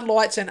drinks Bud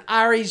Lights, and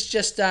Ari's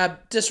just a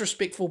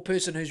disrespectful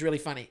person who's really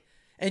funny.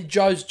 And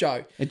Joe's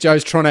Joe. And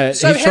Joe's trying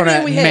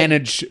to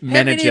manage How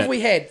many have it.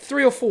 we had?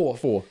 3 or 4?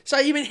 4. So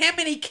you mean how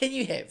many can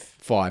you have?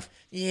 5.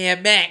 Yeah,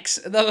 max.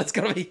 No, that's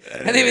got to be.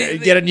 And then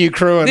get a new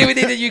crew in. Then we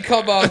need a new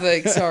combo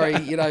thing. Sorry,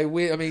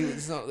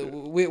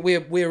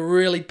 we're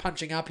really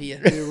punching up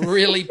here. We're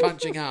really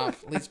punching up.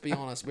 Let's be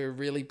honest, we're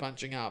really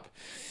punching up.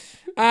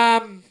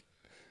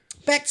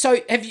 So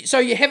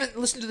you haven't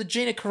listened to the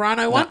Gina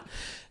Carano one? No.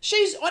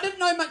 I didn't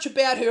know much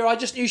about her. I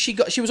just knew she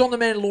was on The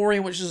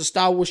Mandalorian, which is a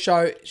Star Wars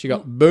show. She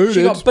got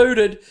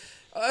booted.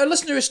 I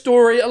listened to her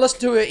story. I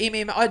listened to her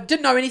MMA. I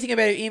didn't know anything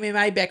about her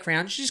MMA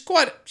background. She was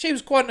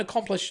quite an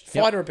accomplished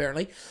fighter,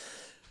 apparently.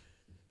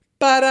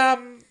 But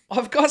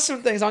I've got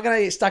some things. I'm going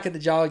to get stuck into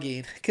Joe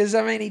again because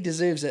I mean he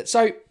deserves it.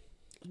 So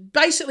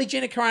basically,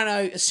 Gina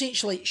Carano,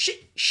 essentially,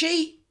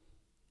 she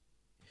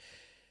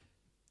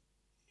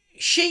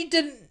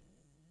didn't.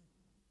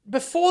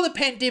 Before the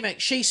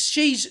pandemic,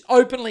 she's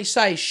openly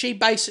says she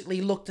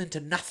basically looked into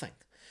nothing.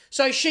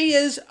 So she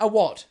is a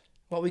what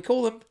we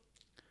call them,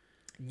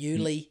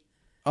 newly.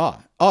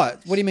 Oh,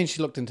 what do you mean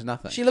she looked into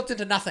nothing? She looked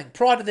into nothing.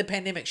 Prior to the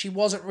pandemic, she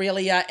wasn't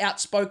really an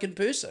outspoken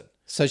person.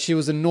 So she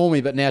was a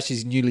normie, but now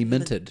she's newly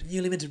minted.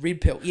 Newly minted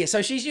red pill. Yeah,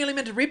 so she's newly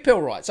minted red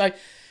pill, right?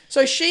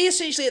 So she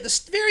essentially, at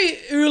the very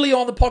early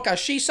on the podcast,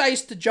 she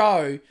says to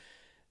Joe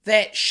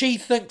that she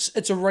thinks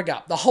it's a rig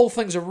up. The whole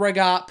thing's a rig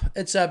up.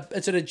 It's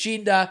an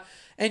agenda.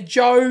 And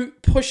Joe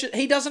pushes.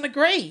 He doesn't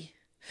agree.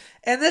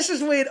 And this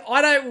is when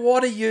I don't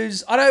want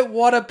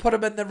to put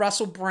him in the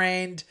Russell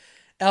Brand,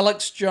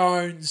 Alex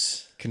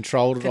Jones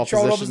controlled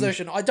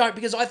opposition. I don't,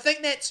 because I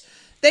think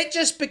that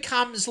just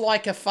becomes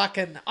like a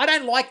fucking. I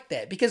don't like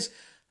that because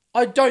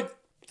I don't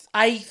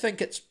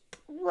think it's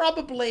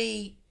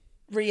probably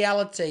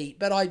reality,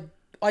 but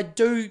I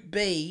do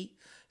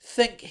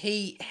think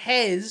he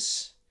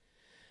has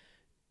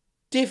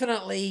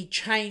definitely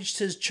changed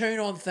his tune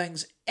on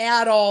things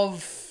out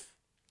of.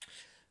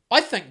 I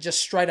think just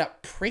straight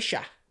up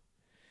pressure.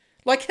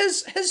 Like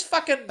his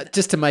fucking.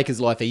 Just to make his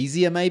life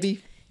easier,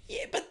 maybe?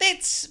 Yeah, but then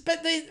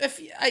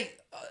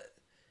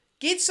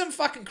get some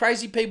fucking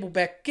crazy people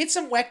back. Get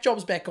some whack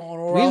jobs back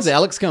on. When's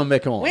Alex coming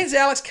back on? When's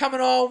Alex coming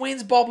on?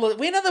 When's Bob?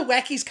 When are the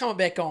wackies coming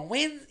back on?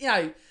 When's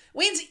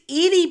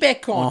Eddie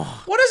back on?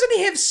 Oh. Why doesn't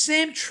he have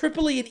Sam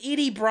Tripoli and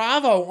Eddie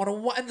Bravo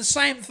on the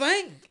same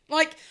thing?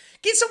 Like,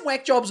 get some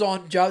whack jobs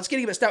on, Joe. It's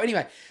getting a bit stale.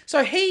 Anyway,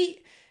 so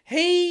he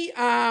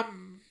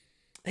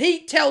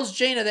tells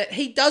Gina that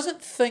he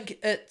doesn't think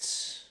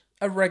it's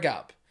a rig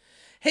up.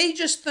 He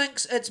just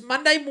thinks it's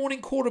Monday morning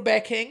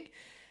quarterbacking.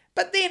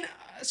 But then,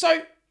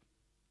 so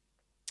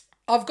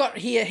I've got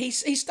here, he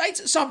states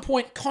at some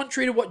point,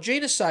 contrary to what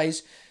Gina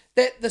says,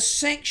 that the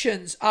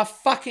sanctions are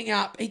fucking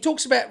up. He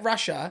talks about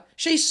Russia.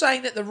 She's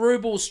saying that the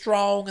ruble's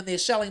strong and they're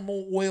selling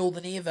more oil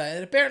than ever,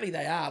 and apparently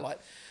they are. Like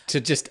to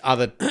just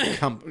other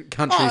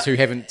countries who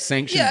haven't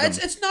sanctioned them.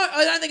 It's no.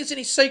 I don't think it's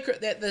any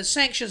secret that the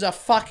sanctions are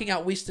fucking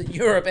up Western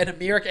Europe and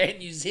America and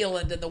New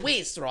Zealand and the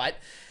West, right?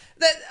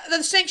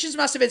 The sanctions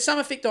must have had some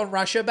effect on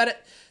Russia,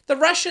 but the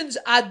Russians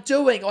are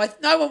doing.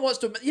 No one wants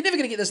to. You're never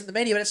going to get this in the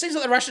media, but it seems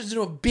like the Russians are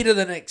doing better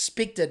than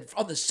expected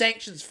on the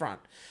sanctions front.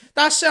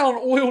 They're selling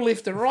oil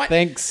left and right.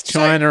 Thanks,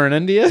 China and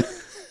India.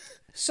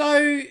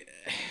 So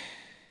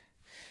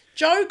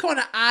Joe kind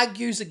of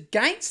argues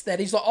against that.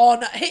 He's like, oh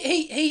no,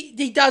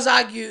 he does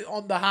argue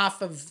on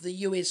behalf of the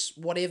US,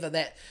 whatever,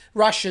 that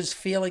Russia's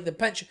feeling the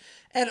pinch.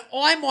 And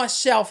I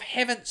myself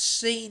haven't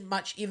seen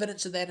much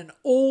evidence of that. And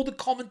all the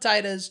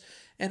commentators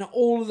and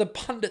all of the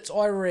pundits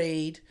I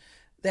read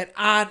that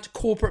aren't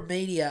corporate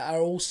media are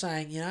all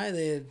saying, you know,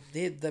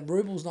 the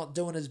ruble's not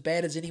doing as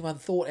bad as anyone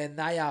thought, and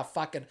they are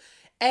fucking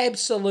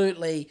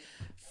absolutely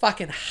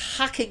fucking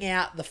hucking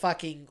out the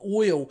fucking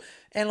oil.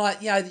 And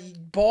like, you know,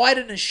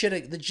 Biden and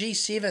shit, the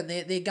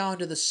G7, they're going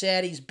to the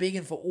Saudis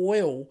begging for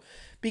oil.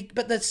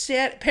 But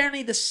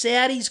apparently the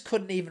Saudis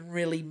couldn't even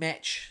really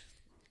match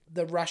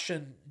the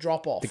Russian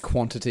drop-off. The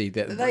quantity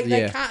that...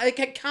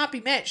 It can't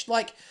be matched.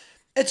 Like,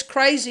 it's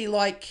crazy.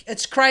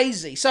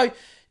 So,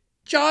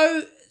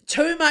 Joe...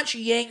 Too much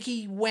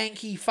Yankee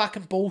wanky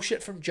fucking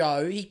bullshit from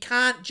Joe. He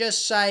can't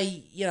just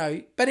say, you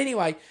know. But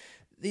anyway,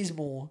 there's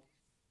more.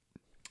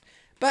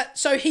 But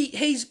so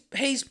he's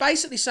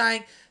basically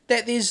saying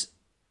that there's,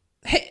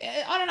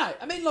 I don't know.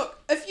 I mean, look,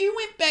 if you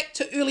went back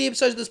to early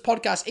episodes of this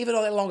podcast, even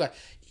not that longer,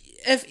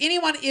 if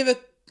anyone ever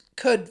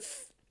could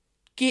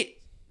get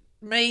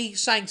me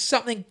saying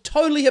something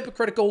totally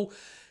hypocritical,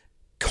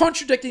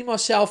 contradicting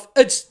myself,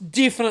 it's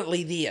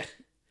definitely there.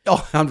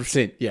 Oh,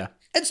 100%, yeah.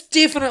 It's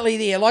definitely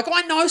there. Like,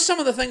 I know some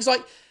of the things,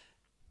 like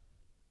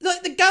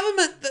the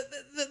government,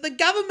 the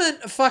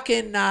government,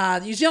 fucking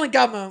New Zealand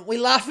government, we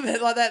laugh at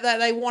it like that.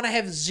 They want to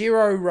have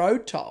zero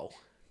road toll.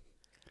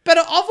 But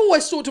I've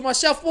always thought to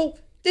myself, well,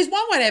 there's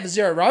one way to have a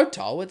zero road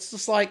toll. It's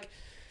just like,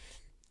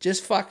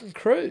 just fucking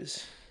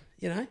cruise,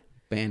 you know?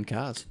 Ban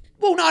cars.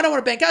 Well, no, I don't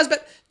want to ban cars,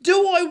 but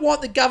do I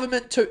want the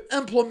government to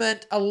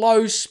implement a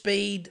low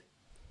speed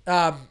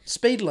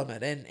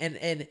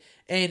limit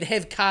and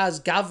have cars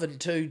governed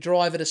to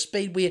drive at a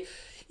speed where,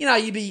 you know,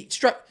 you'd be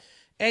struck.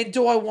 And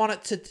do I want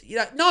it to, you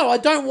know, no, I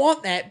don't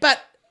want that. But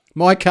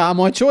my car,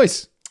 my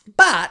choice.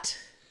 But,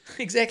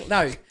 exactly,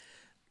 no.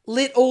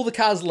 Let all the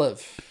cars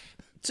live.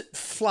 To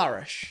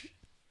flourish.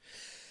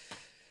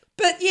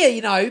 But, yeah,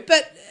 you know,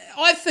 but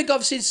I think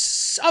I've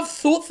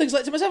thought things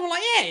like to myself, I'm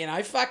like, yeah, you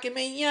know, fuck, I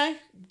mean, you know,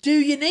 do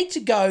you need to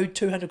go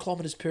 200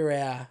 kilometres per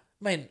hour?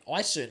 I mean,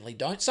 I certainly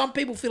don't. Some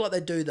people feel like they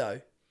do,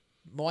 though.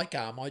 My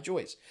car, my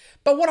choice.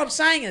 But what I'm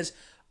saying is,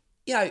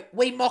 you know,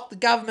 we mock the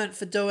government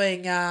for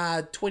doing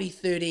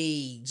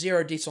 2030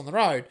 zero deaths on the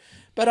road.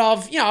 But I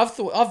think I've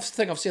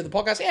said on the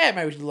podcast, yeah,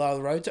 maybe we should lower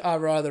the road to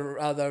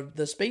rather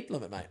the speed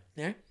limit, mate.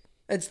 You know,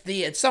 it's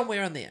there, it's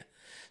somewhere in there.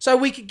 So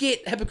we could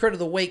get Hypocrite of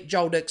the Week,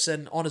 Joel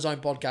Dixon, on his own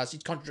podcast.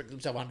 He's contradicted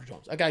himself 100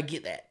 times. Okay, I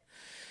get that.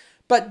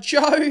 But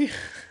Joe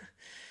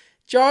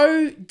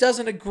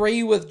doesn't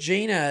agree with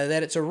Gina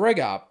that it's a rig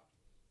up.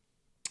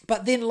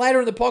 But then later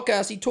in the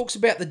podcast, he talks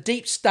about the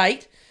deep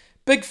state,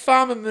 big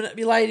pharma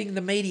manipulating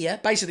the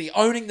media, basically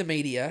owning the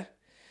media,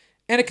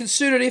 and a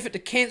concerted effort to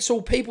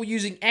cancel people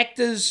using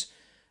actors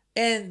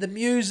and the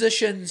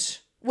musicians,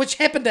 which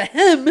happened to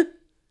him,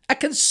 a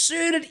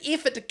concerted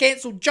effort to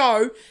cancel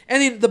Joe,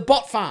 and then the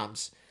bot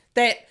farms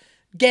that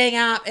gang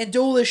up and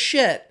do all this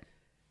shit.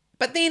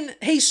 But then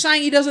he's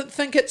saying he doesn't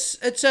think it's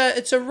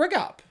a rig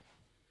up.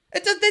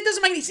 That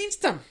doesn't make any sense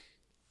to him.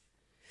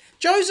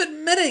 Joe's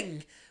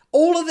admitting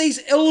all of these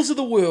ills of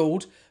the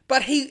world,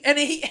 but he's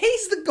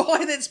the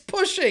guy that's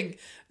pushing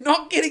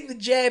not getting the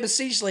jab,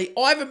 essentially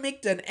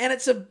ivermectin, and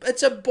it's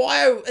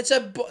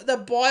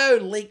the bio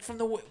leak from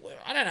the,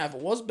 I don't know if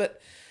it was, but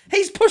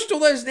he's pushed all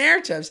those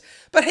narratives.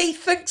 But he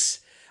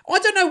thinks, I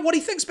don't know what he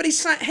thinks, but he's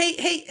saying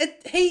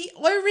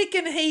I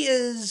reckon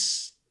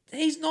he's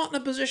not in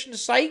a position to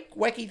say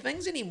wacky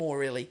things anymore,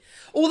 really.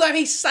 Although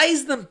he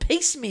says them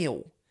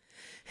piecemeal.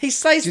 Do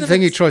you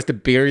think he tries to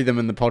bury them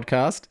in the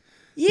podcast?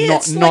 Yeah,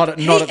 not at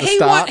the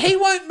start. He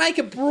won't make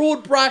a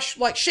broad brush.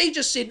 Like, she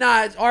just said,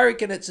 no, I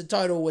reckon it's a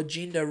total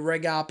agenda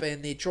rig up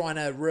and they're trying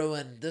to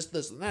ruin this,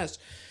 and this.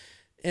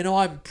 And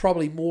I'm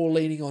probably more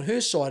leaning on her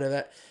side of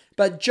it.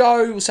 But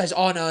Joe says,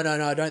 oh, no,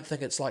 I don't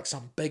think it's like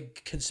some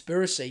big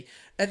conspiracy.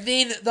 And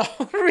then the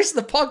rest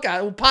of the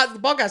podcast, or part of the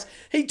podcast,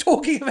 he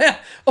talking about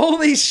all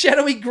these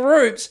shadowy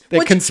groups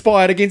that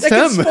conspired against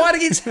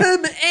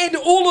him and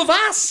all of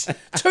us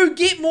to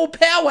get more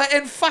power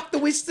and fuck the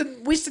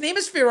Western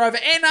Hemisphere over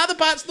and other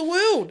parts of the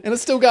world. And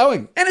it's still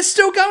going. I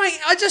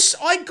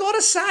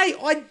gotta say,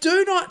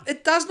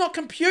 it does not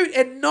compute,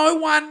 and no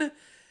one,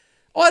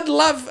 I'd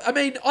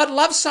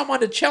love someone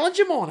to challenge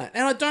him on it,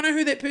 and I don't know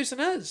who that person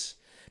is.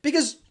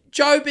 Because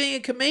Joe, being a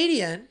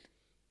comedian,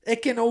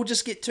 it can all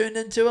just get turned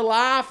into a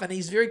laugh, and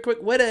he's very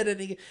quick-witted,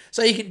 and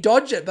so he can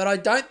dodge it. But I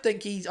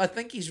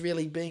think he's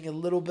really being a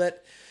little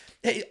bit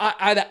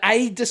either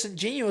A,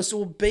 disingenuous,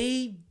 or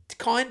B,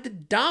 kind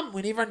of dumb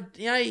when everyone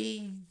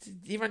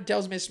everyone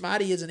tells me how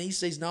smart he is, and he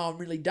says, no, I'm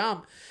really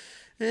dumb.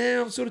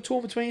 Yeah, I'm sort of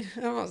torn between. I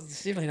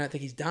definitely don't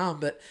think he's dumb,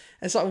 but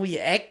it's like, well,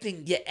 you're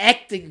acting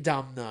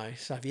dumb though.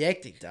 So if you're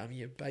acting dumb,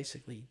 you're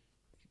basically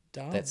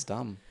dumb. That's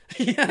dumb.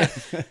 Yeah.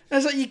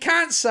 It's like, you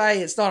can't say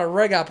it's not a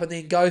rig up and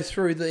then go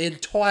through the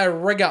entire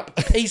rig up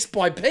piece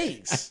by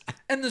piece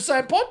in the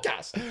same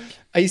podcast.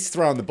 He's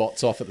throwing the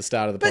bots off at the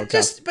start of the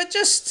podcast.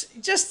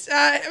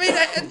 I mean,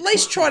 at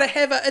least try to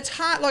have it's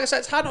hard, like I say,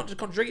 it's hard not to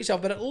contradict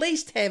yourself, but at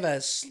least have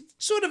a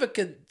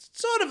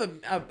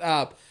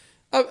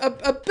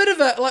a bit of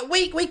a, like,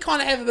 we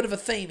kind of have a bit of a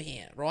theme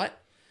here, right?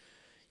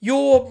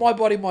 You're my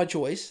body, my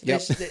choice.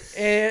 Yep.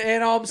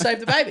 And I'm Save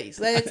the Babies.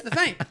 That's the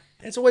theme.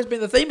 It's always been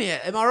the theme here.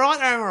 Am I right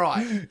or am I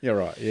right? You're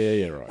right. Yeah,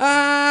 you're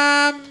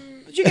right.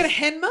 Did you get a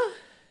Hanma?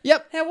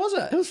 Yep. How was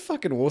it? It was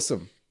fucking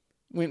awesome.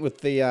 Went with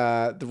the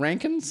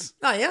Rankins.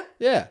 Oh, yeah?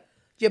 Yeah.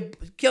 Did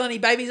you kill any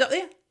babies up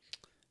there?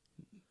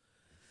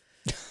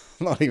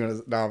 No,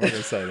 I'm not going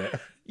to say that.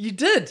 You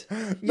did.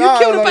 No, you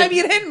killed a baby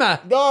at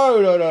Hanma.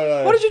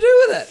 No. What did you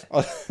do with it?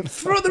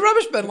 Throw it in the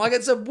rubbish bin like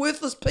it's a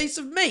worthless piece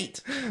of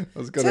meat. I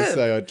was going to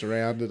say I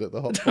drowned it at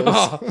the hot Oh,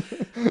 box.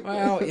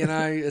 well,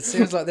 it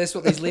sounds like that's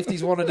what these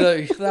lefties want to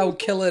do. They'll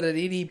kill it at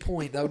any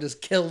point. They'll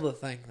just kill the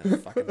thing. They're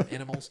fucking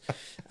animals.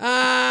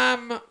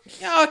 Yeah,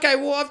 okay,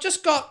 well, I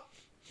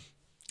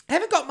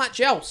haven't got much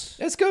else.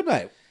 That's good,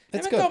 mate.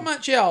 That's good. Got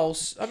much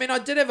else. I mean, I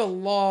did have a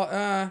lot.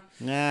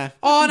 Nah.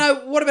 Oh,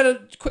 no, what about a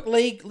quick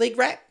league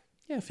wrap?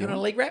 Yeah, if You you want a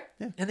want. league wrap?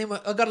 Yeah. And then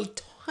I got a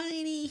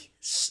tiny,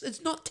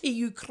 it's not to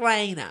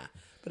Ukraine,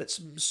 but it's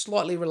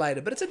slightly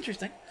related, but it's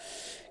interesting.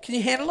 Can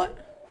you handle it?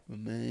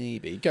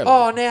 Maybe. Go.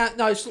 Oh,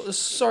 no,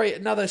 sorry,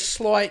 another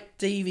slight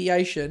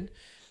deviation.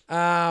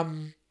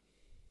 So,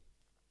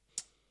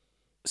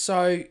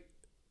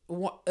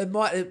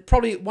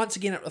 probably, once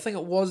again, I think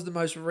it was the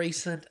most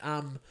recent,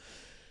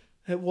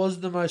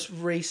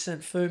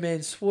 Fu Man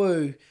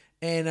Swoo,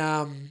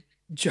 and,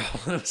 Joel,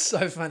 it was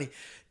so funny.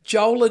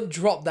 Jolan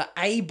dropped the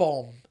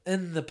A-bomb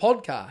in the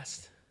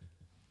podcast.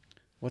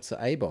 What's the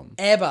A-bomb?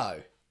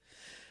 Abo.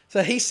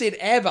 So he said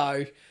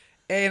Abo,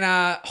 and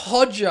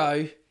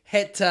Hodjo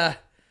had to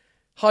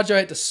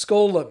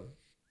school him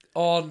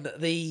on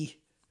the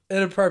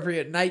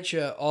inappropriate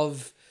nature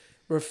of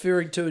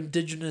referring to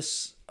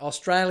Indigenous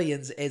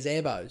Australians as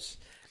Abos.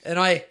 And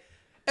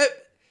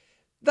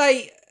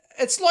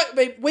it's like, I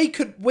mean,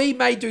 we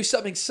may do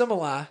something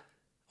similar.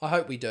 I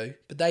hope we do,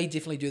 but they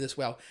definitely do this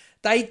well.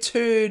 They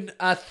turn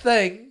a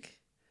thing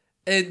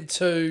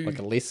into... Like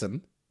a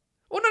lesson?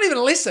 Well, not even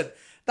a lesson.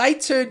 They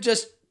turn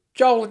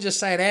Joel and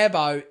just saying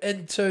Abo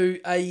into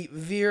a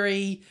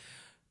very...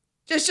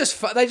 they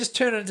just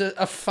turn it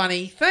into a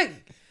funny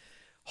thing.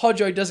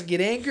 Hodjo doesn't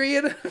get angry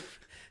at him.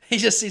 He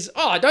just says,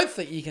 I don't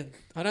think you're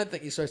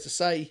supposed to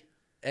say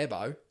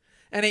Abo.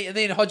 And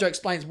then Hodjo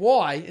explains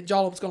why, and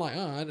Joel's going like,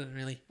 I didn't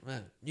really...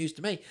 news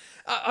to me.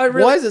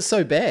 Why is it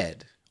so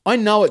bad? I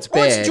know it's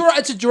bad.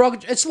 It's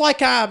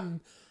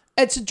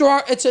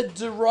a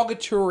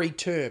derogatory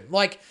term.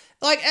 Like,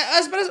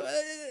 it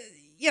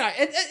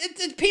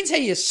depends how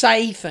you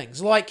say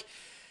things. Like,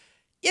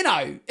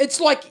 it's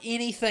like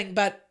anything,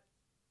 but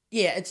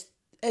yeah,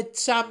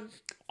 it's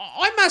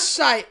I must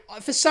say,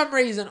 for some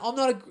reason,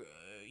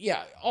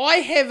 I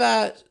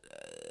have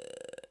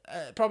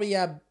probably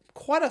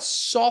quite a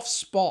soft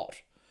spot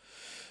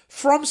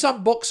from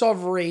some books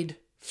I've read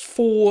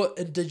for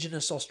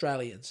Indigenous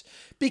Australians,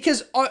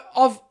 because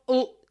I've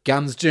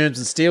Guns, Germs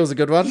and Steel's a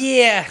good one.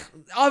 Yeah,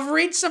 I've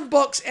read some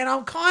books and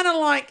I'm kind of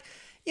like,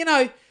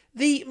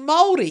 the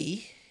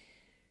Māori,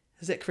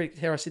 is that correct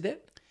how I said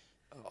that?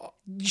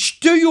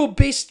 Do your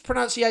best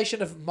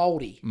pronunciation of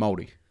Māori.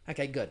 Māori.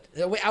 Okay, good.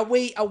 Are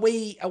we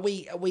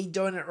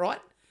doing it right?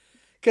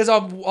 Because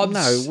I'm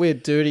No, we're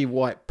dirty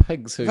white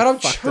pigs who but I'm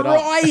fucked it up.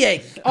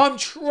 I'm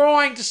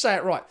trying to say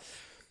it right.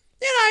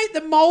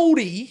 The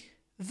Māori,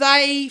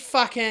 they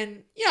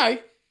fucking,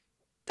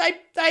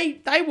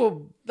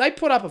 they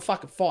put up a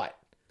fucking fight.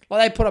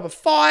 Like, they put up a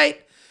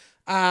fight.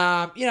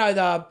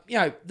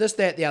 This,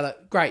 that, the other.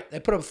 Great. They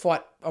put up a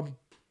fight. I'm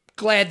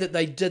glad that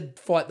they did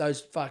fight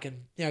those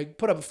fucking,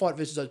 put up a fight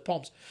versus those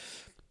Poms.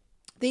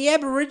 The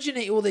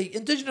Aborigine or the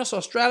Indigenous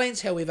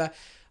Australians, however,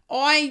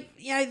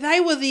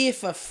 they were there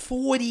for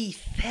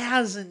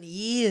 40,000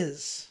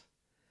 years.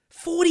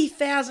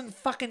 40,000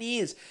 fucking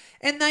years.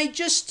 And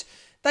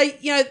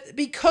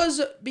because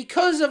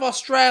of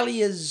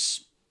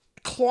Australia's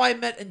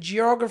climate and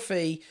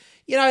geography,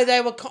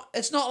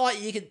 it's not like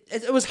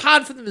it was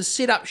hard for them to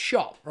set up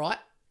shop, right?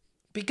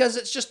 Because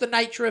it's just the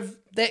nature of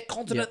that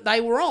continent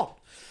they were on.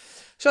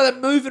 So they're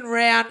moving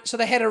around. So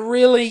they had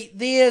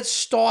their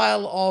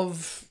style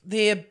of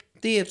their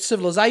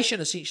civilization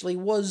essentially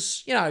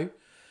was,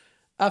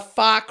 a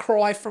far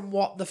cry from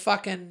what the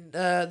fucking,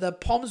 the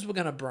Poms were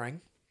going to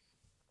bring.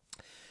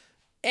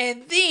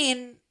 And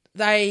then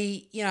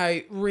they,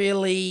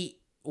 really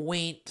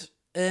went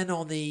in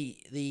on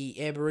the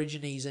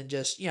Aborigines and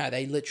just,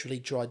 they literally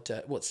tried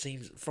to, what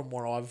seems from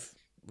what I've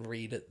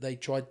read it, they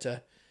tried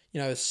to,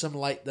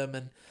 assimilate them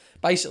and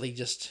basically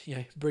just,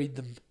 breed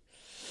them,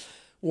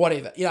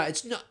 whatever.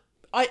 It's not,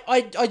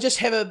 I just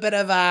have a bit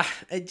of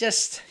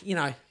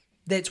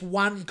that's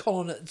one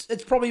colon.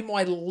 It's probably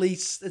my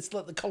least. It's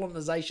like the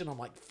colonization. I'm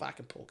like,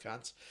 fucking poor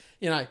cunts.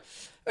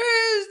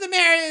 Where's the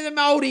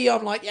Māori?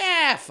 I'm like,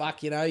 yeah,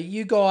 fuck.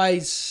 You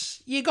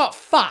guys, you got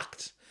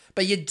fucked,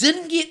 but you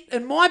didn't get,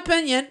 in my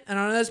opinion, and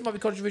I know this might be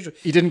controversial.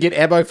 You didn't get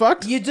abo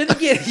fucked. You didn't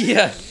get,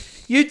 yeah.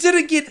 You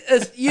didn't get,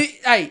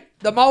 hey,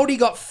 the Māori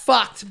got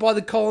fucked by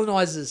the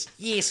colonisers,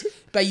 yes,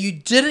 but you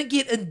didn't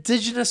get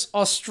Indigenous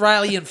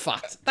Australian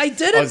fucked. They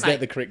didn't, is mate. that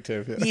the correct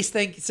term? Yeah. Yes,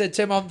 thank you. So,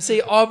 Tim, I'm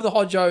the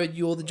Hodjo and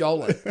you're the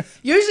Joelin.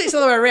 Usually it's the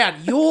other way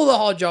around. You're the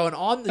Hodjo and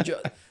I'm the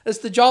Joel. It's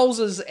the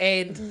Joelses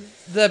and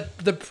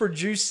the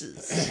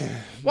producers.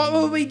 What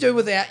would we do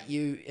without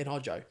you and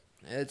Hodjo?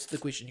 It's the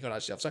question you got to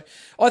ask yourself.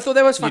 So I thought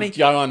that was funny. You'd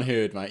go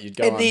unheard, mate. You'd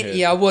go unheard.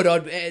 Yeah, I would.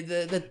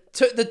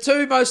 The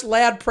two most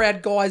loud,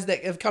 proud guys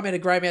that have come out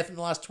of Greymouth in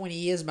the last 20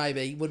 years,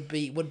 maybe, would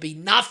be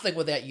nothing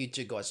without you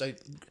two guys. So,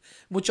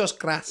 muchas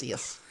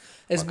gracias.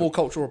 There's more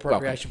cultural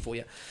appropriation for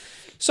you.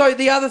 So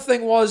the other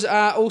thing was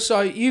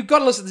also, you've got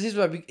to listen to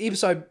this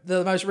episode,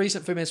 the most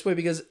recent Fu Man Swear,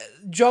 because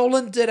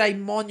Jolin did a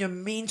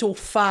monumental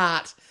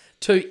fart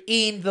to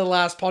end the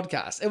last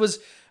podcast. It was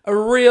a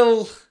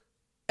real...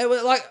 It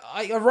was like,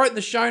 I wrote in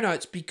the show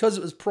notes, because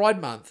it was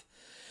Pride Month,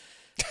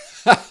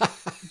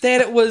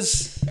 that it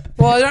was...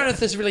 Well, I don't know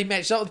if this really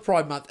matches up with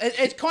Pride Month.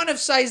 It kind of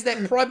says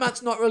that Pride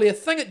Month's not really a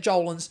thing at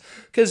Jolin's,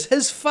 because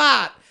his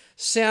fart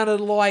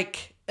sounded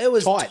like it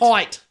was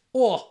tight.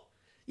 Oh,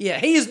 yeah,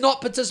 he is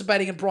not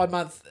participating in Pride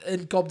Month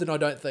in Cobden, I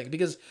don't think,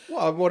 because...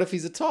 Well, what if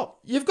he's a top?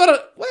 You've got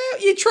to... Well,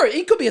 yeah, true.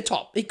 He could be a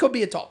top.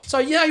 So,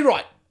 yeah, you're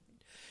right.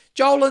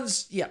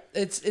 Jolin's, yeah,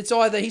 it's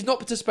either he's not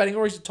participating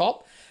or he's a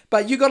top.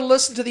 But you got to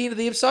listen to the end of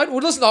the episode. Well,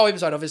 listen to the whole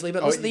episode, obviously,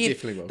 but listen to the end.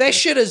 Definitely will. That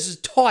shit is as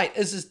tight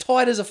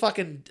as a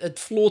fucking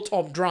floor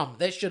tom drum.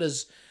 That shit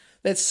is...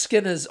 That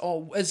skin is...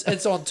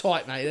 it's on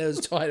tight, mate. It was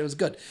tight. It was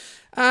good.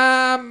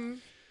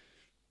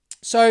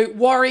 So,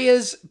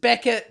 Warriors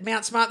back at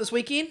Mount Smart this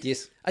weekend.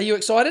 Yes. Are you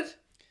excited?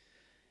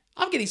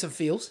 I'm getting some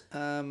feels.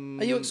 Are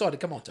you excited?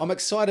 Come on, Tom. I'm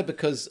excited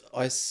because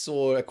I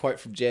saw a quote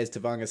from Jazz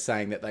Tavanga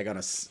saying that they're going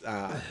to...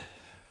 what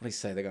do you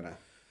say? They're going to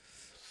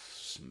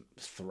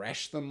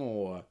thrash them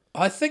or...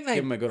 I think they...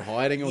 Give them a good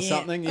hiding or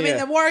something. I mean,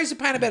 the Warriors are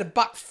paying about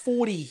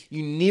 $1.40.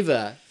 You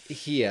never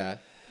hear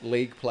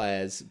league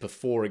players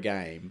before a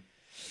game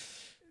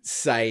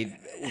say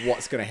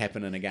what's going to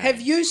happen in a game.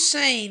 Have you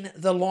seen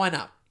the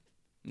lineup?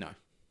 No.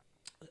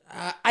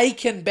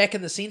 Aiken back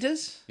in the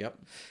centres. Yep.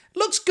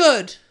 Looks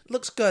good.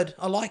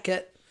 I like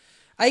it.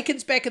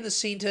 Aiken's back in the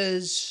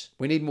centres.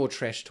 We need more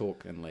trash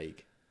talk in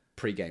league.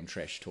 Pre-game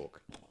trash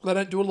talk. They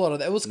don't do a lot of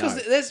that. It was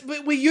because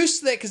we're used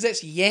to that because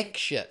that's Yank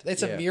shit.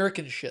 That's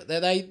American shit.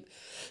 They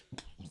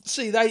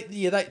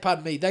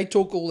pardon me, they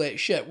talk all that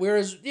shit.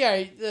 Whereas,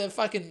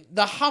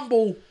 the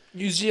humble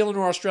New Zealand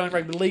or Australian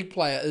rugby league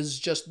player is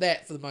just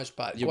that for the most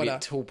part. You'll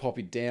get tall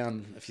poppied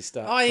down if you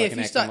start if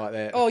you acting like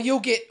that. Oh,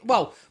 you'll get,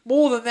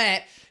 more than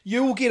that,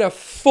 you'll get a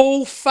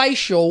full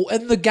facial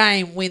in the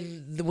game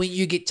when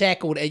you get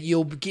tackled, and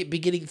you'll be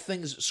getting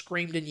things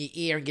screamed in your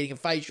ear and getting a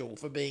facial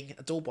for being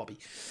a tall poppy.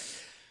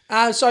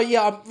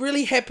 I'm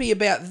really happy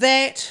about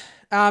that.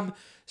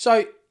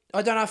 So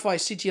I don't know if I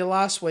said to you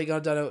last week, I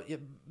don't know,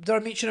 did I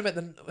mention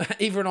about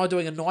Eva and I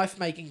doing a knife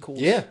making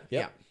course?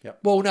 Yeah.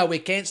 Well, no, we're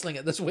cancelling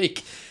it this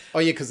week. Oh,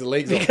 yeah, because the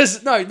league's on.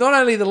 Because, no, not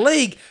only the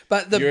league,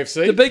 but the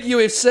UFC? The big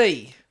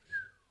UFC.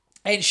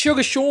 And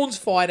Sugar Sean's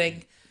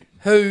fighting,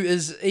 who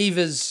is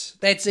Eva's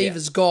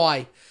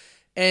guy.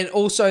 And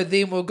also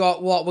then we've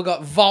got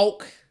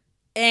Volk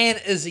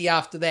and Izzy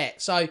after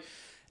that. So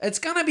it's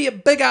going to be a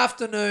big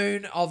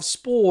afternoon of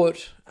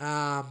sport.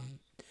 Eva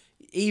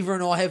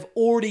and I have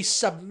already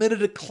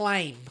submitted a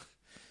claim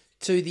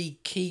to the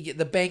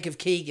Bank of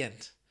Keegan.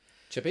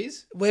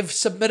 Chippies? We've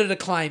submitted a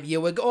claim. Yeah,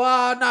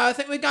 I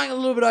think we're going a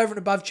little bit over and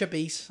above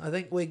chippies. I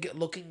think we're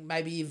looking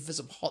maybe for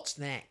some hot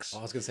snacks.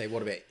 I was going to say,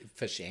 what about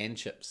fish and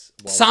chips?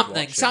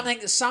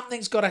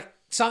 Something's got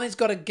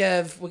to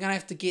give. We're going to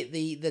have to get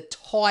the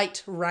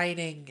tight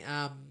reining,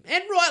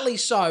 and rightly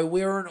so.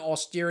 We're in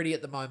austerity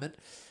at the moment.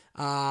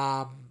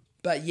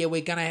 But yeah,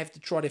 we're going to have to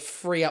try to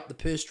free up the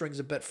purse strings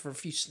a bit for a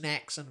few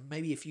snacks and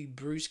maybe a few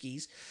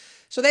brewskis.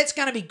 So that's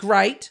going to be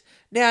great.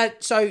 Now,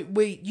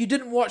 you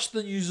didn't watch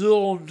the New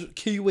Zealand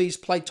Kiwis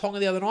play Tonga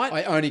the other night?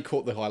 I only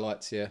caught the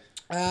highlights, yeah.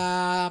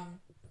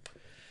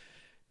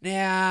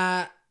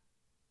 Now,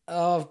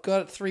 I've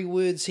got 3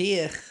 words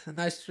here, and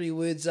those 3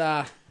 words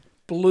are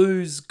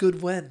Blues,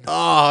 good win.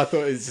 Oh, I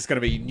thought it was just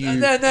going to be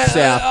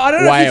South I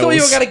don't know Wales. if you thought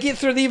you were going to get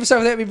through the episode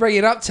without me bringing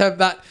it up, Tim,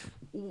 but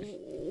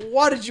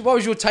what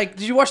was your take?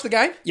 Did you watch the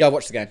game? Yeah, I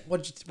watched the game.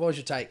 What was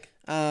your take?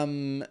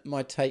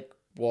 My take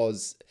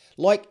was,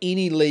 like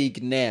any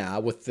league now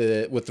with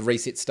the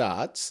reset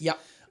starts. Yep.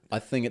 I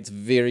think it's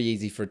very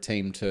easy for a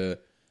team to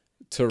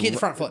get the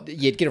front foot.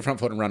 Yeah, get a front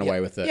foot and run away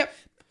with it. Yep.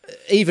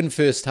 Even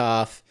first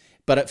half,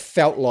 but it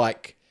felt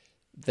like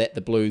that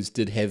the Blues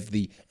did have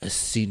the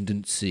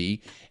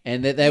ascendancy,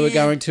 and that they were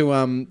going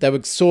to they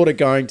were sort of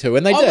going to,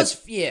 and they did.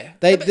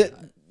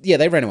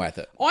 They ran away with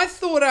it. I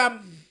thought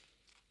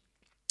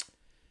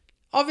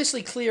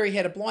obviously Cleary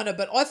had a blinder,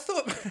 but I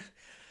thought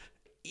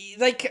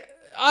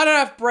I don't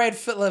know if Brad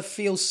Fittler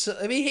feels.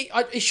 I mean,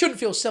 he shouldn't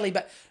feel silly,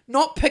 but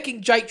not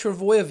picking Jake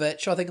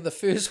Trbojevic, I think, in the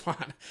first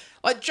one.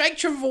 Like, Jake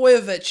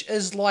Trbojevic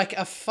is like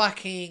a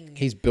fucking...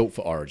 He's built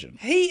for Origin.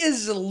 He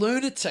is a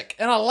lunatic,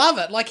 and I love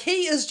it. Like,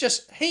 yeah,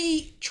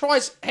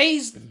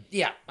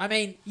 I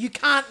mean, you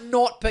can't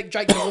not pick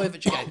Jake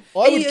Trbojevic again.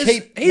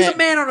 He's a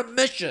man on a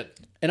mission.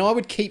 And I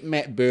would keep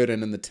Matt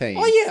Burton in the team.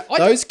 Oh, yeah.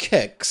 Those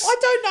kicks I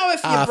don't know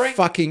if you bring...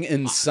 fucking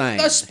insane.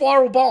 Those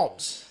spiral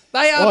bombs.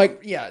 They are...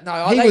 Like, yeah,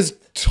 no. He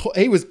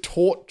was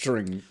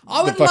torturing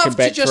I would love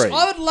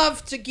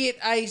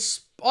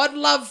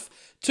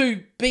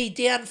to be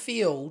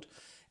downfield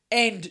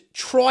and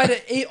try to...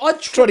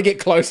 try to get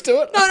close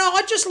to it? No,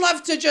 I'd just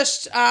love to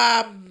just...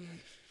 I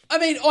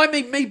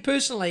mean, me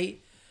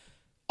personally,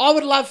 I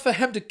would love for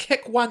him to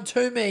kick one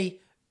to me,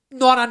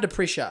 not under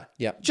pressure.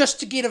 Yeah.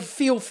 Just to get a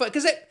feel for...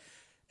 Because it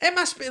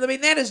must be... I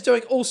mean, that is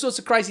doing all sorts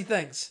of crazy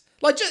things.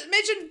 Like, just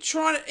imagine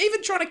trying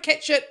to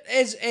catch it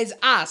as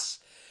us,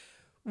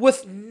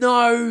 with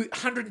no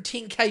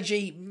 110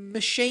 kg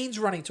machines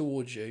running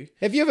towards you.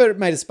 Have you ever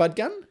made a spud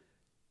gun?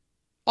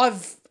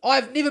 I've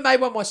never made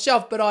one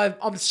myself, but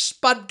I'm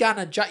spud gun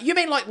adjacent. You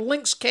mean like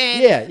Lynx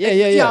can? Yeah.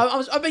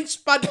 Yeah, I've been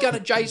spud gun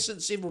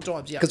adjacent several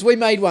times. Yeah, because we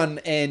made one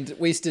and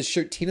we used to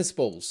shoot tennis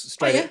balls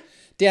straight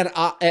down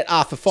at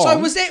Arthur Fong.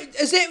 So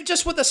is that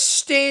just with a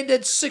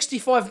standard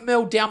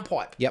 65mm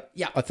downpipe? Yep.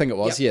 I think it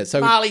was. Yeah.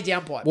 So Marley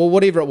downpipe. Well,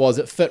 whatever it was,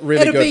 it fit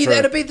really good.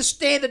 It'd be the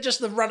standard, just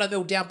the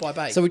run-of-the-mill downpipe.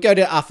 Eh? So we'd go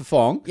down Arthur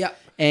Fong. Yep.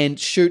 And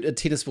shoot a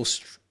tennis ball.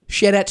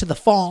 Shout out to the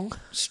Fong.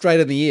 Straight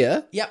in the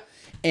air. Yep.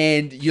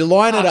 And you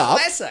line it up.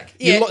 Classic.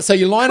 Yeah. So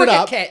you line cricket it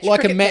up catch,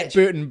 like a Matt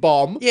Burton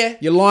bomb. Yeah.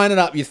 You line it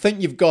up. You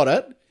think you've got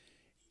it,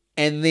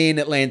 and then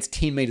it lands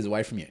 10 meters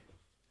away from you.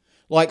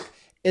 Like,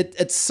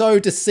 it's so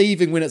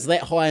deceiving when it's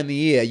that high in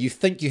the air. You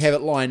think you have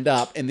it lined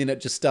up, and then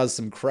it just does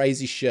some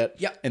crazy shit.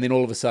 Yep. And then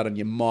all of a sudden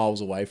you're miles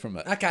away from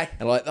it. Okay.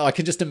 And like, I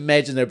can just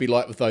imagine it'd be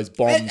like with those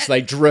bombs.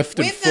 They drift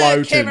and float.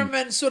 When the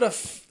cameraman sort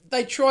of...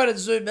 They try to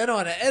zoom in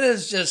on it. It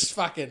is just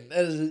fucking...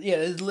 It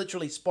is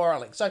literally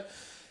spiraling. So,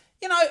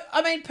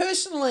 I mean,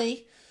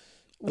 personally,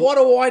 what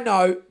do I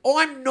know?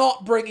 I'm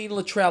not bringing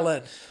Latrell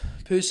in,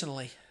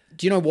 personally.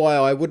 Do you know why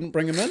I wouldn't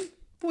bring him in?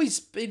 Well, he's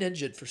been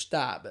injured for a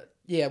start, but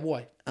yeah,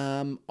 why?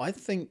 I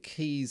think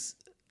he's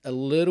a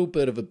little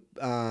bit of a...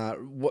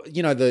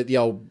 the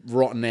old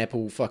rotten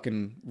apple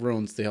fucking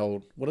ruins the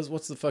whole...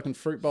 What's the fucking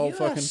fruit bowl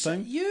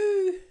thing?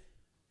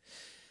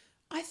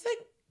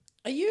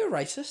 Are you a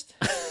racist?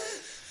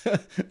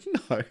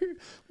 No.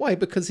 Why?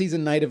 Because he's a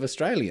native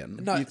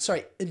Australian. No,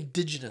 sorry,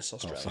 Indigenous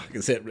Australian. Oh, fuck,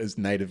 is that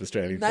native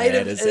Australian?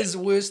 Native is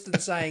worse than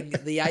saying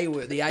the A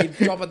word,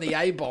 dropping the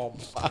A bomb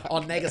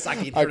on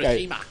Nagasaki and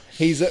Hiroshima.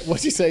 He's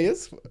what'd you say he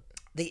is?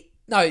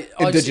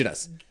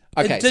 Indigenous.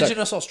 Okay,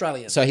 Indigenous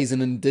Australian. So he's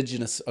an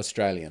Indigenous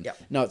Australian. Yep.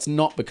 No, it's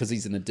not because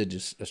he's an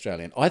Indigenous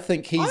Australian. I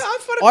think he's...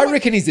 I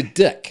reckon he's a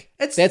dick.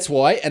 That's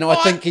why. And I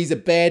think he's a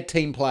bad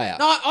team player.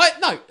 No.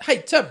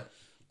 Hey, Tim,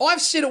 I've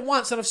said it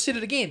once and I've said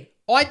it again.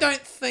 I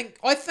think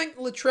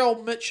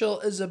Latrell Mitchell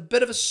is a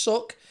bit of a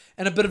sook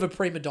and a bit of a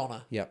prima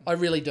donna. Yeah, I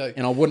really do.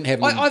 And I wouldn't have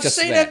him. I've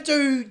seen him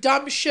do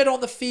dumb shit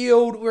on the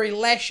field where he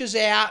lashes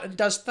out and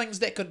does things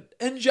that could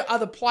injure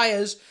other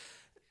players.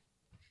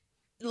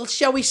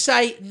 Shall we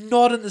say,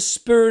 not in the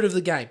spirit of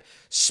the game.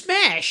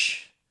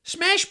 Smash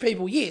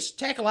people, yes.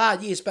 Tackle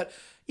hard, yes. But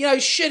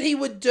shit he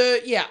would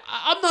do. Yeah,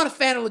 I'm not a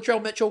fan of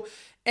Latrell Mitchell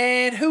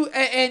and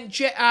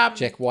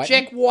Jack Whiten.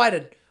 Jack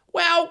Whiten.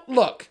 Well,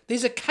 look,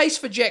 there's a case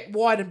for Jack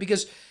Whiten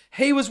because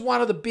he was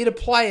one of the better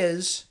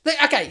players.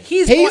 I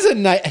was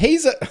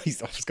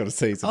going to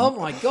say. Oh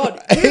my God,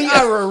 you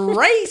are a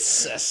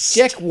racist.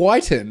 Jack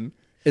Whiten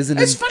is an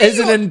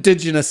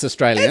Indigenous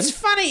Australian. It's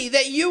funny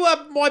that you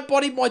are my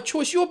body, my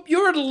choice.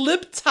 You're a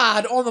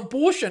libtard on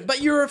abortion, but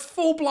you're a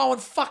full-blown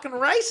fucking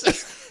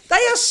racist. They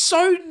are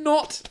so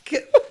not...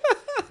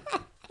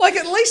 Like,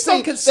 at least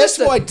I'm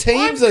consistent. That's why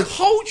teams are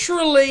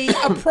culturally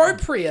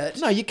appropriate.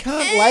 No, you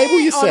can't label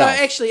yourself. Oh, no,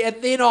 actually, and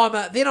then I'm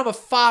a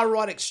far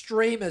right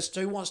extremist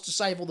who wants to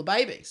save all the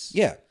babies.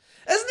 Yeah,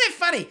 isn't that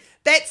funny?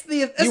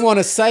 You want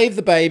to save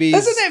the babies.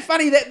 Isn't that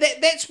funny?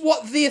 That's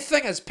what their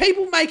thing is.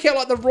 People make out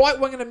like the right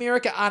wing in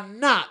America are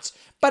nuts,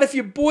 but if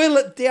you boil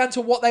it down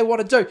to what they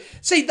want to do,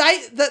 see,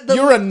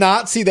 you're a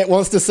Nazi that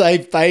wants to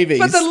save babies.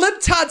 But the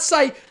libtards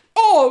say,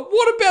 oh,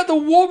 what about the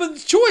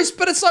woman's choice?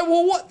 But it's like,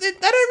 well, what? They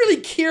don't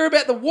really care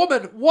about the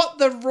woman. What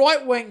the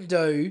right wing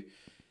do,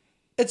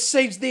 it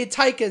seems their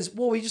take is,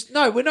 well, we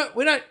don't,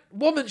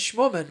 woman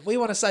schwoman, we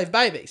want to save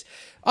babies.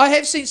 I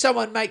have seen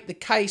someone make the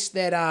case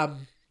that, I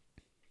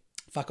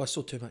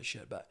saw too much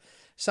shit, but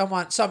some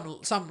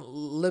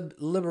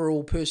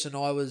liberal person,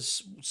 I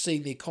was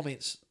seeing their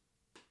comments,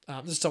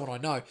 this is someone I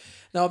know,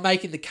 they were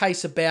making the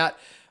case about,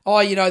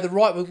 the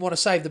right wing want to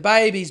save the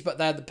babies, but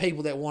they're the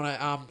people that want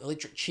to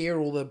electric chair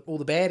all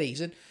the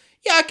baddies. And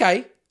yeah,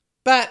 okay,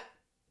 but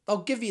I'll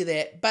give you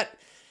that. But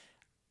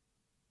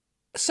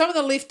some of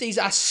the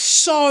lefties are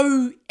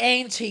so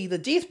anti the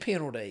death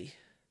penalty.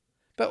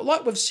 But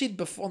like we've said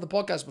before on the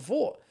podcast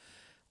before,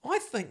 I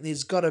think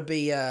there's got to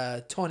be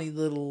a tiny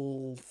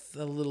little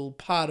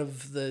part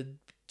of the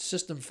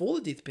system for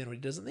the death penalty,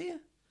 doesn't there?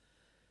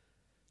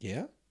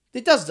 Yeah.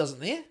 There doesn't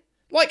there?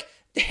 Like,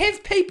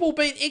 have people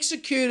been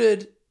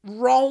executed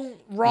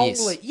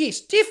wrongly?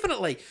 Yes,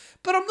 definitely.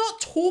 But I'm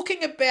not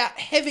talking about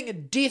having a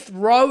death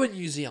row in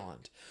New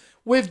Zealand.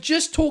 We've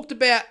just talked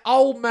about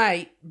old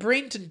mate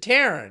Brenton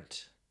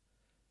Tarrant.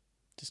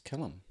 Just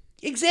kill him.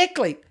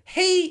 Exactly.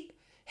 He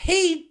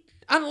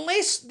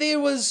unless there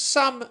was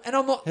some, and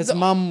I'm not... His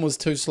mum was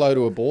too slow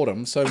to abort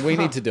him, so we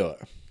need to do it.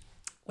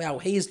 Well,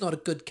 he is not a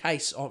good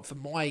case for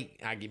my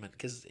argument,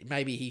 because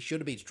maybe he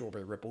should have been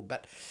strawberry rippled,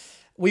 but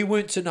we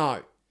weren't to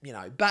know,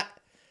 but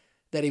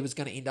that he was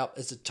going to end up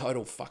as a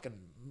total fucking,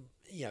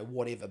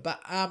 whatever. But,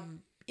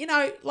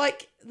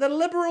 like, the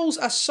Liberals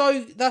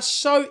they're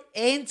so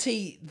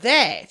anti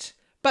that,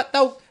 but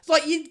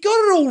you got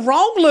it all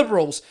wrong,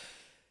 Liberals.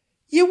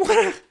 You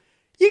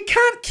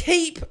can't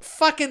keep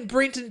fucking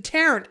Brenton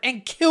Tarrant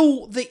and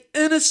kill the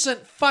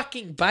innocent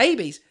fucking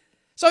babies.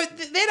 So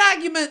that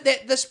argument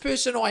that this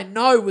person I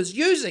know was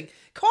using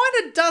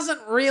kind of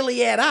doesn't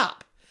really add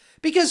up.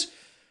 Because,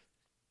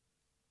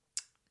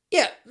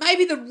 yeah,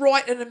 maybe the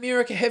right in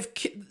America have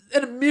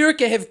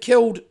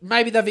killed,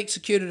 maybe they've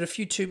executed a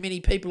few too many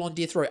people on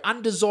death row.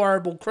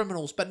 Undesirable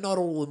criminals, but not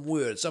all of them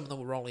were. Some of them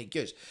were wrongly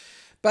accused.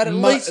 But at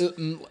least...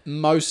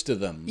 Most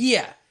of them.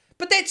 Yeah.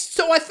 But that's,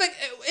 so I think,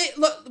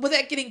 look,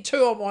 without getting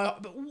too on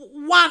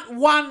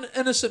one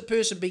innocent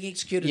person being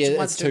executed is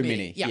one too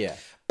many. Yeah.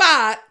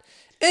 But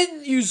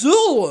in New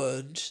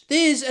Zealand,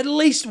 there's at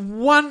least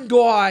one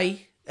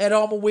guy that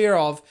I'm aware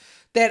of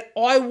that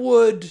I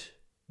would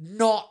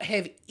not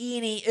have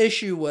any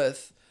issue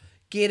with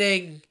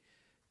getting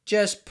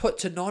just put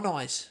to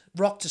non-ice,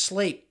 rocked to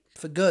sleep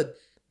for good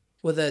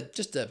with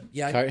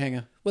coat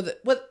hanger. Well,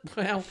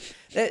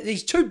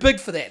 he's too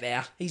big for that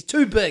now. He's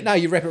too big. No,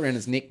 you wrap it around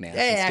his neck now.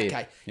 Yeah, instead.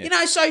 okay.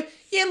 Yeah. So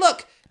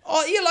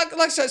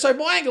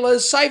my angle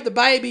is save the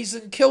babies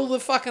and kill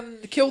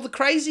the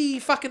crazy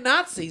fucking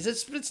Nazis.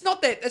 It's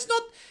not that. It's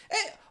not.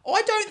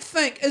 I don't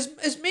think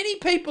as many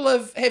people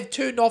have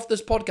turned off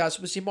this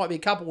podcast, which there might be a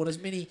couple, and as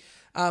many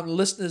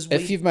listeners.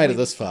 If you've made it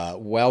this far,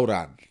 well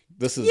done.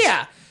 This is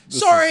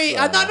sorry.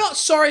 No, not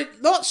sorry.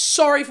 Not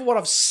sorry for what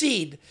I've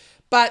said.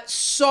 But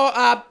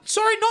not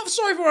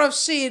sorry for what I've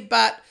said,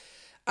 but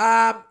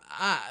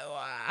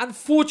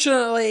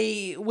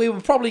unfortunately, we were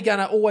probably going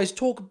to always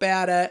talk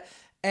about it.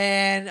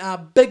 And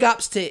big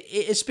ups to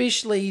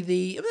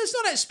especially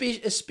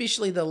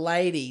especially the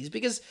ladies,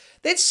 because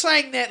that's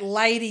saying that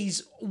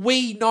ladies,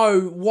 we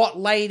know what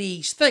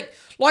ladies think.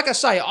 Like I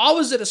say, I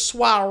was at a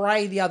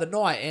soiree the other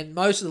night, and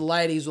most of the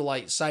ladies were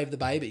like, "Save the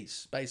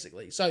babies,"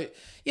 basically. So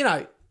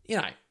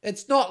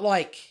it's not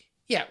like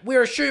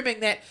we're assuming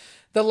that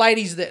the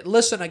ladies that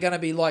listen are going to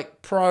be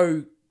like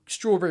pro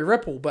strawberry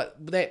ripple, but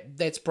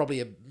that's probably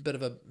a bit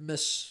of a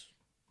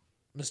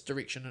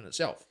misdirection in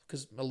itself,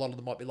 because a lot of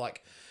them might be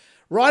like,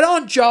 right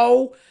on,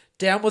 Joel,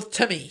 down with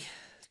Timmy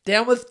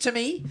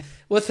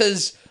with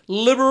his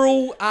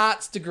liberal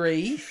arts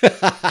degree,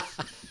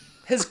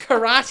 his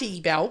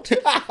karate belt,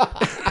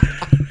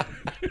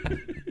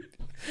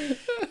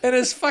 and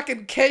his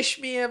fucking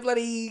cashmere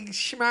bloody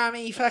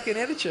schmarmy fucking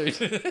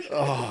attitude.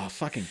 Oh,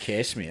 fucking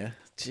cashmere.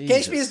 Jesus.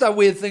 Cashmere's done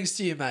weird things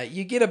to you, mate.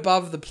 You get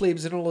above the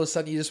plebs and all of a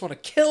sudden you just want to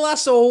kill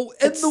us all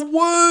in the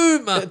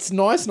womb. It's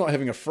nice not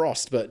having a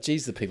frost, but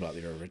geez, the people out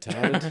there are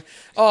retarded.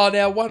 Oh,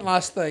 now one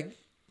last thing.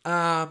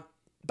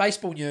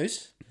 Baseball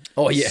news.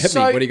 Oh, yeah, hit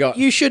me. What do you got?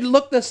 You should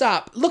look this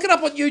up. Look it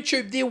up on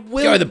YouTube. There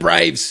will Go the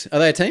Braves. Are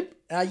they a team?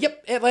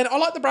 Yep, Atlanta. I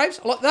like the Braves.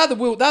 They're the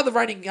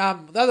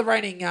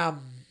reigning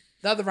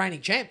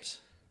champs.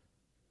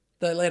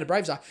 The Atlanta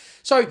Braves are.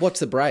 So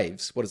what's the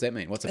Braves? What does that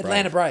mean? What's a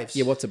Atlanta Braves?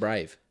 Yeah, what's a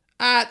Brave?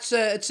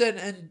 It's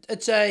an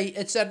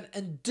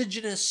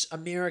indigenous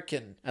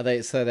American. Are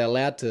they? So they're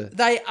allowed to?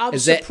 They are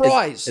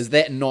surprised. Is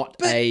that not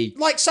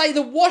like say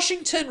the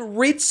Washington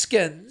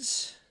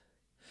Redskins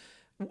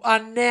are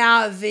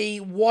now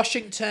the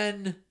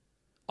Washington?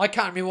 I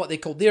can't remember what they're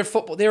called. They're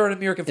football. They're an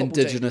American football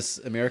Indigenous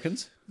team.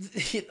 Americans.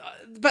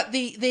 But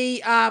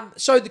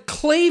so the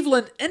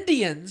Cleveland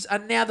Indians are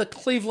now the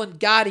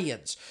Cleveland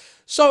Guardians.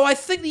 So I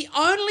think the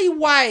only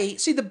way,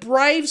 the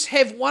Braves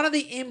have one of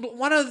their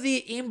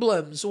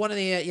emblems,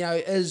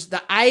 is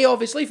the A,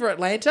 obviously, for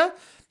Atlanta,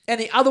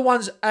 and the other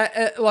one's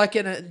like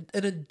in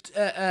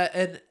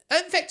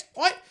fact,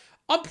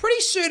 I'm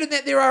pretty certain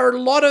that there are a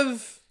lot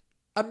of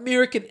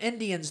American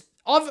Indians.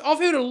 I've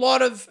heard a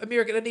lot of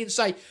American Indians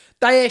say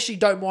they actually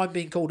don't mind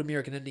being called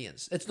American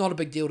Indians. It's not a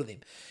big deal to them.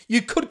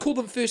 You could call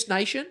them First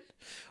Nation.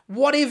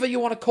 Whatever you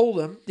want to call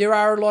them, there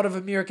are a lot of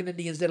American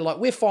Indians that are like,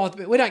 we're fine with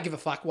it. We don't give a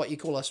fuck what you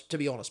call us, to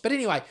be honest. But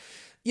anyway,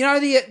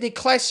 the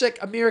classic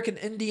American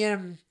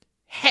Indian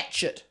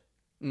hatchet.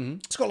 Mm-hmm.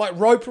 It's got like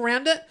rope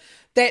around it.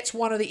 That's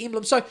one of the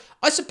emblems. So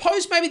I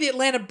suppose maybe the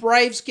Atlanta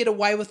Braves get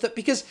away with it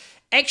because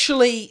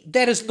actually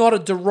that is not a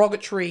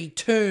derogatory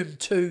term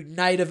to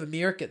Native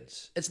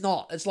Americans. It's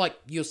not. It's like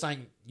you're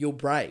saying you're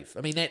brave.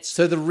 I mean, that's...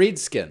 So the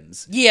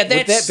Redskins... Yeah,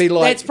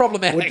 that's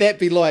problematic. Would that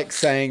be like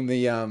saying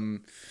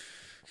the...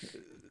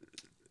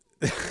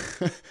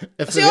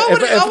 if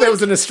there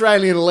was an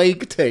Australian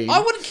League team... I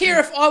wouldn't care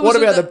if I was... What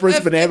about the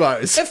Brisbane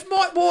Amos? If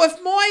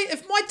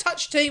my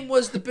touch team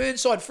was the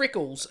Burnside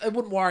Freckles, it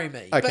wouldn't worry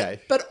me.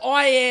 Okay. But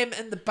I am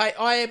in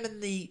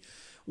the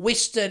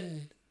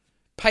Western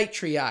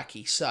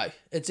patriarchy, so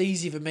it's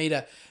easy for me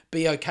to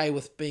be okay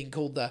with being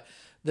called the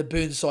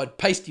Burnside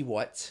Pasty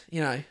Whites,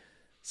 you know.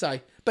 So,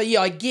 but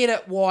yeah, I get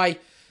it why,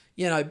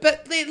 you know.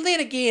 But then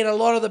again, a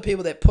lot of the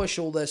people that push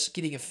all this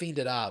getting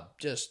offended are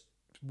just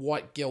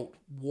white guilt,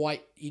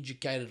 white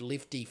educated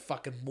lefty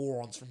fucking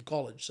morons from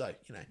college. So,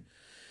 you know,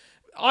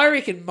 I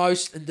reckon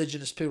most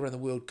Indigenous people around the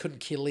world couldn't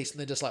care less, and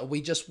they're just like,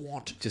 we just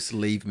want... Just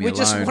leave me alone. We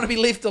just want to be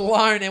left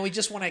alone, and we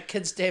just want our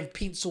kids to have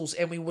pencils,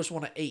 and we just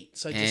want to eat.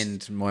 So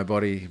and my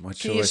body, my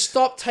choice. Can you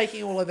stop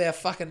taking all of our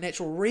fucking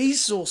natural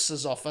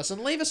resources off us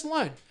and leave us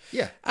alone?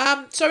 Yeah.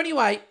 So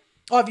anyway,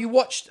 have you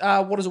watched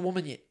What Is a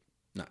Woman yet?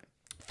 No.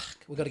 Fuck,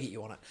 we've got to get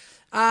you on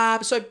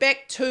it. So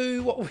back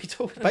to what were we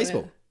talking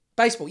about?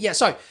 Baseball, yeah.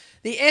 So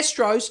the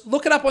Astros,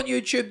 look it up on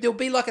YouTube. There'll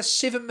be like a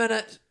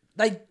 7-minute...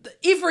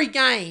 Every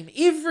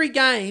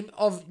game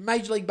of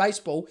Major League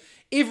Baseball,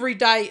 every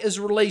day is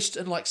released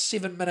in like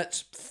 7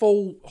 minutes,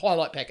 full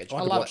highlight package.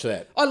 I love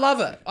it. I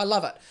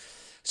love it.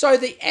 So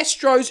the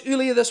Astros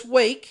earlier this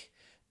week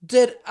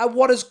did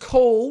what is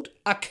called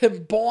a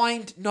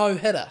combined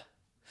no-hitter,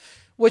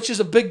 which is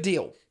a big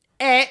deal.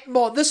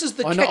 This is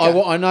the kicker.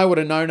 I know what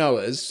a no-no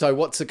is. So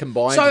what's a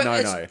combined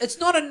no-no? It's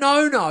not a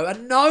no-no. A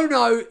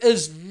no-no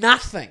is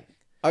nothing.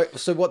 Oh,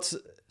 so what's...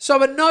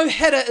 So a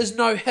no-hitter is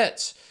no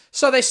hits.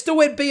 So they still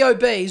had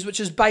BOBs, which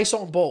is base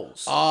on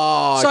balls.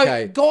 Oh,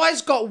 okay. So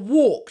guys got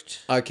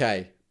walked.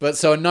 Okay. But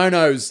so a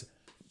no-no's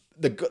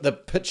the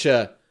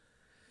pitcher...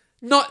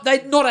 Not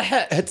a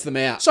hit. Hits them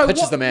out. So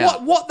pitches them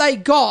out. What they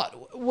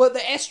got were the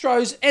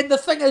Astros, and the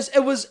thing is,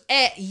 it was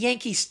at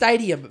Yankee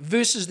Stadium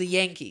versus the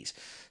Yankees.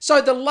 So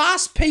the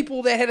last team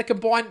that had a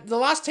combined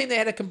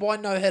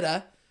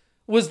no-hitter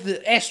was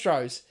the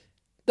Astros.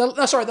 The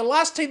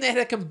last team that had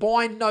a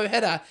combined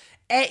no-hitter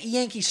at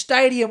Yankee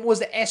Stadium was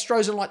the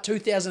Astros in like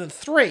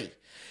 2003.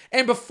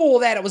 And before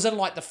that, it was in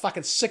like the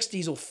fucking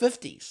 60s or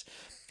 50s.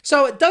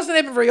 So it doesn't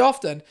happen very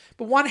often,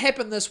 but one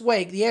happened this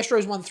week. The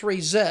Astros won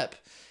 3-0.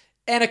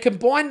 And a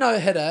combined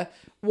no-hitter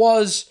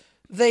was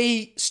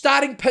the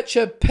starting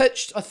pitcher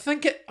pitched,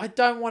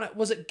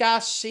 was it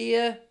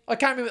Garcia? I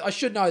can't remember, I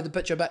should know the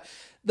pitcher, but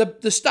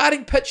the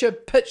starting pitcher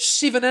pitched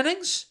 7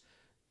 innings,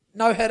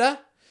 no-hitter.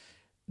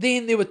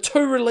 Then there were 2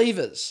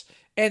 relievers,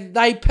 and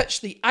they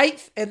pitched the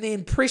 8th, and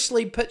then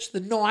Presley pitched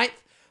the 9th,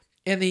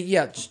 and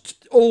then,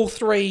 all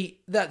 3,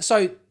 2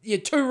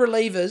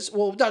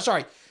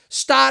 relievers,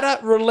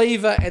 starter,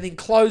 reliever, and then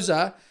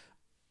closer,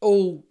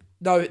 all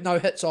no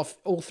hits off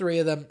all 3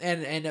 of them,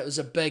 and it was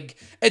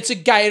it's a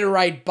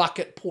Gatorade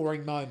bucket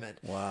pouring moment.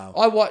 Wow.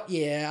 I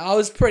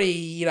was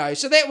pretty,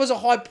 so that was a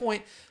high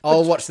point.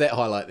 I'll watch that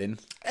highlight then.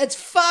 It's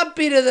far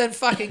better than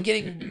fucking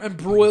getting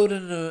embroiled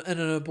in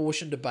an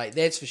abortion debate,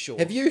 that's for sure.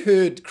 Have you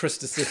heard Chris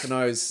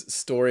DiStefano's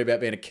story about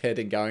being a kid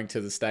and going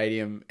to the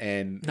stadium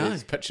and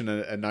he's pitching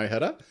a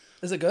no-hitter?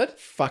 Is it good?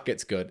 Fuck,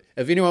 it's good.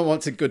 If anyone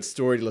wants a good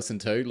story to listen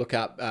to, look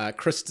up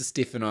Chris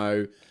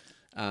DiStefano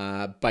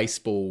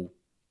baseball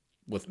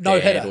with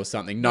no-hitter or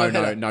something.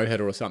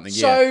 No-hitter or something, yeah.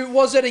 So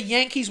was it a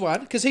Yankees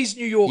one? Because he's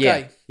New York,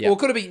 yeah. Or it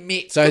could have been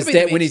Mets. So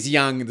when he's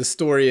young, the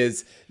story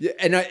is... is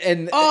that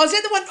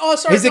the one? Oh,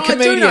 sorry. He's a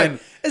comedian.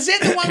 Is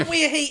that the one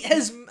where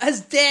his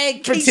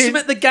dad keeps him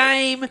at the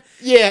game?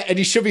 Yeah, and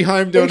he should be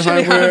home doing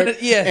homework.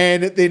 Yeah.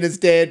 And then his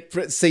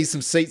dad sees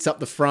some seats up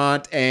the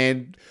front,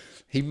 and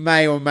he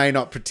may or may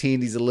not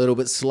pretend he's a little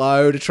bit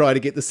slow to try to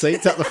get the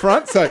seats up the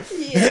front. So,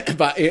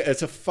 but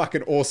it's a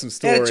fucking awesome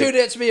story. And it turned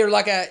out to be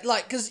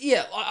because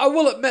I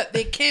will admit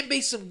there can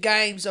be some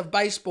games of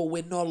baseball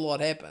where not a lot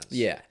happens.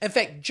 Yeah. In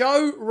fact,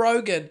 Joe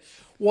Rogan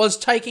was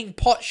taking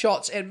pot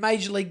shots at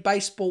Major League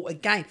Baseball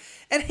again,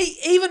 and he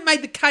even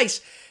made the case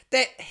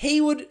that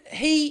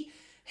they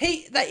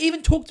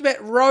even talked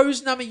about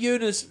Rose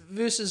Namajunas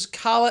versus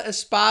Carla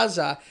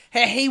Esparza,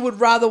 how he would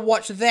rather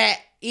watch that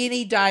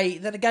any day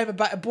than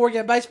a board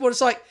game of baseball.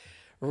 It's like,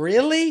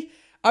 really?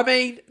 I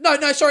mean, no,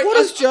 sorry. What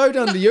has Joe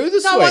done to you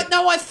this week?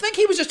 I think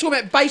he was just talking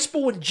about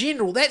baseball in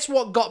general. That's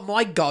what got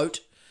my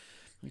goat.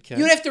 Okay.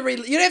 You'd have to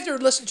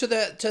listen to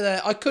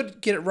the. I could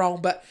get it wrong,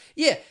 but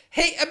yeah,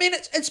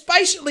 it's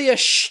basically a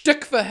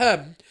shtick for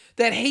him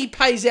that he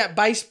pays out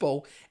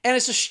baseball, and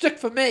it's a shtick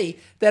for me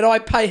that I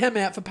pay him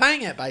out for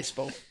paying out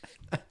baseball.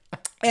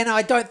 And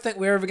I don't think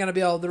we're ever going to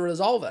be able to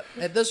resolve it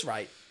at this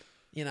rate,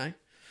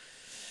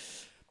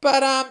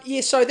 But,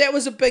 so that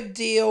was a big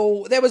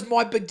deal. That was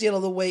my big deal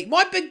of the week.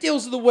 My big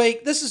deals of the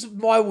week, this is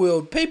my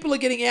world. People are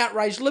getting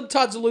outraged.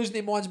 Libtards are losing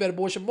their minds about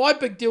abortion. My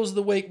big deals of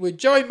the week were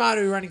Joey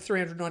Manu running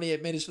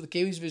 398 metres for the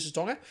Kiwis versus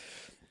Tonga.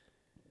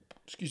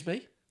 Excuse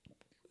me.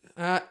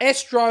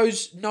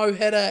 Astros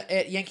no-hitter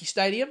at Yankee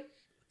Stadium.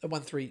 They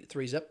won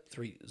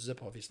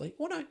 3-zip, obviously.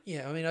 Well, no,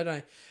 yeah, I mean, I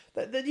don't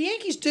know. The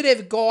Yankees did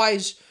have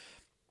guys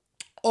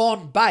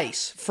on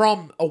base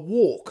from a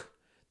walk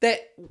that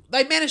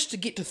they managed to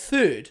get to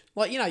third.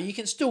 Like, you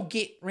can still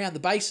get around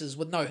the bases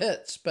with no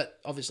hits, but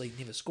obviously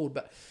never scored.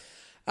 But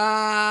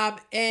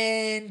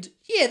and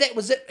yeah, that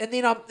was it. And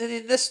then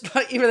this,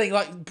 like, everything,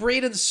 like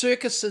bread and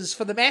circuses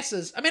for the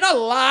masses. I mean, I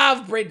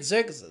love bread and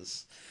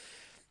circuses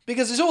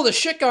because there's all this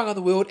shit going on in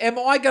the world. Am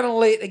I going to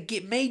let it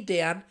get me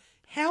down?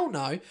 Hell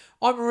no.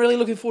 I'm really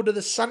looking forward to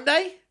this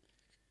Sunday.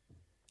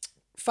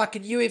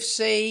 Fucking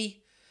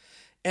UFC.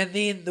 And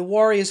then the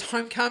Warriors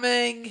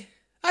homecoming.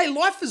 Hey,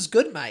 life is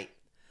good, mate.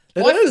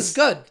 Life is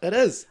good. It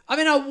is. I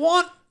mean, I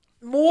want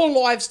more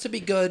lives to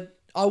be good.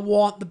 I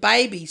want the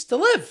babies to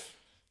live.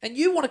 And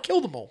you want to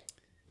kill them all.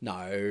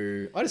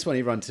 No. I just want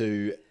everyone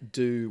to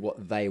do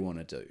what they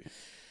want to do.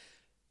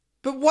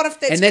 But what if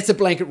that's... And that's a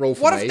blanket rule for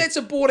me. What if that's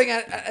aborting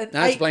an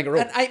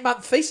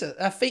 8-month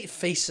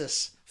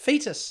fetus?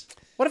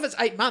 What if it's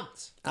 8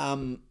 months?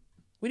 Where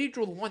do you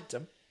draw the line,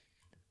 Tim?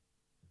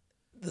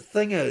 The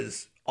thing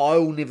is, I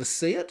will never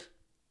see it.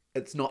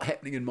 It's not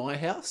happening in my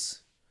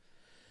house.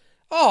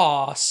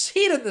 Oh,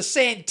 head in the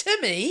sand,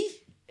 Timmy.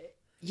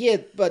 Yeah,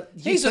 but...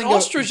 He's an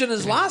ostrich in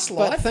his last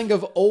life. But think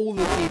of all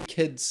the dead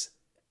kids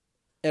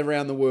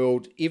around the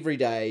world every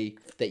day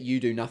that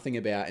you do nothing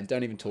about and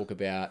don't even talk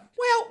about.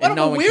 Well, I'm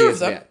aware of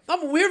them.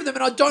 I'm aware of them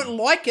and I don't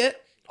like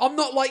it. I'm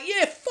not like,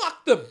 yeah,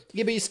 fuck them.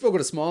 Yeah, but you still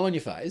got a smile on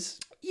your face.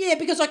 Yeah,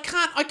 because I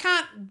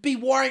can't be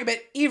worrying about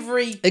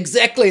every...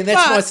 Exactly, and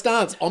that's my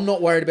stance. I'm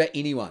not worried about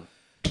anyone.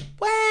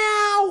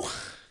 Wow.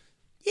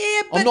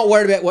 Yeah, but... I'm not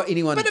worried about what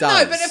anyone does.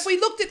 No, but if we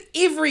looked at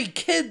every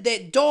kid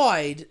that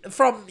died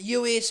from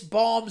US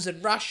bombs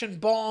and Russian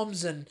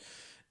bombs and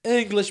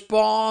English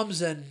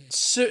bombs and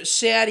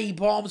Saudi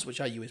bombs, which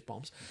are US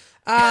bombs...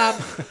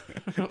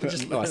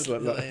 just nice.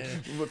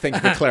 Thank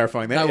you for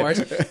clarifying that. No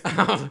worries.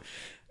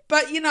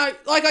 But,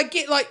 like, I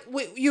get, like,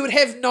 you would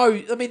have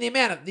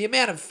the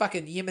amount of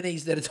fucking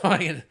Yemenis that are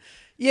dying,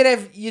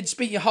 you'd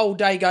spend your whole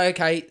day going,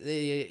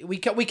 okay, we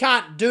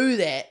can't do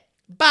that,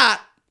 but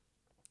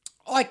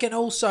I can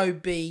also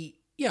be,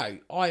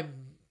 I'm,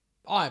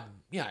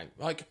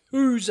 like,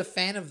 who's a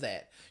fan of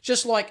that?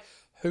 Just like,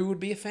 who would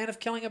be a fan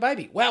of killing a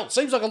baby? Well, it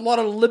seems like a lot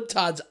of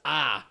libtards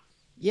are.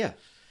 Yeah.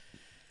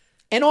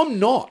 And I'm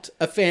not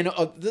a fan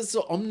of this.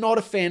 I'm not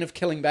a fan of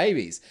killing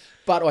babies,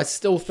 but I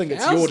still think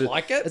it's I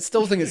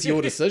still think it's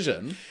your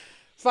decision.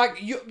 Fuck,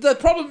 the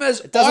problem is...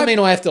 It doesn't mean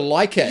I have to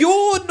like it.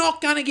 You're not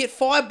going to get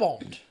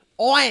firebombed.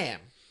 I am.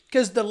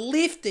 Because the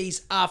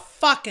lefties are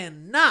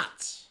fucking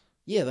nuts.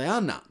 Yeah, they are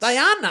nuts. They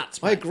are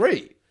nuts, mate. I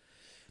agree.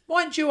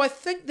 Mind you, I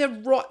think they're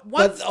right...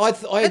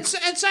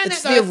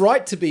 It's their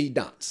right to be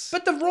nuts.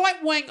 But the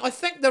right wing... I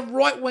think the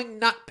right wing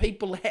nut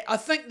people... I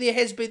think there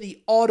has been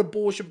the odd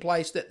abortion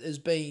place that has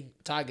been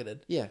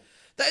targeted. Yeah.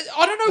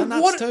 I don't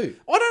know what... I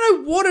don't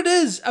know what it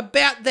is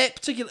about that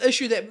particular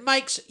issue that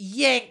makes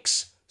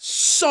Yanks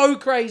so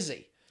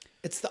crazy.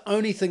 It's the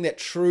only thing that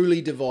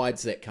truly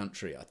divides that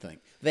country, I think.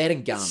 That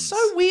and guns. It's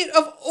so weird.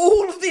 Of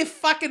all of their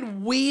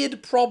fucking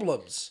weird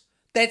problems,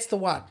 that's the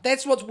one.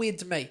 That's what's weird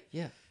to me.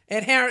 Yeah.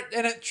 And how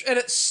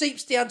it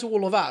seeps down to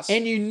all of us.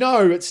 And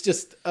it's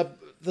just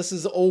this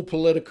is all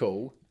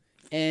political,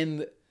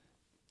 and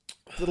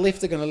the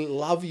left are going to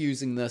love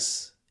using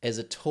this as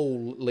a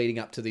tool leading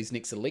up to these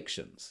next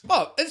elections.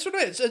 Oh, that's what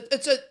it is.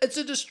 It's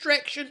a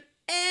distraction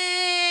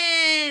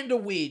and a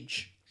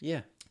wedge.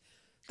 Yeah,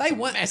 they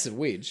want massive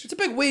wedge. It's a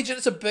big wedge and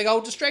it's a big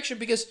old distraction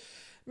because,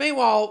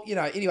 meanwhile,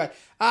 anyway.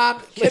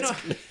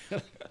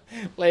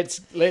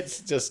 Let's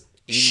just.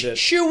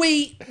 Shall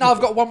we? No,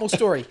 I've got one more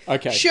story.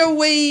 Okay. Shall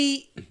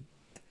we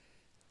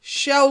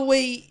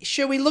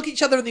look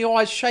each other in the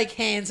eyes, shake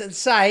hands, and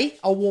say,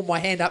 I'll warm my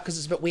hand up because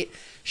it's a bit wet.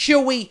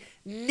 Shall we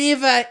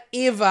never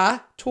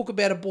ever talk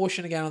about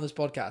abortion again on this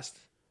podcast?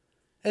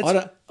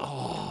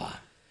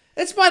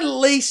 It's my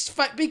least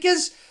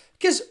because.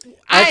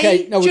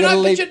 Okay, no, we're going to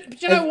leave. Do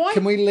you know why?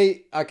 Can we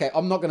leave? Okay,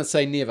 I'm not going to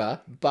say never,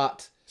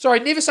 but sorry,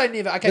 never say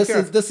never. Okay,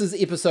 this is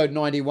episode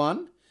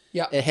 91.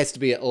 Yeah, it has to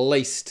be at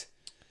least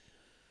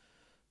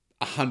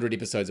 100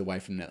 episodes away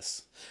from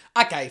this.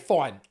 Okay,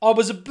 fine. I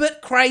was a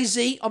bit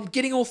crazy. I'm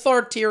getting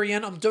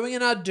authoritarian. I'm doing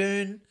an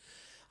Ardun.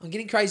 I'm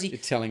getting crazy. You're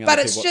telling but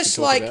other it's people what just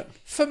to talk like, about.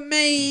 For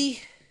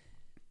me,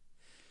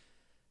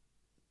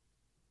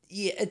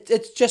 yeah,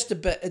 it's just a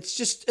bit. It's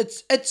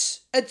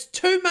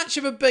too much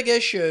of a big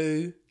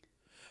issue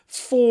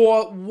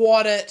for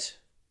what it,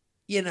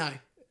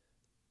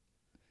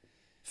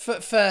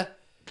 for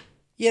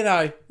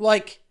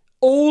like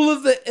all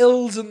of the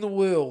ills in the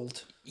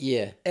world.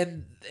 Yeah.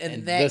 And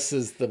that, this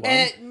is the one.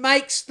 And it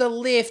makes the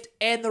left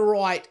and the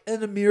right,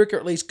 in America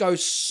at least, go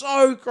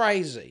so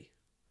crazy.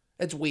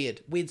 It's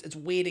weird. It's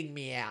weirding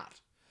me out.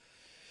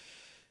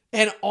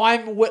 And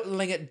I'm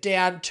whittling it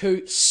down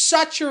to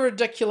such a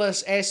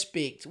ridiculous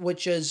aspect,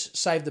 which is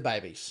save the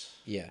babies.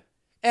 Yeah.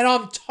 And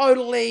I'm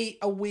totally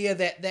aware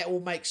that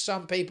will make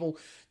some people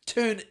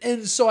turn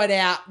inside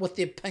out with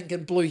their pink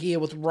and blue hair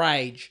with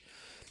rage.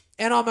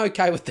 And I'm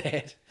okay with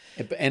that.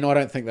 And I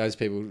don't think those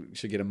people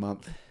should get a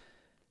month.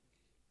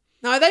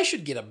 No, they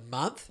should get a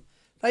month.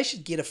 They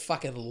should get a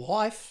fucking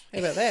life. How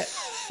about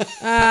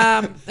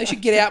that? They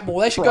should get out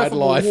more. They should go for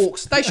more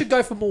walks. They should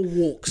go for more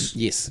walks.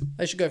 Yes.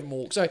 They should go for more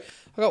walks. So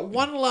I got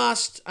one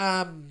last.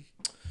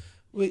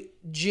 This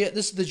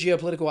is the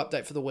geopolitical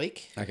update for the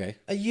week. Okay.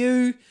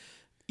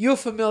 You're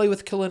familiar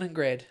with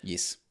Kaliningrad?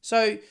 Yes.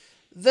 So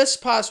this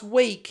past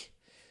week,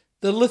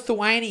 the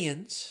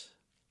Lithuanians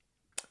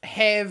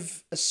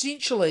have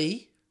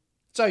essentially.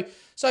 So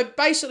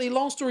basically,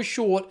 long story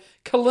short,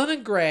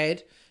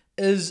 Kaliningrad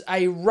is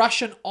a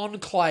Russian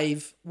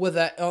enclave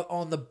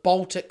on the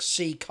Baltic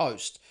Sea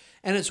coast.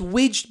 And it's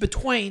wedged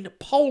between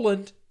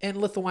Poland and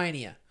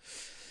Lithuania,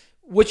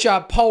 which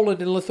are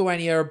Poland and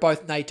Lithuania are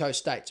both NATO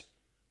states.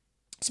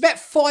 It's about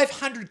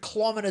 500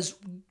 kilometres,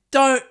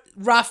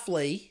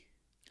 roughly,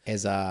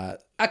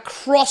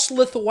 across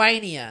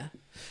Lithuania.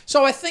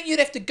 So I think you'd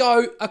have to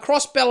go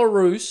across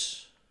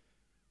Belarus.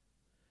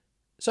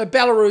 So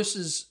Belarus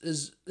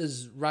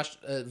is Russia,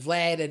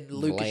 Vlad and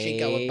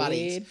Lukashenko are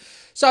buddies.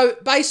 So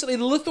basically,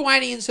 the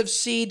Lithuanians have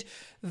said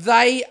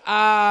they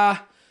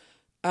are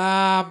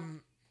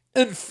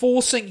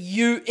enforcing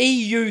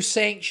EU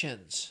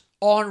sanctions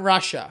on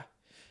Russia,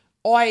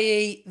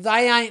 i.e.,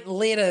 they ain't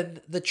letting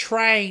the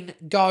train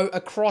go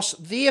across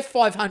their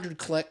 500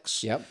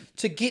 clicks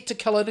to get to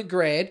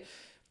Kaliningrad.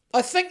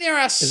 I think there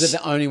are. Is it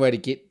the only way to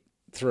get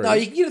through? No,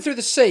 you can get it through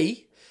the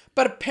sea,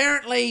 but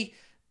apparently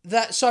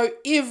so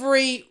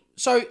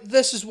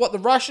this is what the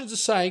Russians are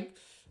saying.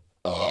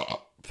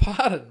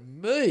 Pardon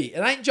me. It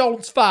ain't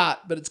Jolin's fart,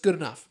 but it's good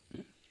enough.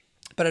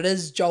 But it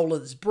is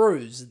Jolin's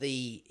brews.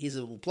 Here's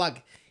a little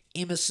plug.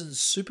 Emerson's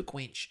Super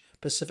Quench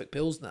Pacific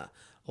Pilsner.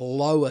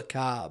 Lower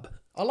carb.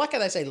 I like how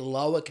they say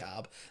lower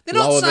carb. They're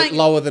not saying...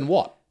 Lower than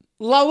what?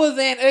 Lower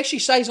than... It actually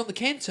says on the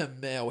can, Tim,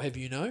 I'll have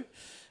you know.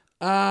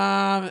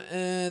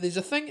 There's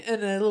a thing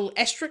in a little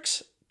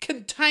asterisk.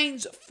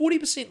 Contains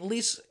 40%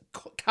 less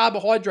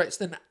carbohydrates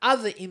than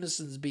other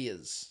Emerson's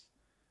beers.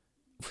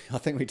 I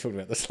think we talked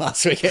about this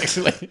last week,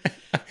 actually.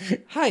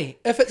 Hey,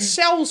 if it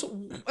sells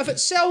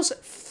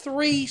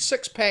 3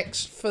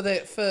 6-packs for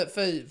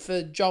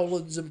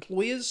Jolin's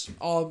employers,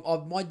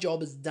 my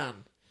job is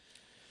done.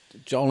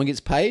 Jolin gets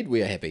paid,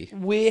 we are happy.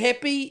 We're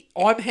happy.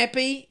 I'm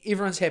happy.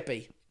 Everyone's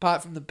happy,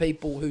 apart from the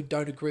people who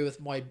don't agree with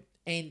my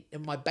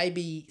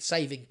baby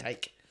saving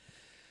take.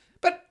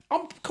 But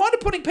I'm kind of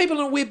putting people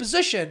in a weird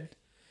position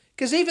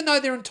because even though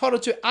they're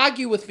entitled to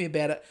argue with me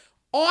about it,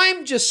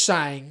 I'm just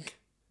saying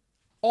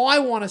I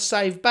want to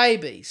save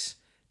babies.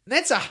 And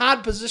that's a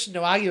hard position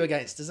to argue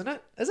against, isn't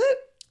it? Is it?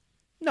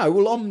 No,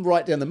 well, I'm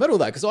right down the middle,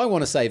 though, because I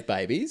want to save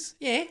babies.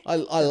 Yeah. I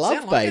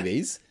love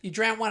babies. You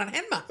drown one in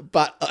Hanma.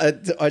 But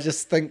I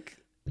just think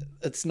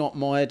it's not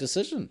my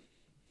decision.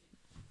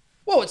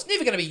 Well, it's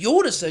never going to be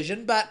your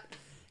decision, but,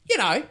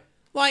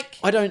 like...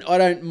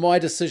 My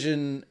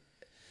decision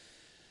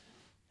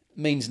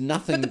means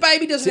nothing but the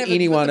baby doesn't to have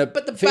anyone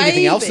for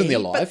anything else in their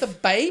life. But the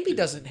baby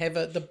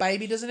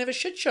doesn't have a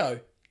shit show.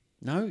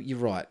 No, you're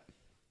right.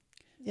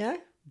 Yeah?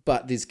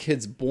 But there's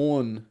kids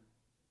born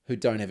who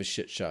don't have a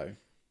shit show.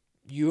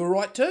 You were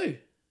right too.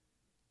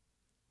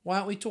 Why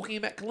aren't we talking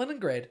about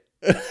Kaliningrad?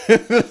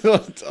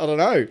 I don't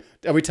know.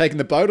 Are we taking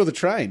the boat or the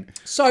train?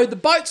 So the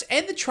boats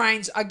and the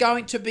trains are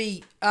going to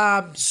be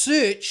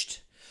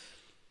searched.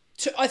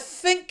 I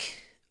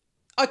think,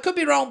 I could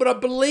be wrong, but I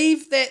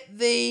believe that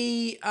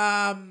the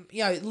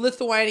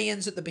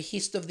Lithuanians, at the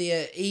behest of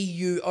their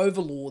EU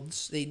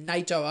overlords, the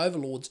NATO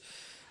overlords,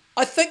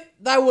 I think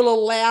they will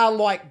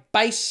allow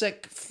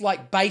basic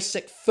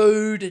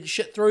food and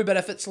shit through. But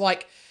if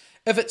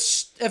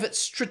it's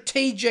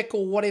strategic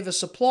or whatever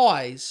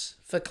supplies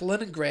for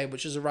Kaliningrad,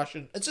 which is a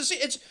Russian,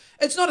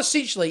 it's not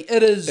essentially,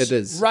 it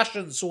is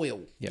Russian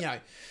soil,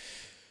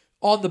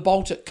 on the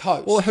Baltic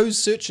coast. Well, who's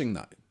searching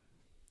though?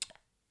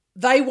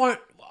 They won't.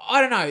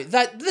 I don't know.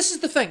 This is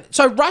the thing.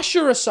 So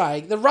Russia are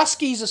saying, the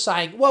Ruskies are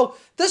saying, well,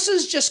 this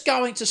is just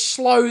going to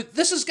slow.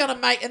 This is going to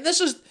make, and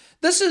this is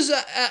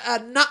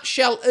a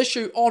nutshell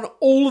issue on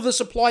all of the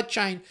supply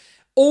chain,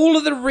 all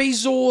of the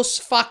resource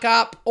fuck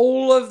up,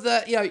 all of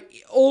the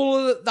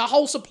the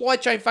whole supply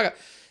chain fuck up.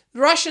 The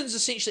Russians are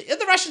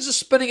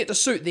spinning it to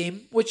suit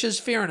them, which is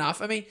fair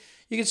enough. I mean,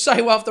 you could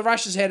say, well, if the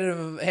Russians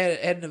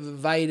hadn't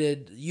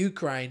invaded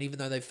Ukraine, even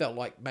though they felt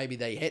like maybe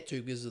they had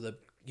to because of the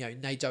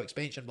NATO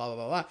expansion, blah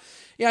blah blah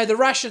blah. The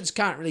Russians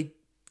can't really.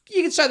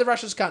 You could say the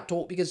Russians can't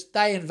talk because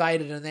they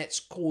invaded and that's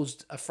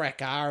caused a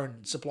fracas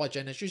and supply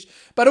chain issues.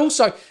 But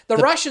also, the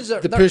Russians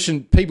are...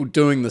 people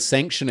doing the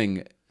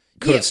sanctioning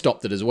could have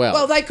stopped it as well.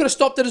 Well, they could have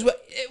stopped it as well.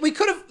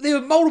 There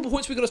were multiple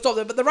points we could have stopped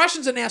it, but the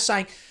Russians are now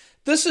saying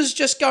this is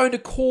just going to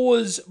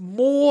cause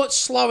more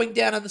slowing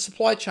down in the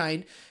supply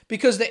chain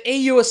because the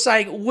EU are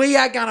saying we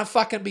are going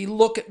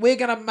to we're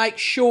going to make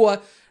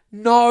sure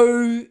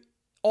no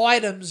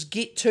items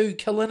get to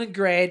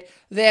Kaliningrad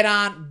that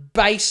aren't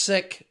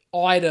basic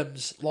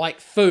items like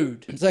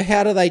food. So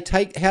how do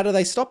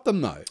they stop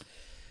them though?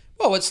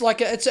 Well, it's like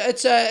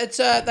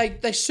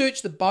they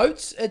search the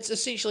boats. It's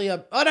essentially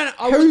I don't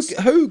know.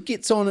 Who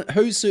gets on it?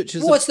 Who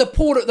searches? Well, it's the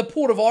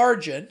port of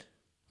origin.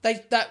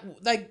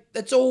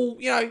 It's all,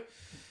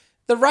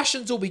 the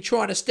Russians will be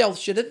trying to stealth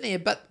shit in there,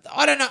 but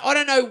I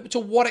don't know to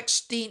what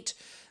extent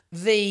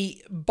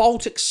the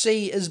Baltic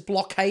Sea is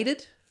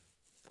blockaded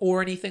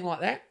or anything like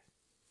that.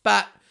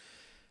 But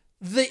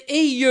the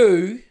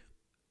EU,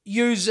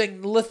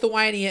 using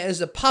Lithuania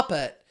as a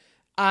puppet,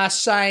 are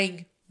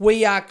saying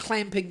we are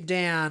clamping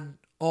down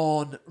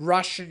on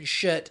Russian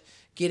shit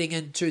getting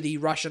into the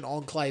Russian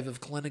enclave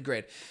of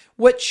Kaliningrad,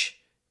 which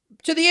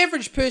to the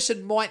average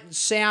person mightn't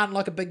sound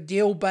like a big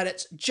deal, but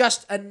it's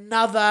just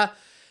another...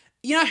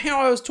 You know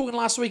how I was talking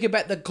last week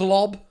about the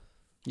glob?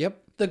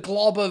 Yep. The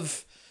glob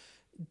of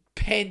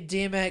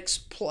pandemics,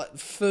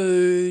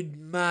 food,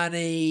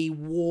 money,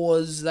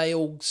 wars, they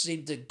all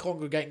seem to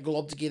congregate and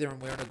glob together,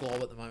 and we're in a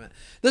glob at the moment.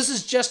 This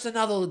is just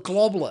another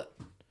globlet.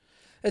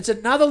 It's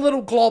another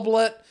little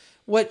globlet,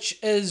 which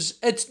is...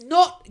 It's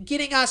not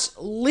getting us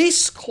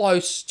less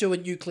close to a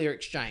nuclear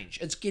exchange.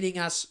 It's getting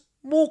us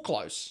more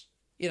close.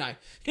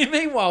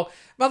 Meanwhile,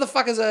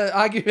 motherfuckers are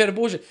arguing about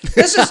abortion.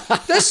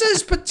 This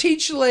is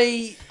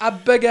potentially a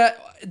bigger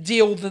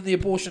deal than the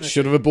abortion issue.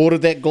 Should have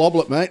aborted that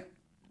globlet, mate.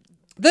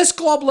 This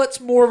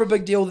globlet's more of a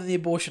big deal than the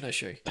abortion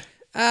issue.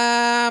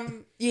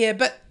 Yeah,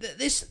 but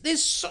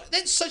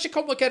that's such a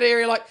complicated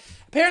area. Like,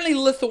 apparently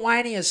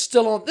Lithuania is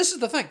still on... This is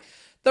the thing.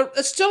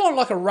 It's still on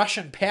like a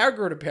Russian power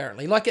grid,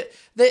 apparently. Like,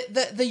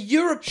 the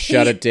European...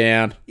 Shut it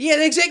down.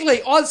 Yeah,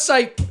 exactly. I'd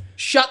say...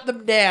 Shut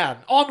them down.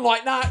 I'm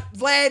like, no,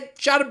 Vlad,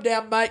 shut them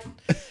down, mate.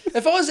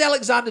 If I was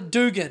Alexander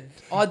Dugin,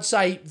 I'd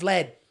say,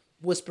 Vlad,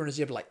 whisper in his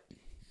ear, like,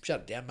 shut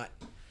it down, mate.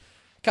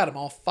 Cut him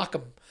off. Fuck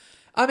him.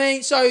 I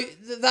mean, so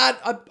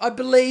that I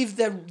believe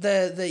the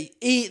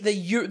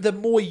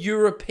more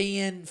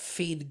European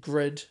fed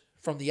grid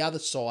from the other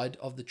side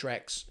of the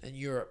tracks in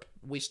Europe,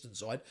 western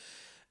side,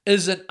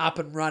 isn't up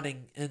and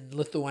running in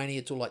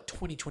Lithuania till like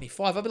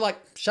 2025. I'd be like,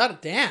 shut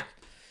it down.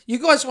 You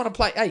guys want to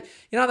play... Hey,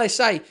 they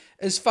say,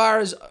 as far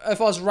as...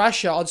 If I was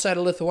Russia, I'd say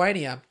to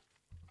Lithuania,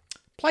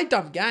 play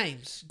dumb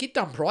games. Get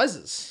dumb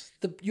prizes.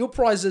 Your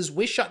prize is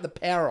we're shutting the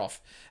power off.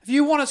 If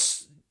you want to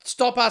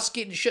stop us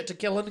getting shit to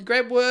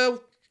Kaliningrad,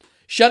 well,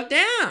 shut it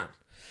down.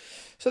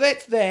 So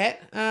that's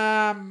that.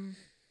 And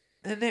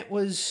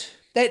that's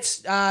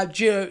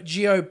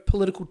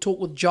geopolitical talk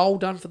with Joel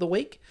done for the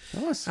week.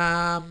 Nice.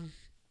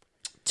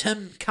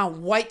 Tim can't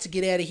wait to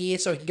get out of here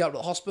so he can go to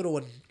the hospital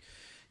and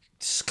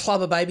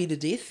club a baby to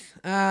death.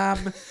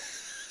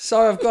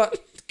 So I've got a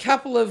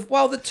couple of...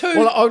 Well, the two...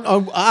 Well,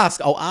 I'll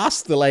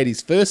ask the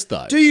ladies first,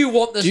 though. Do you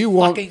want this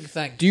fucking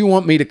thing? Do you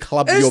want me to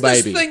club your baby?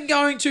 Is this thing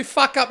going to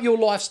fuck up your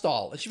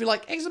lifestyle? And she'd be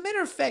like, as a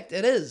matter of fact,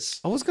 it is.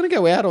 I was going to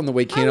go out on the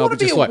weekend. I want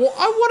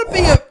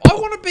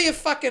to be a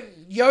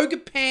fucking yoga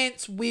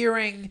pants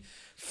wearing,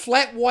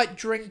 flat white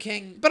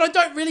drinking, but I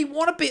don't really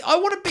want to be. I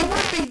want to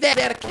be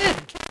that kid.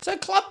 So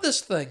club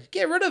this thing.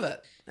 Get rid of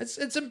it.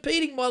 It's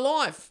impeding my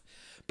life.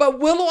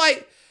 But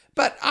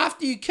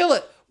after you kill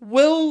it,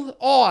 will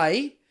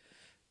I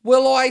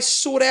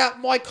sort out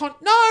my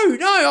No,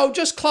 I'll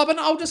just club and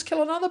I'll just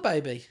kill another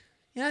baby.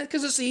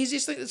 Because it's the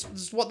easiest thing. This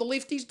is what the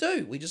lefties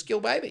do. We just kill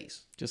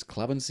babies. Just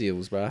clubbing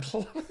seals, bro.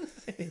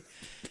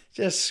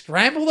 Just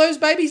scramble those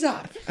babies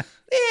up.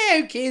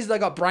 Yeah, who cares? They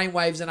got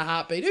brainwaves and a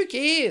heartbeat. Who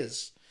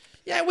cares?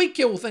 Yeah, we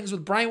kill things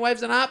with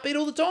brainwaves and a heartbeat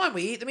all the time.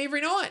 We eat them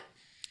every night.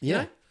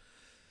 Yeah.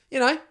 You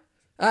know?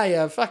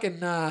 Hey, fucking...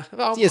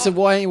 so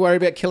why are you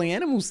worried about killing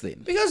animals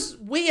then? Because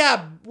we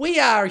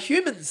are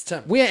humans,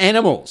 Tim. We're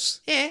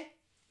animals. Yeah.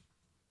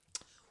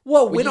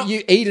 Well, we're not...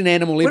 You eat an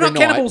animal every night. We're not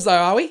cannibals, though,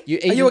 are we?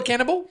 Are you a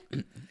cannibal?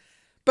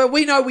 But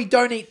we know we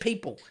don't eat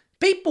people.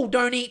 People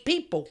don't eat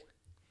people.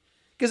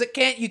 Because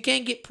you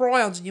can get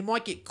prions and you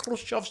might get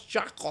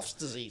Khrushchev-Charkov's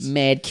disease.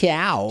 Mad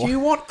cow. Do you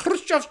want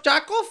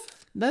Khrushchev-Charkov?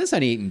 No, that's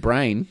only eating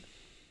brain.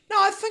 No,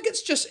 I think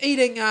it's just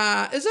eating,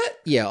 is it?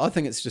 Yeah, I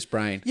think it's just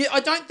brain. Yeah, I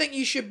don't think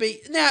you should be...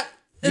 Now...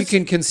 You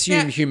can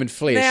consume human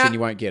flesh and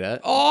you won't get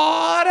it. Oh,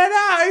 I don't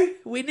know.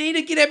 We need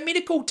to get a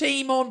medical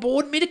team on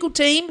board. Medical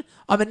team.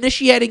 I'm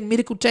initiating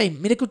medical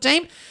team. Medical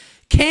team.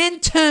 Can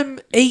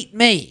Tim eat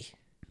me?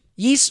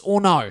 Yes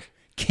or no?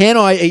 Can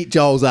I eat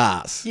Joel's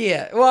ass?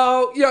 Yeah.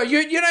 Well,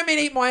 you don't mean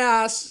eat my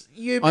ass.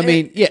 Eat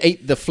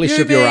the flesh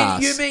of your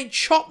ass. You mean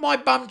chop my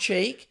bum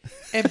cheek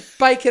and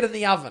bake it in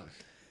the oven.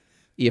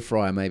 Air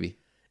fryer, maybe.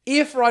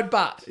 Air fried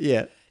butt.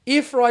 Yeah.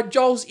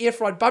 Joel's air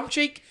fried bum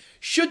cheek.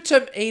 Should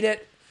Tim eat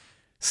it?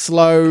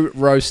 Slow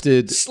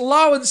roasted.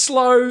 Slow and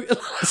slow.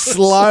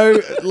 Slow,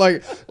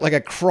 like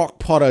a crock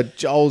pot of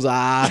Joel's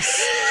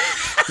ass.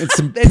 And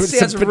some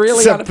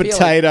unappealing.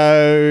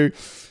 Potato,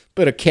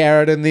 bit of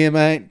carrot in there,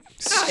 mate.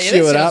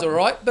 Stew it up. All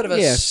right. Bit of a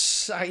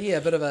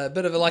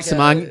like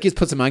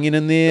put some onion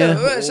in there.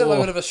 Bit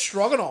of a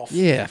stroganoff.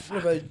 Yeah.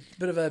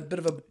 Bit of a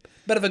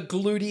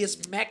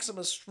gluteus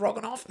maximus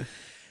stroganoff.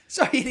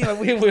 So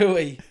anyway, where were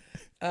we?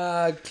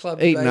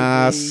 Club Eating babies,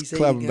 ass,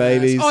 club eating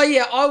babies. ass. Oh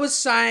yeah, I was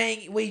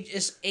saying we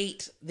just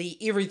eat the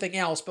everything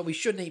else, but we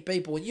shouldn't eat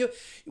people. And you're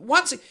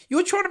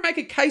trying to make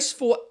a case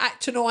for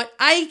tonight: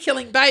 A,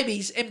 killing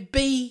babies, and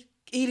B,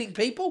 eating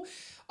people.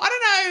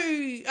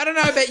 I don't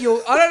know about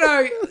your. I don't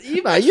know.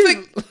 You might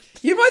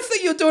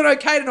think you're doing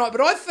okay tonight,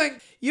 but I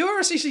think you're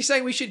essentially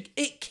saying we should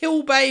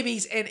kill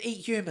babies and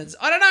eat humans.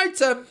 I don't know,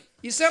 Tim.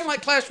 You sound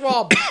like Clash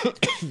Rob.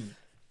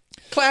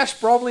 Klaus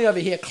Bromley over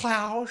here.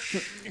 Klaus.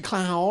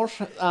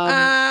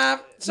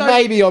 So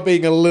Maybe you're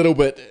being a little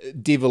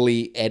bit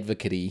devilly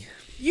advocate-y.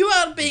 you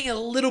are being a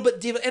little bit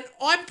devil, and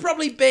I'm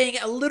probably being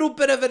a little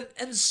bit of an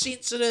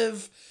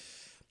insensitive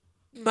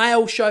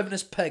male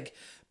chauvinist pig.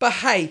 But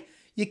hey,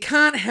 you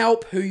can't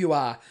help who you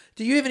are.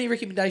 Do you have any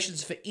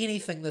recommendations for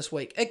anything this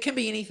week? It can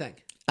be anything.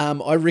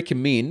 I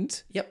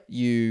recommend Yep.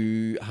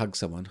 you hug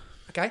someone.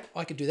 Okay,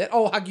 I can do that.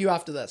 I'll hug you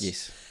after this.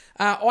 Yes.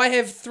 I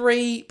have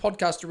 3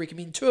 podcasts to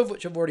recommend, 2 of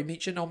which I've already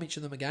mentioned. I'll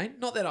mention them again.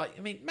 Not that I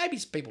mean, maybe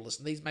people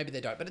listen to these, maybe they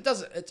don't, but it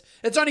doesn't.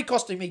 It's only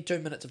costing me 2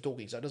 minutes of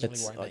talking, so it doesn't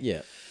really worry me.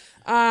 Yeah.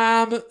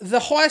 The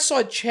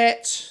Higherside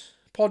Chat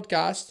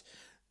podcast,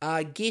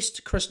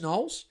 guest Chris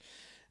Knowles.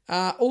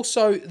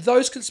 Also,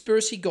 Those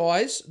Conspiracy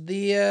Guys,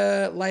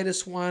 their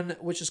latest one,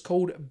 which is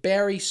called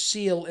Barry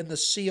Seal and the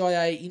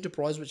CIA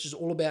Enterprise, which is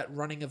all about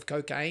running of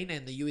cocaine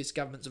and the US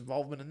government's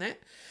involvement in that.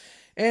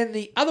 And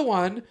the other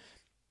one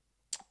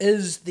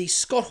is the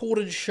Scott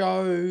Horton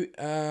show,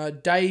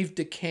 Dave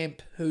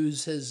DeCamp,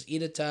 who's his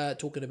editor,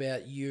 talking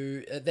about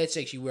you. That's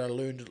actually where I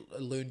learned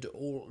a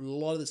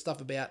lot of the stuff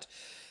about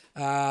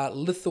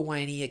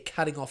Lithuania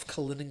cutting off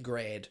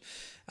Kaliningrad.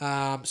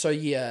 So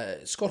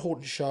yeah, Scott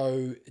Horton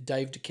show,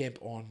 Dave DeCamp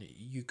on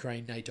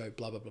Ukraine, NATO,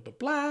 blah, blah, blah,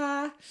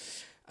 blah,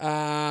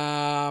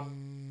 blah.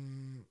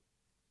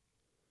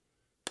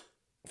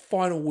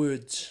 Final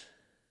words.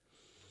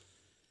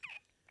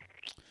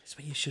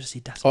 You should have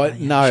said Dust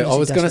No, I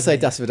was going to say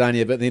Dust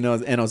Vidania, but then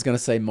I was going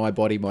to say My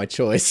Body, My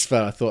Choice,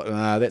 but I thought,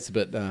 that's a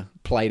bit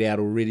played out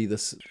already.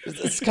 This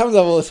comes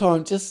up all the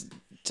time. Just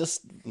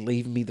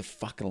leave me the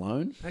fuck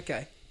alone.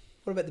 Okay.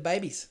 What about the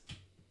babies?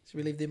 Should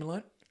we leave them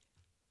alone?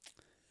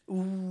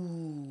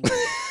 Ooh.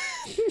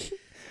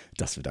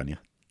 Dust Vidania.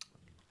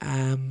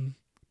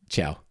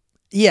 Ciao.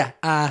 Yeah.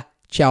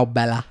 Ciao,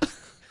 Bella.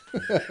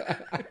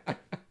 I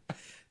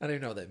don't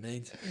even know what that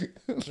means.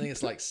 I think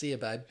it's like, see ya,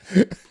 babe.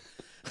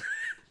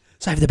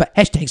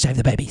 Hashtag save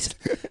the babies.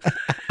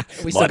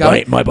 Are we still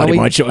going? My body,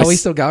 my choice. Are we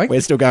still going? We're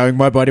still going.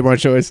 My body, my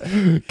choice.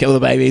 Kill the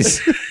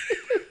babies.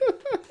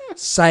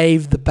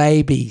 Save the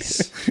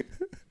babies.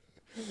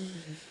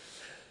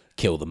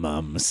 Kill the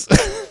mums.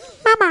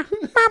 Mama,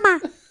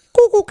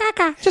 cuckoo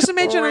caca. Just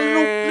imagine a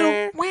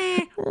little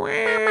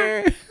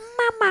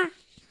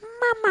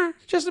mama.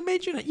 Just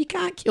imagine it. You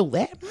can't kill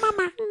that.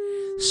 Mama.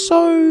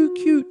 So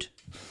cute.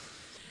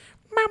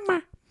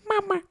 Mama.